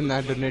it and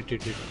I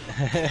donated it.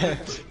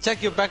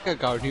 Check your bank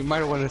account. You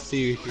might want to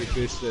see if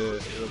it's there.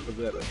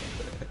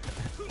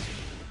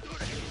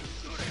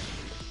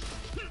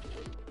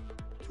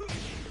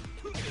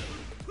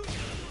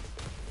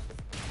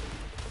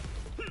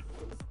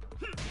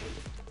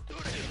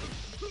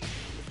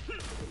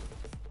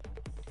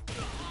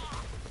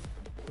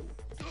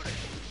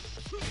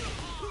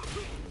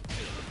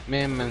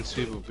 Man,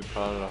 Sweet would be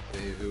proud of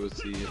it if he would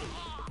see it.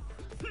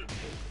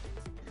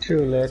 Too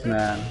late,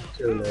 man.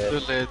 Too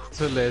late.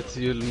 Too late.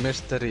 You'll miss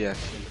the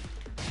reaction.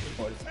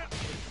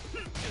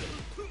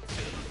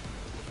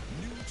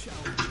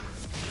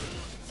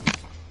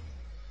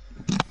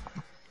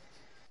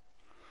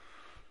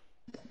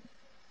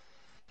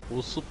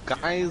 What's up,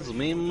 guys?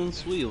 Man,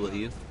 Sweet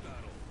here.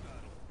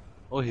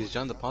 Oh, he's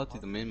joined the party,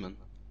 the main man.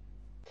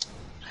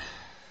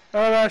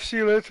 Alright, see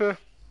you later.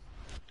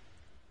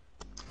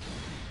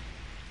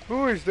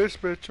 Who is this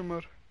bitch,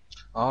 Umar?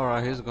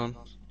 Alright, he's gone.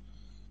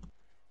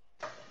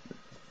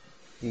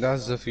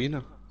 That's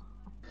Zafina.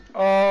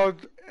 Oh,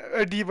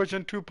 AD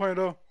version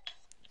 2.0.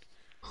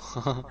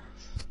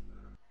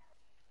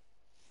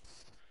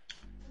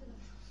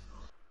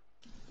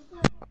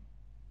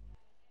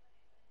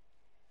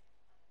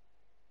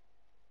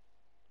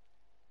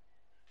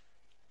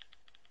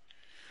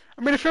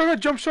 I mean, if you're gonna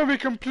jump shot, we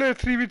can play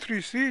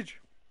 3v3 Siege.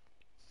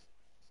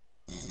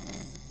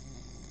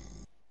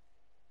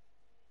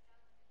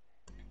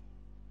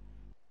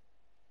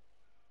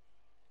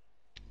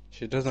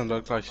 She doesn't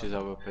look like she's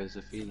ever played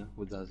Zafina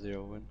with that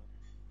 0 win.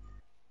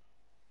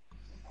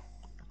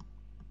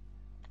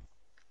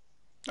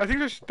 I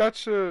think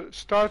that's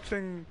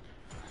starting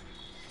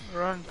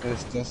rank.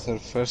 Yes, that's her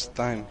first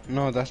time.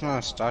 No, that's not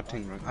a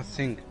starting rank. I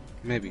think.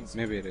 Maybe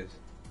it is.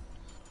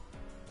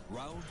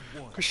 Round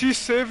one. Cause she's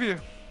savior.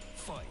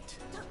 Fight.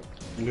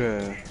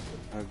 Yeah,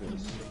 I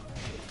guess.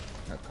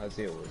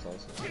 Kazyua was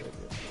also good.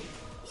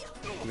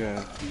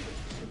 Yeah.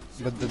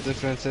 But the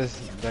difference is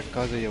that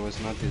Kazuya was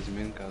not his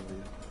main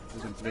Kazuya. He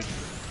wasn't playing.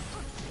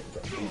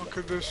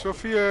 Okay, the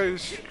Sophia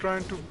is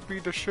trying to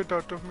beat the shit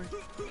out of me.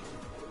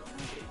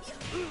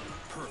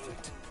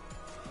 Perfect.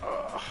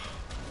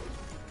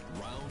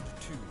 Round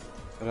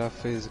two.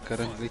 Raf is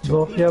currently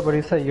Sophia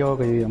बड़ी सही हो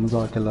गई है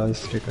मजाक के live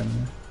sticker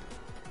में.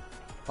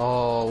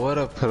 Oh, what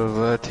a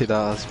perverted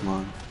ass,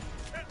 man.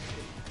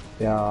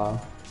 Yeah.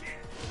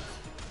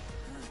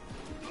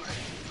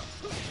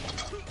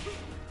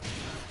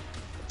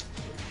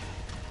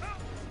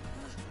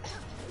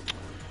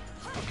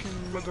 Fucking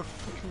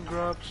motherfucking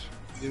grabs.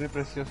 ¿Tiene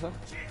preciosa?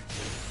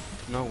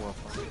 No,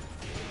 guapa.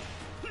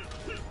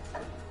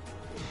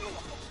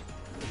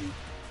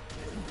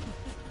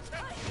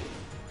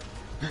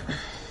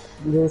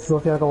 ये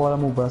Sophia का वाला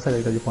मुंह बड़ा सा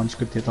लगता है जो पंच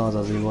करती है तो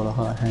आज़ाज़ी वाला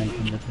हाँ हैंड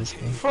कर लेते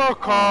इसको.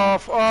 Fuck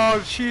off!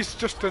 Oh, she's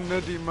just a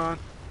niddy, man.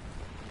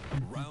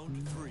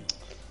 Round three.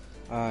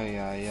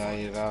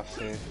 Ay,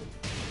 Rafe.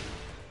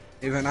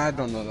 Even I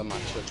don't know the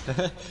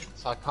matchup,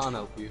 so I can't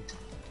help you.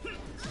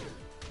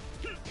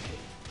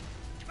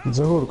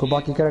 ज़रूर को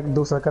बाकी कैरेक्टर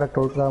दूसरा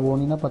कैरेक्टर का वो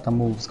नहीं ना पता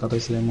मूव्स का तो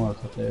इसलिए मार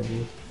खाते हैं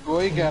वो.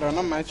 वही कह रहा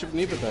ना मैचअप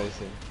नहीं पता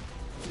इसे.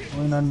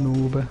 वो ना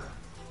नूब है.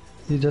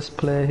 He just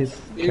play his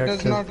He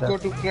does not characters go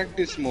that. to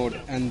practice mode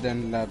and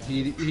then lab.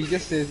 He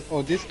just says,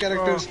 oh, this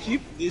character is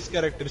cheap, this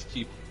character is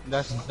cheap.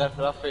 That's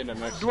rough in a Do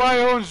nutshell. I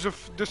own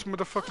this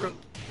motherfucker?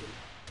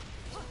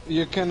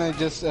 You can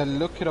just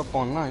look it up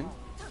online.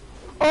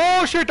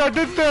 Oh shit, I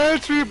did the L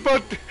sweep,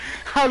 but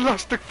I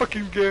lost the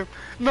fucking game.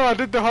 No, I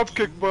did the hop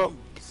kick, but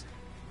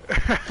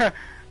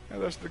I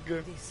lost the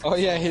game. Oh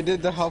yeah, he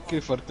did the hop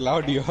kick for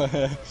Claudio.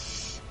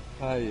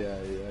 Ay,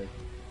 ay, ay.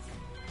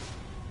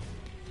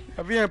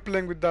 Yeah, we ain't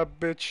playing with that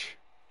bitch.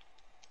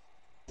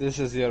 This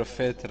is your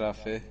fate,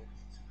 Rafe.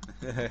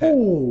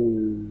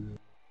 Ooh.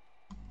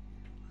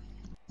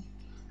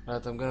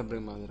 Right, I'm gonna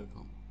bring my other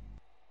account.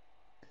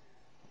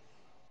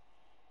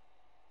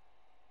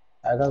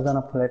 I was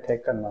gonna play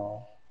Taken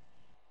now.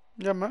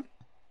 Yeah, man.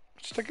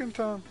 It's taking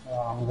time.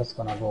 I'm just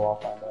gonna go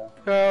off and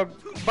then.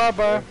 Bye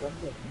bye.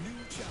 New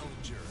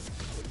challenger.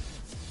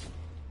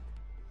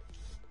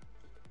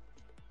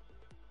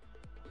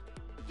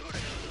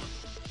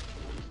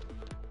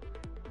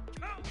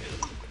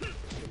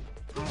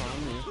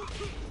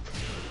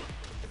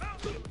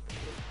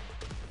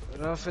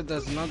 Rafe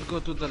does not go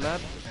to the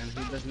lab and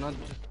he does not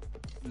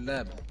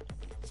lab.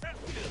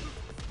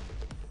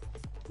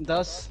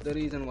 That's the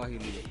reason why he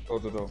leaves. Go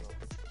to door.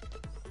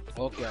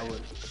 Okay, I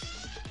will.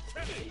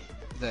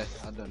 There,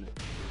 I've done it.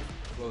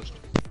 Closed.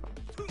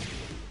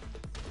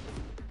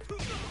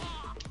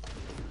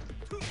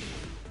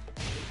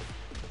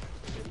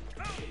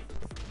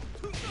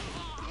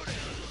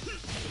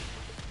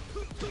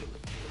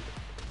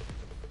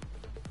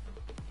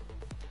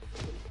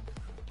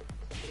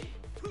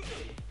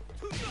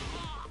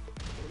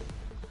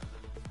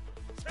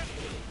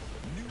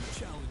 New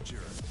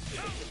challenger.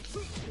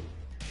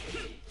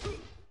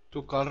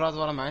 तू कल रात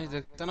वाला match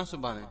देखता ना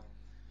सुबह ने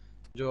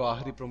जो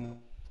आखिरी प्रोमो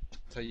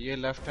था ये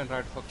लेफ्ट एंड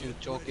राइट फकिंग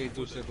चौक एक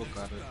दूसरे को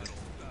कर रहे थे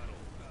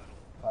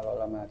कल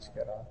वाला मैच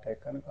कह रहा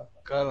टेकन का.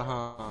 कल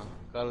हाँ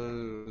कल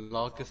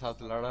लॉ के साथ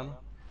लड़ा ना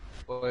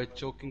वो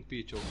choking P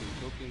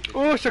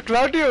Oh, it's a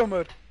Claudio,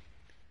 Omar.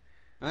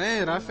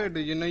 Hey Rafe, do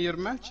you know your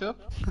matchup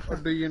or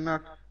do you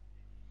not?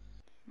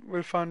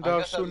 We'll find I out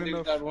guess I'll soon leave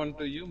enough. that one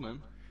to you,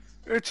 man.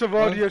 It's a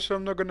warrior, so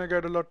I'm not gonna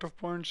get a lot of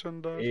points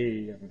on that.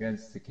 Hey, I'm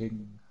against the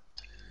king.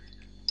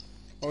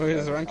 Oh,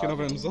 he's ranking up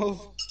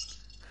himself.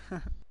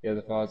 Yeah,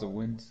 the father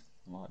wins.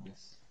 I like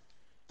this.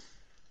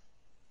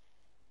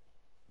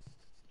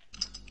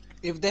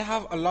 If they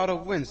have a lot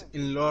of wins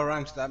in lower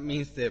ranks, that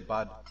means they're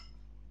bad.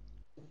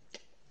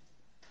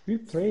 Who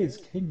plays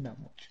king that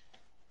much?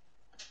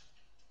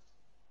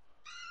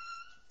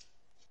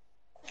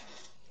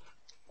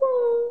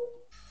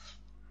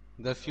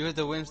 The fewer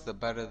the wins, the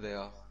better they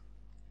are.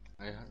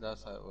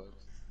 That's how it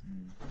works.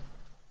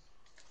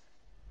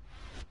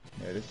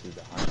 Yeah, this is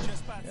the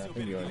highest. Yeah, I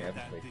think you only have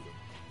to play.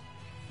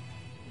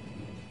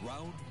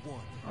 Round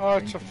one. Oh,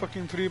 it's a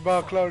fucking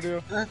 3-bar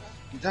Claudio.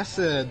 That's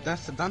a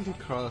Dante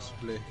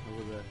crossplay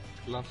over there.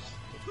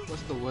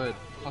 What's the word?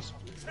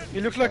 Cosplay.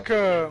 He looks like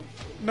a...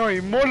 No, he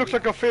more looks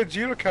like a Fate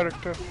Zero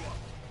character.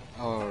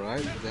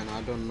 Alright, then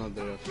I don't know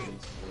the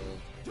reference.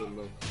 To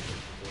look.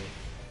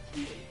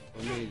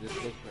 For me, it just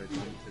looks like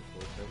Dante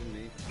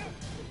 478.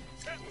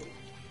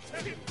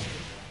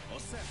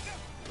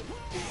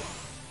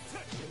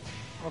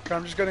 Okay,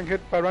 I'm just getting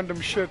hit by random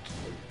shit.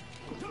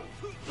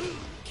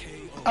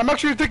 I'm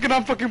actually thinking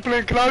I'm fucking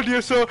playing Claudio,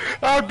 so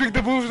I'll pick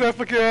the moves I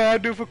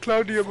do for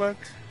Claudio, man.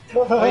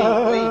 Wait,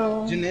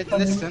 Junaid,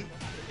 listen.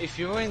 If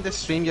you were in the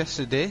stream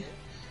yesterday,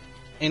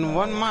 in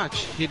one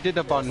match, he did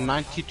about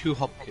 92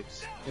 hop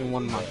kicks in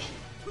one match.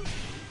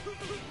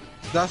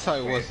 That's how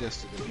it was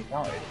yesterday.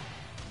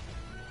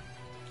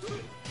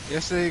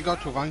 Yesterday he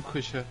got to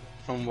Vanquisher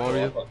from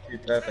Warrior. I've got 2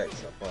 perfects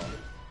so far.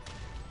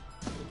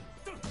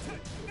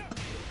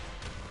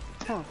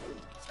 Huh.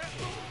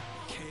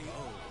 KO.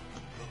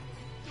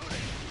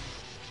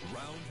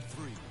 Round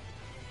 3.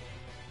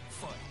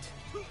 Fight.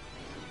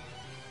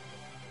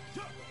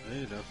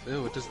 Hey,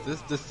 Rafael, what is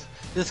this?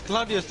 This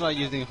Claudio's not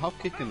using hop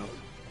kick enough.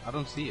 I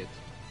don't see it.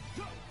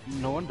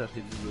 No wonder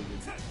he's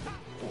losing.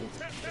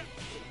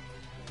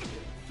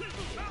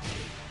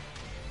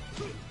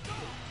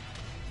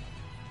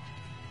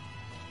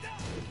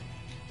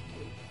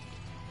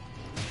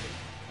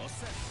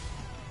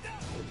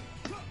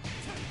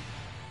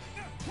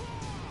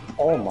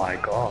 Oh my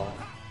god.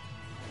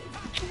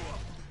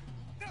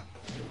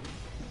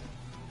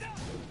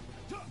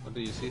 What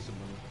do you see,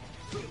 Subhanu?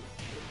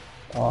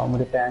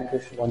 मुझे tank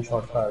one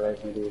shot का आ रहा है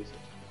इसमें दूर से.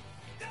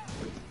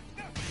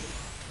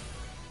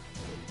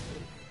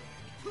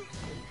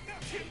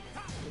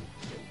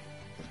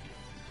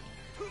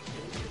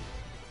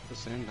 The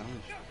same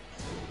damage.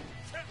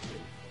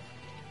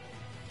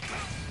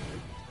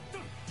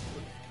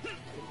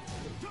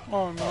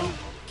 Oh no.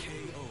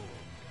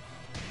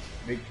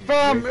 Big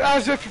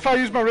As if I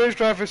use my rage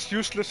drive, it's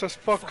useless as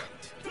fuck.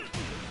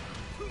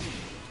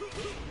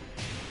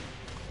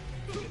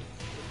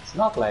 It's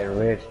not like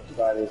red,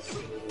 but it's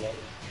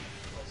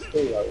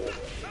still like red.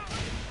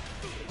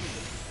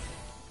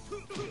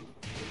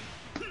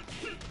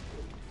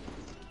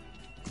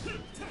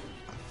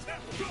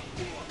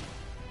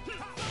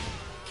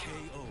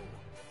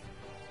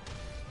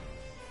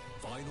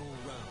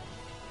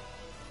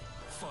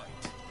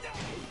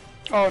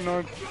 Oh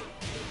no.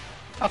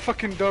 I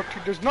fucking doubt he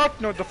does not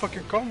know the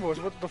fucking combos.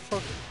 What the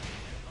fuck?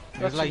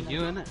 He's like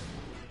you, innit?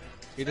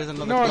 He doesn't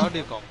know No. the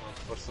Claudio combos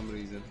for some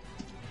reason.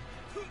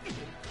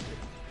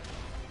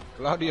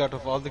 Claudio, out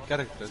of all the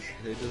characters,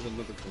 he doesn't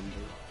know the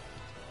combos.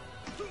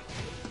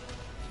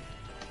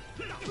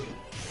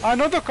 I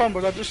know the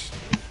combos, I just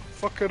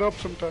fuck it up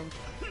sometimes.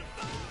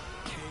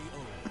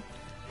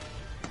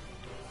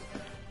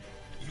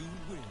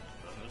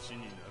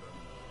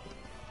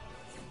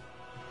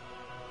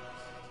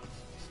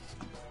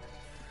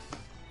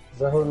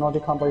 Zahur naughty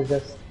combo is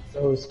just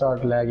Zahur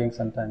start lagging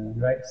sometimes,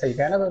 right? So you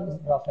can have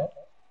rough it.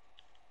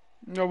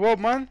 No, what,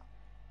 man?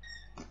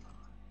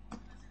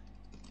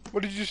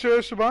 What did you say,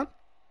 Saban?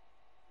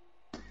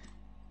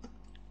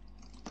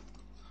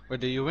 But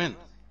do you win?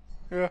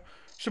 Yeah.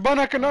 Saban,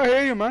 I cannot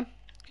hear you, man.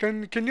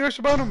 Can you hear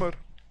Saban, Umar?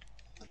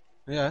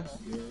 Yeah.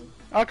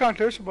 I can't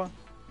hear Saban.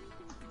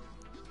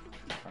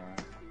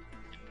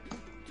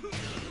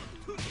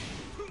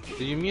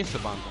 Do you miss the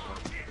band?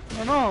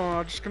 No,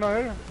 I just cannot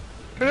hear him.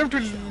 Tell him to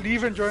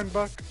leave and join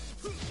back.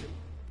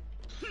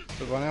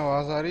 तो बने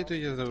आवाज आ रही तो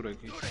ये जरूर है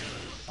कि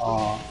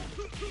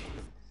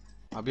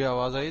अभी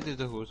आवाज आई थी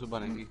तो हो सु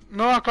बनेगी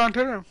No, I can't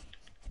hear him.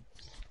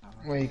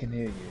 Well, he can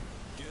hear you.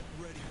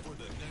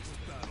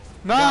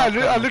 Nah,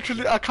 I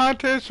literally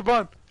can't hear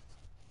Saban.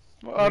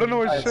 I don't know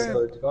what he's saying. So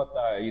it's got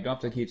that. You don't have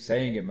to keep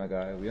saying it, my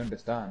guy. We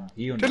understand.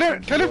 He Tell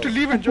understands. him to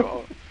leave and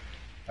join.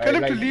 Tell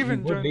him to leave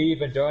and He would join.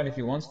 leave and join if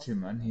he wants to,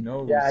 man. He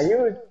knows. Yeah,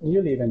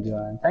 you leave and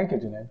join. Thank you,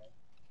 Junaid.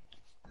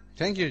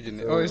 Thank you,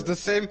 Jimmy. Oh, it's the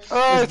same.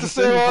 Oh, it's the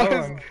same one.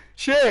 one.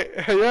 Shit.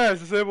 Yeah, it's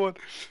the same one.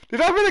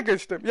 Did I win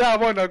against him? Yeah, I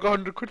won. I got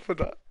 100 quid for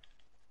that.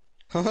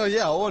 Oh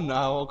yeah, I won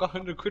now. I got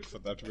 100 quid for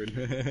that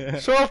win.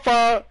 So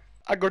far,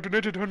 I got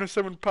donated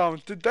 107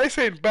 pounds. This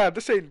ain't bad.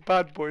 This ain't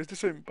bad, boys.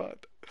 This ain't bad.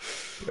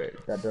 Wait,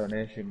 that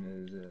donation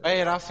is.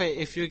 Hey, Rafe,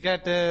 if you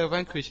get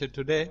Vanquisher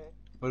today,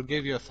 we'll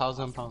give you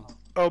 £1,000.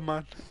 Oh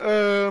man.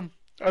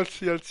 I'll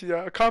see. I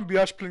can't be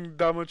asked playing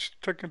that much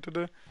Tekken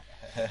today.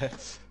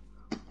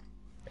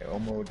 Yeah,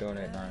 Omar will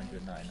donate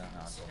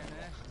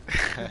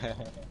 999.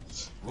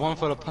 One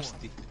for a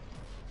pasty.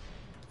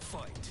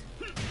 Fight.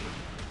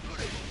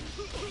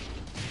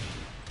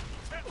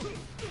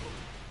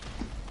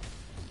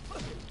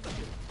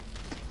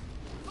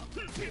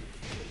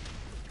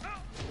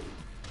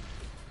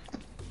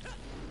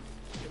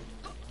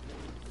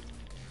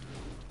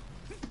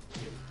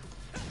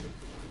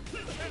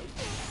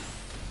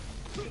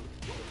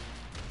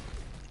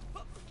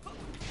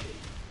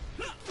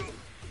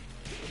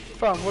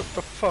 Fam, what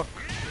the fuck?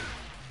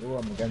 Oh,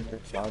 I'm against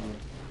it, Claudio.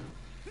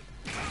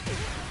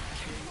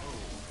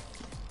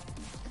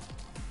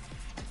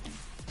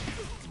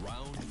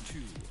 Round 2.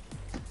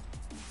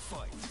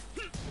 Fight.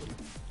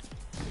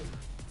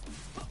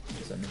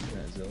 Some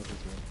internet zone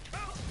as well.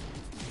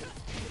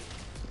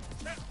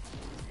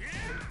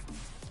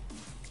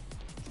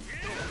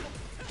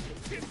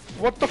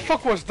 What the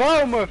fuck was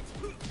that, Umar?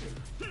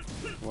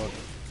 What?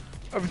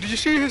 Did you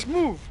see his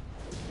move?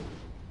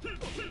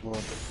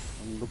 What?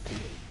 I'm looking.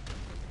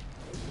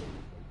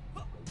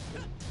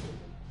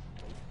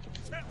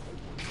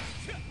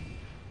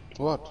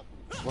 What?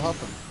 What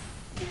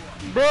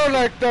happened? Bro,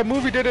 like the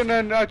movie did, and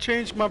then I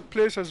changed my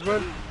place as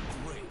well.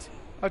 Great.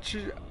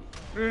 Actually,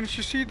 didn't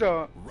you see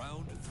the?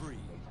 Round 3.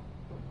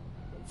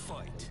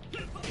 Fight.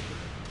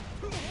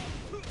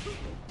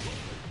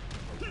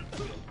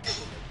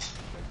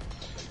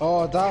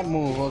 Oh, that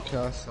move. Okay,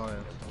 I saw it.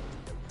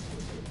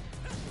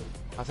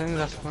 I think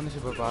that's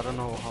punishable, but I don't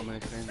know how many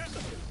frames.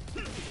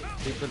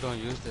 People don't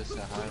use this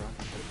at high rank.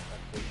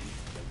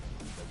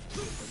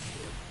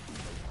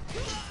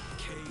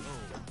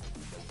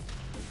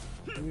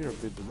 You're a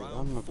bit delayed.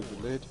 I'm not a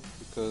bit delayed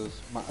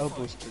because my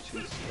elbow is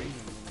touching the screen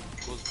and then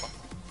it goes back.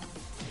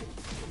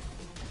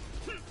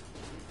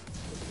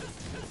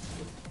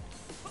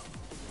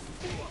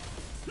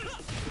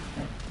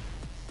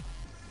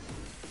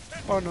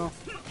 Oh no.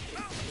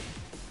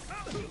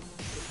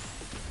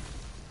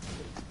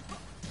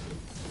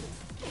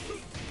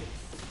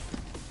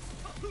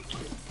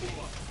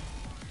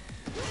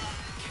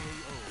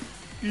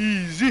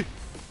 Easy.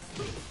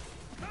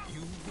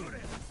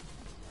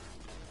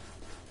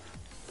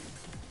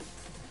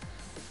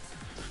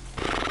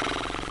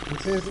 It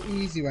says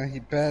easy when he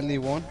barely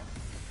won.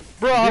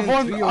 Bro, I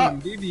won. Three on him,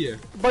 did you?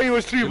 But it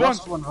was 3-1. You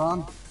lost one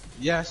round.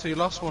 Yeah, so you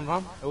lost one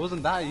round. It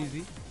wasn't that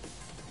easy.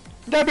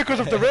 Yeah, because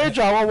of the rage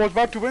hour, I was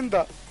about to win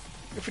that.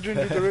 If you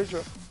didn't do the rage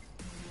hour.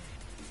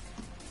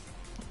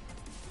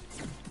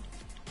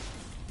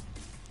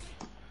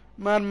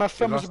 Man, my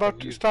thumb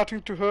is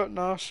starting to hurt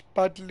now,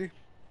 badly.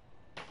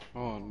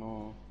 Oh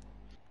no.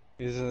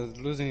 He's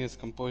losing his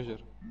composure.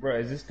 Bro,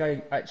 is this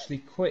guy actually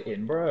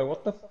quitting? Bro,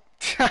 what the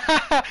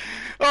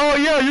Oh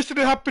yeah,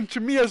 yesterday happened to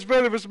me as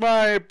well. It was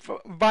my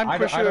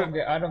Vanquisher.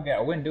 I don't get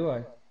a win, do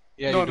I?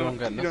 Yeah, No, you don't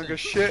get you nothing. don't get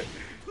shit.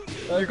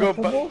 It's go a back.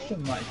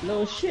 promotion match,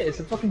 little shit. It's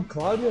a fucking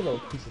Claudio little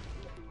piece of.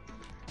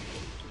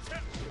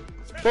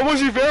 What was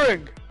he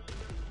wearing?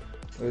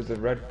 It was a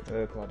red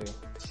Claudio.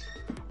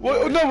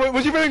 What, no,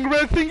 was he wearing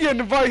red thingy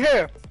and white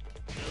hair?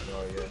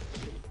 Oh yeah.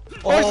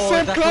 Oh, it's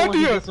Sam that's the one you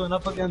Claudia! just went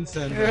up against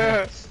then.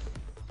 Yeah.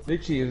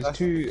 Literally, it was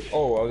two.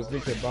 Oh, I was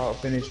literally about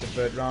to finish the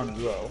third round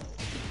as well.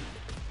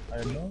 I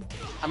don't know.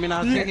 I mean,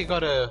 I think he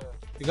got a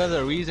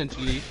reason to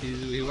leave.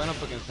 He went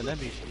up against an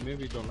enemy.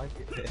 Maybe he don't like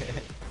it.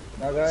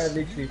 That guy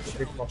literally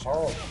picked my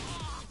heart.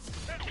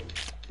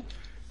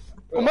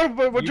 Umar,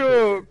 वो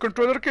जो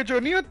controller के जो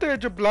नहीं होते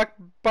जो black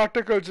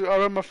particles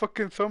around my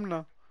fucking thumb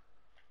now.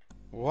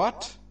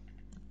 What?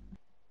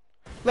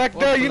 Like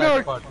What the, you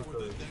know.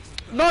 particles?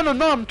 No,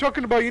 I'm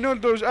talking about, you know,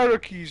 those arrow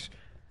keys.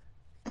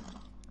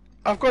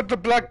 I've got the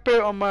black bit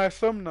on my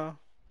thumb now.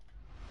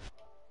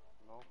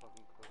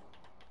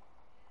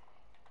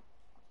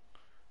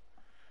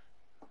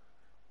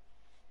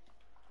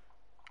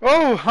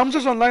 Oh,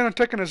 Hamza's online on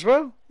Tekken as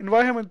well.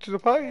 Invite him into the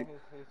party.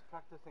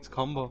 It's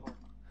combo.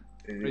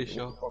 Pretty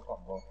sure.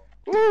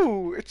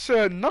 Ooh, it's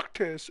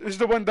Noctis. It's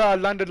the one that I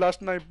landed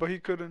last night, but he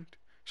couldn't.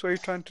 So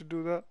he's trying to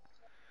do that.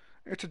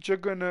 It's a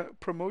Juggernaut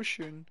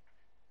promotion.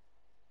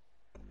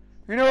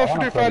 You know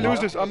what, if I lose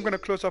this, I'm gonna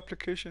close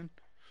application.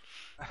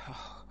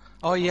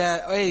 Oh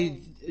yeah,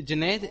 hey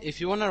Junaid,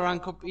 if you wanna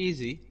rank up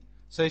easy,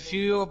 so if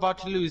you're about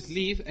to lose,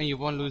 leave and you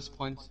won't lose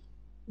points.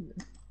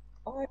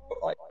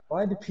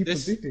 Why do people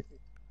do this?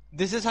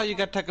 This is how you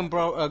get Tekken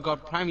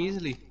God Prime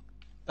easily.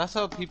 That's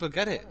how people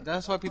get it.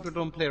 That's why people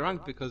don't play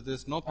rank, because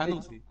there's no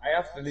penalty. I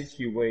have to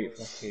literally wait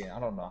fucking, I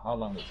don't know how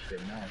long it's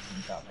been now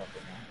since that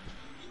happened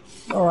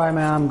now. Alright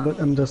man, I'm good.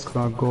 I'm just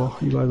gonna go.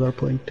 You guys are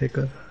playing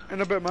Taker. In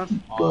a bit, man.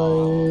 Bye.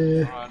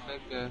 Alright,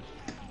 okay.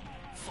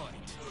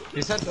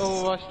 You said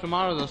Overwatch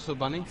tomorrow though, so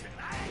Bunny.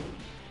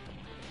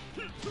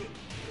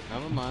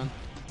 Never mind.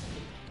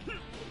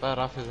 But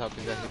Raf is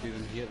happy that he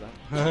didn't hear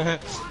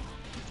that.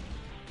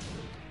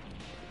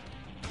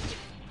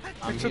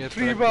 It's a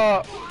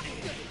 3-bar.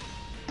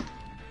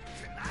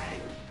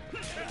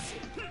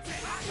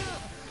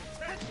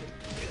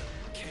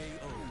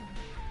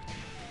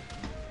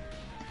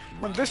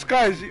 Man, this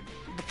guy's...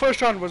 The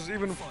first round was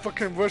even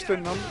fucking worse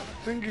than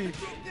thingy.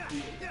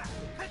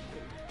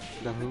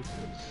 The who?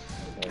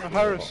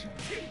 Harris.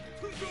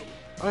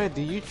 Oh yeah,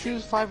 did you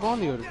choose 5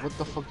 only or what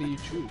the fuck did you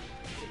choose?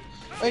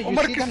 Wait, you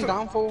Omar see them Kista-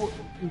 down for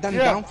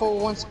down for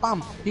one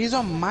spam. He's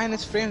on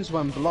minus frames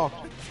when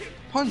blocked.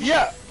 Punch.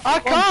 Yeah, I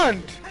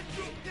can't!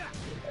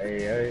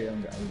 Hey,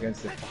 I'm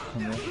against it.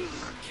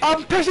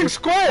 I'm pressing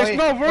square, it's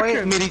not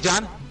working. Meri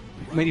Jan,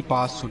 Meri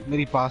pass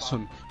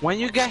soon. When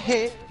you get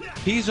hit,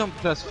 he's on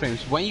plus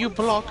frames. When you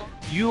block,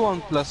 you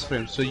on plus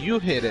frames. So you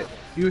hit it.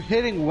 You're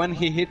hitting when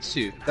he hits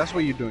you. That's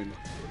what you're doing.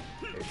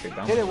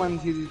 Hit it when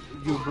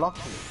you block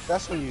him.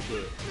 That's when you do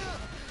it.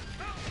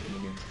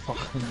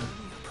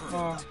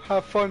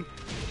 Have fun.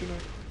 You know.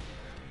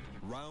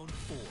 Round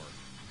 4.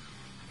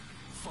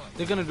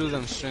 They're gonna do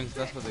them strings.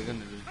 That's what they're gonna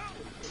do.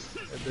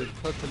 They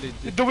totally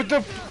did.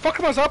 The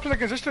fucking was up like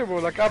yesterday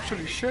were like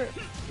absolutely shit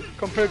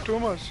compared to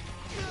us.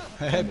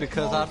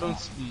 Because I don't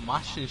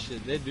smash and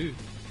shit. They do.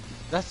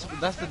 That's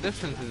the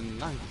difference in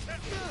life.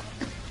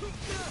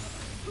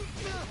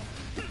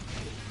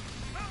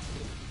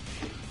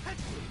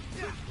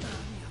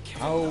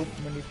 How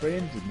many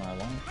frames is my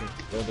one?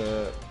 For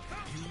the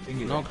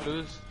thingy? No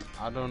clues.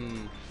 I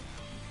don't.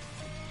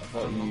 I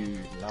thought you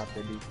laughed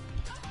at it.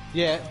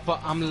 Yeah, but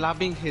I'm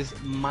labbing his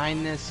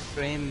minus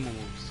frame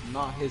moves,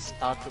 not his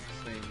startup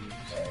frame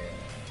moves.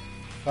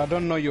 I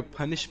don't know your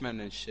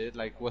punishment and shit,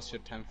 like what's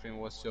your 10 frame,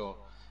 what's your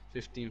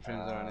 15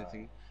 frames or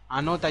anything.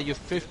 I know that your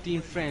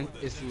 15 frames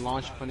is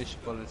launch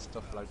punishable and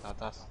stuff like that.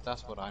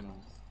 That's what I know.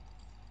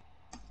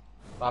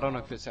 But I don't know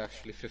if it's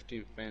actually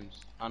 15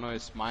 frames. I know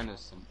it's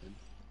minus something.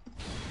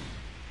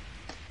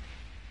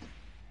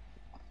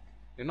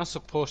 You're not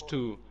supposed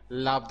to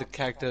lab the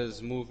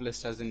character's move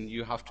list as in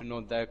you have to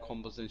know their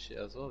combos and shit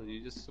as well.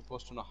 You're just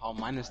supposed to know how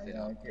minus they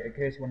are. In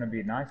case you want to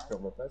be nice to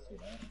with us, you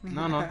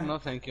know. No,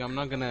 thank you. I'm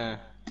not gonna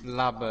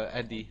lab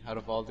Eddie out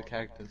of all the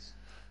characters.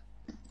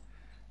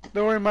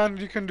 Don't worry, man.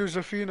 You can do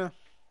Zafina.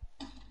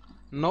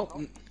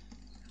 Nope.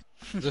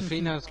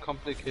 Zafina is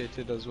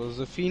complicated as well.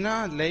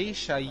 Zafina, Lei,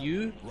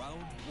 Shayu,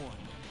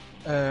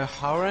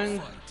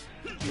 Harang,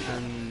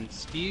 and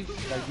Steve,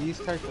 like these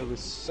characters with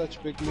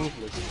such big move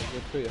lists,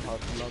 they're pretty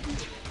hard to love.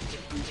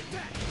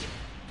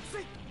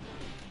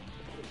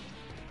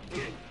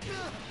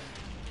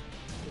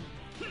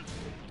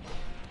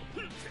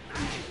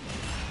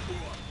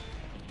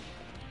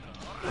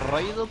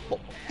 Right up.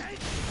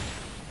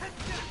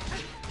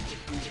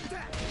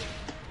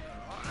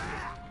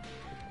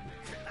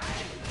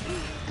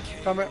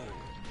 Come here.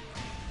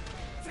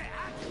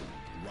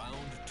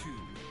 Round 2.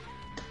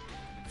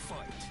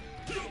 Fight.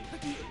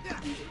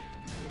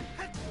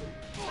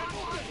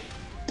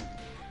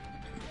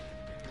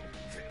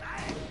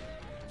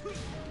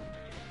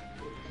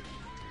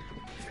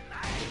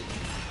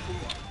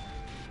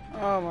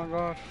 Oh my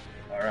god.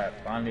 Alright,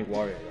 finally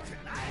warrior.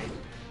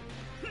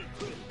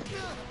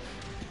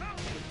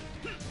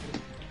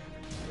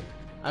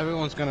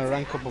 Everyone's gonna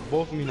rank up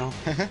above me now.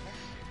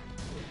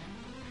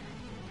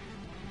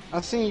 I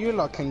think you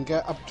lot can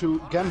get up to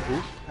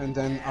Genbu and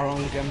then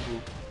around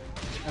Genbu.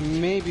 And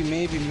maybe,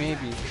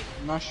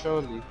 not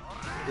surely,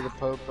 with the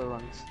purple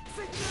ranks.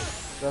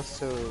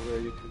 That's where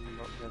you can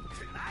not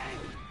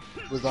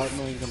get without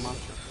knowing the map.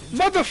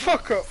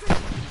 Motherfucker!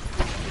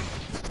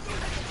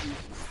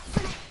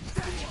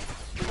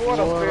 What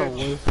a bitch.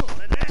 whiff.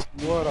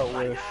 What a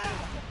whiff.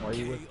 Why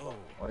you with?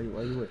 Why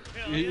you with?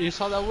 You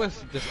saw that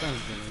whiff just then,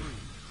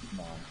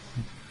 Nah.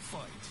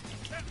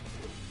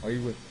 Why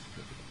you with?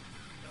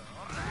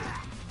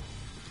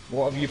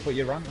 What have you put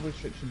your rank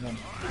restrictions on?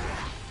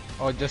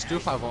 or just do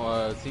 5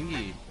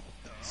 thingy.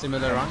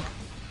 Similar rank.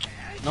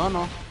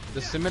 No.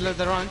 The similar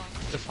the rank,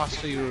 the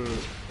faster you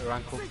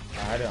rank up.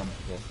 I had it on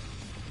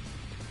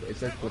before. It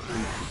says plus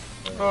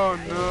 3. Oh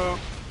no.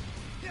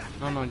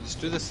 No, just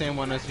do the same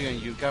one as you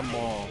and you get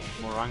more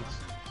ranks.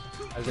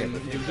 As in,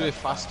 you do it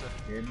faster.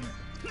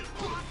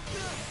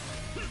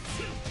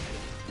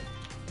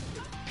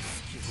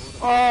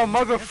 Oh,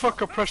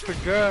 motherfucker pressed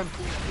again.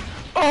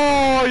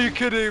 Oh, are you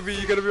kidding me?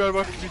 You gotta be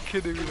about to be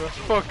kidding me, for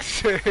fuck's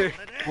sake.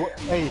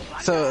 Hey,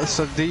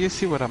 so do you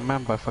see what I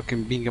meant by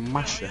fucking being a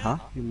masher, huh?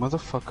 You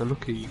motherfucker,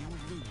 look at you.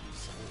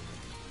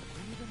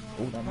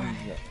 Oh, that means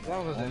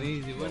That was an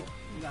easy win.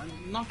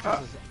 Not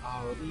this is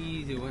our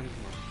easy win.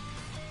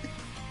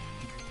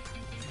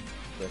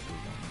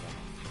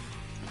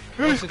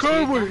 His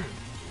combo!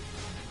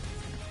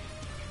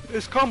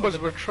 His combos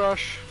were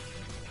trash.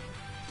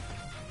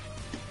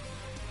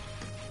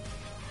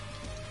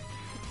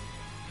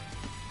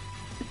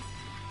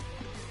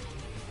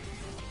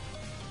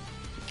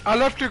 I'll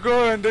have to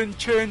go and then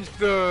change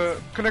the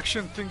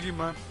connection thingy,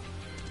 man.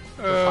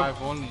 The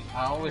 5 only.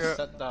 I always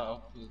set that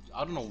up.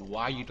 I don't know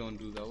why you don't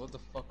do that. What the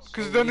fuck?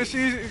 Cause then it's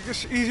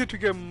easier to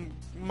get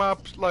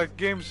maps like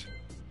games.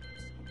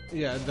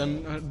 Yeah,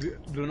 then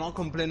do not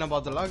complain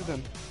about the lag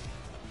then.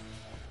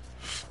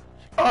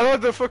 I'd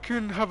rather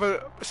fucking have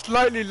a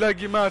slightly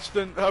laggy match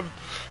than have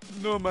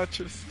no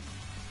matches.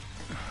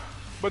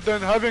 But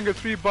then having a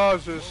 3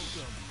 bars is...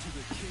 Welcome to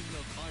the King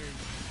of Iron,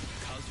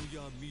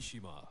 Kazuya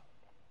Mishima.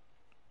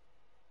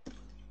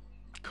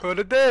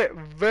 Kurade,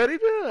 very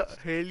good.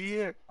 Hell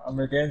yeah. I'm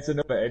against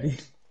another Eddie.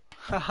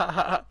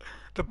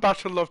 The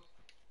battle of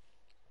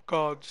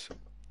gods.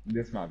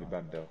 This might be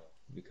bad though,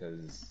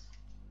 because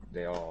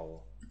they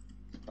all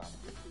spam.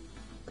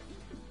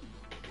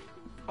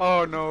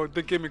 Oh no,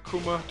 they gave me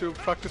Kuma to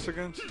practice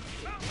against.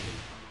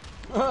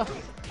 Oh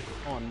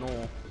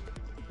no.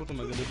 What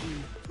am I gonna do?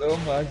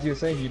 So as you're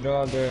saying, you know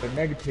all the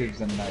negatives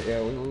and that.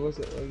 Yeah, what was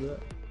it? What was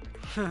that?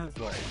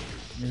 What?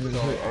 So,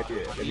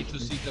 I need to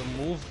see the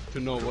move to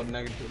know what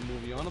negative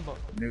move you're on about.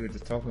 they were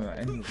just talking about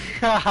anything.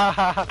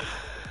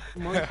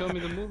 Come on, tell me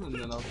the move and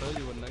then I'll tell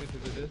you what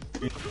negative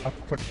it is.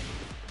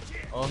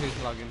 Oh,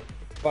 he's lagging.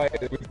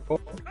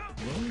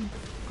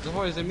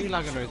 So is it me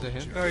lagging or is it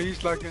him? No,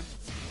 he's lagging.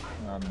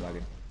 I'm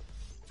lagging.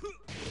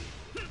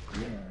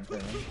 Yeah,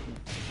 okay.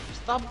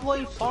 Stop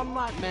playing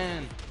Fortnite,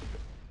 man!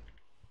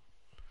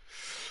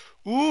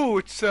 Ooh,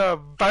 it's a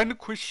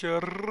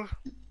Vanquisher.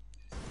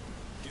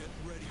 Get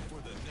ready for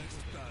the next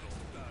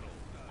battle.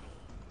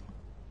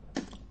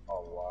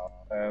 Oh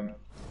wow.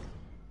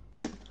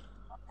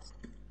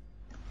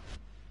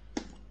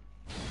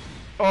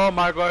 Oh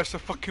my god, it's a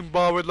fucking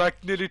bar with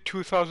like nearly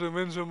 2,000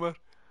 wins on it.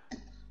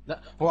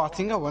 Well, I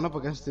think I went up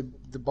against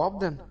the Bob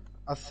then.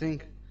 I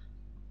think.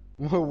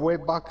 Way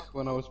back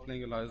when I was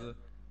playing Eliza.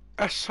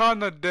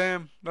 Asana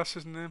Dam, that's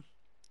his name.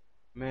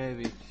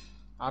 Maybe.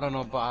 I don't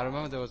know, but I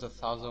remember there was a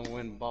 1,000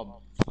 win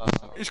Bob last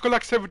time. He's got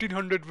like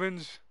 1,700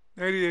 wins.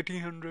 Nearly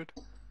 1,800.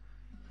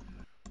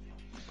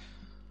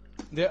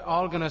 They're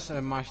all gonna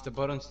mash the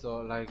buttons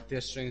though, like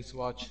their strings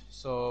watch.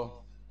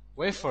 So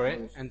wait for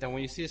it, and then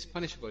when you see it's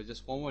punishable,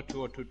 just 1 or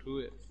 2 or 2 to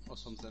it or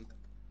something.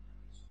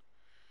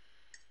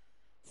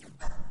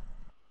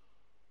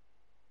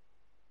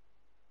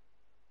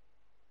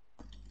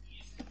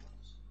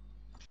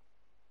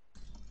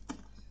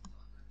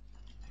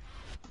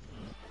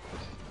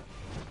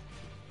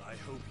 I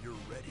hope you're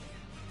ready.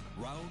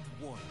 Round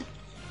 1.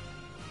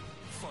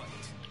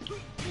 Fight.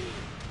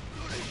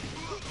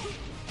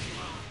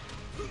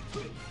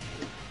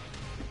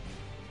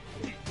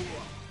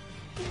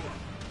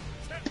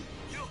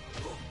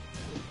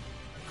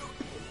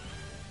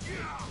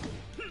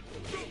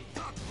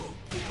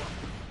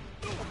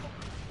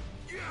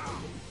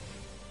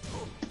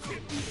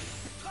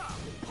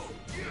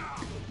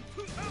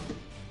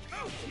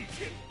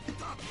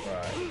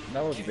 Right,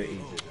 that was a bit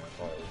easier than I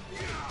thought it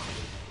was.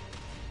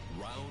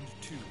 Round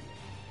 2.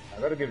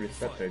 I gotta give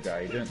respect to the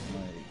guy, he didn't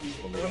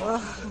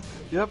like...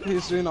 Yep,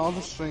 he's doing all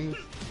the strings.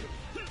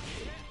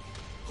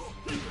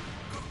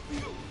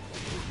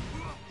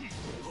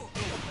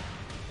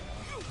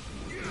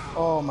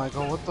 Oh my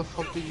god, what the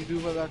fuck did you do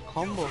with that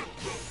combo?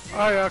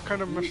 I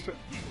kind of missed it.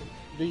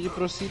 Did you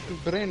proceed to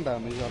brain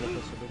damage all of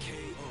a sudden?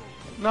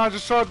 No, I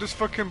just saw this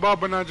fucking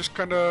bob and I just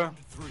kind of...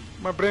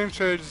 My brain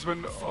cells just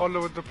went all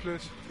over the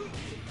place.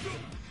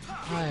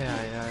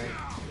 Aye.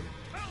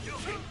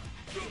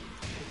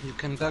 You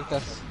can duck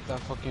that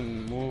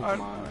fucking move, I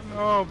man.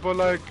 know, but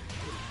like...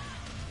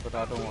 But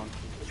I don't want to.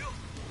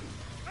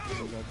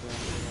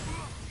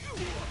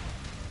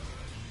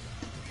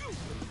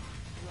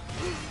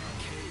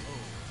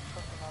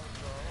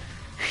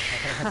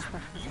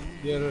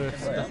 You're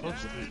the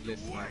host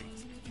list, man.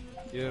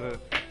 You're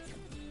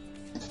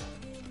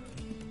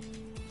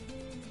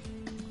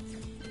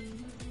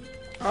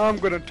I'm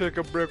gonna take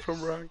a break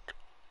from rank.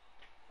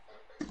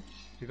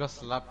 you got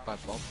slapped by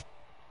Bob.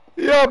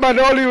 Yeah, man,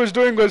 all he was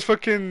doing was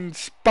fucking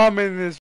spamming his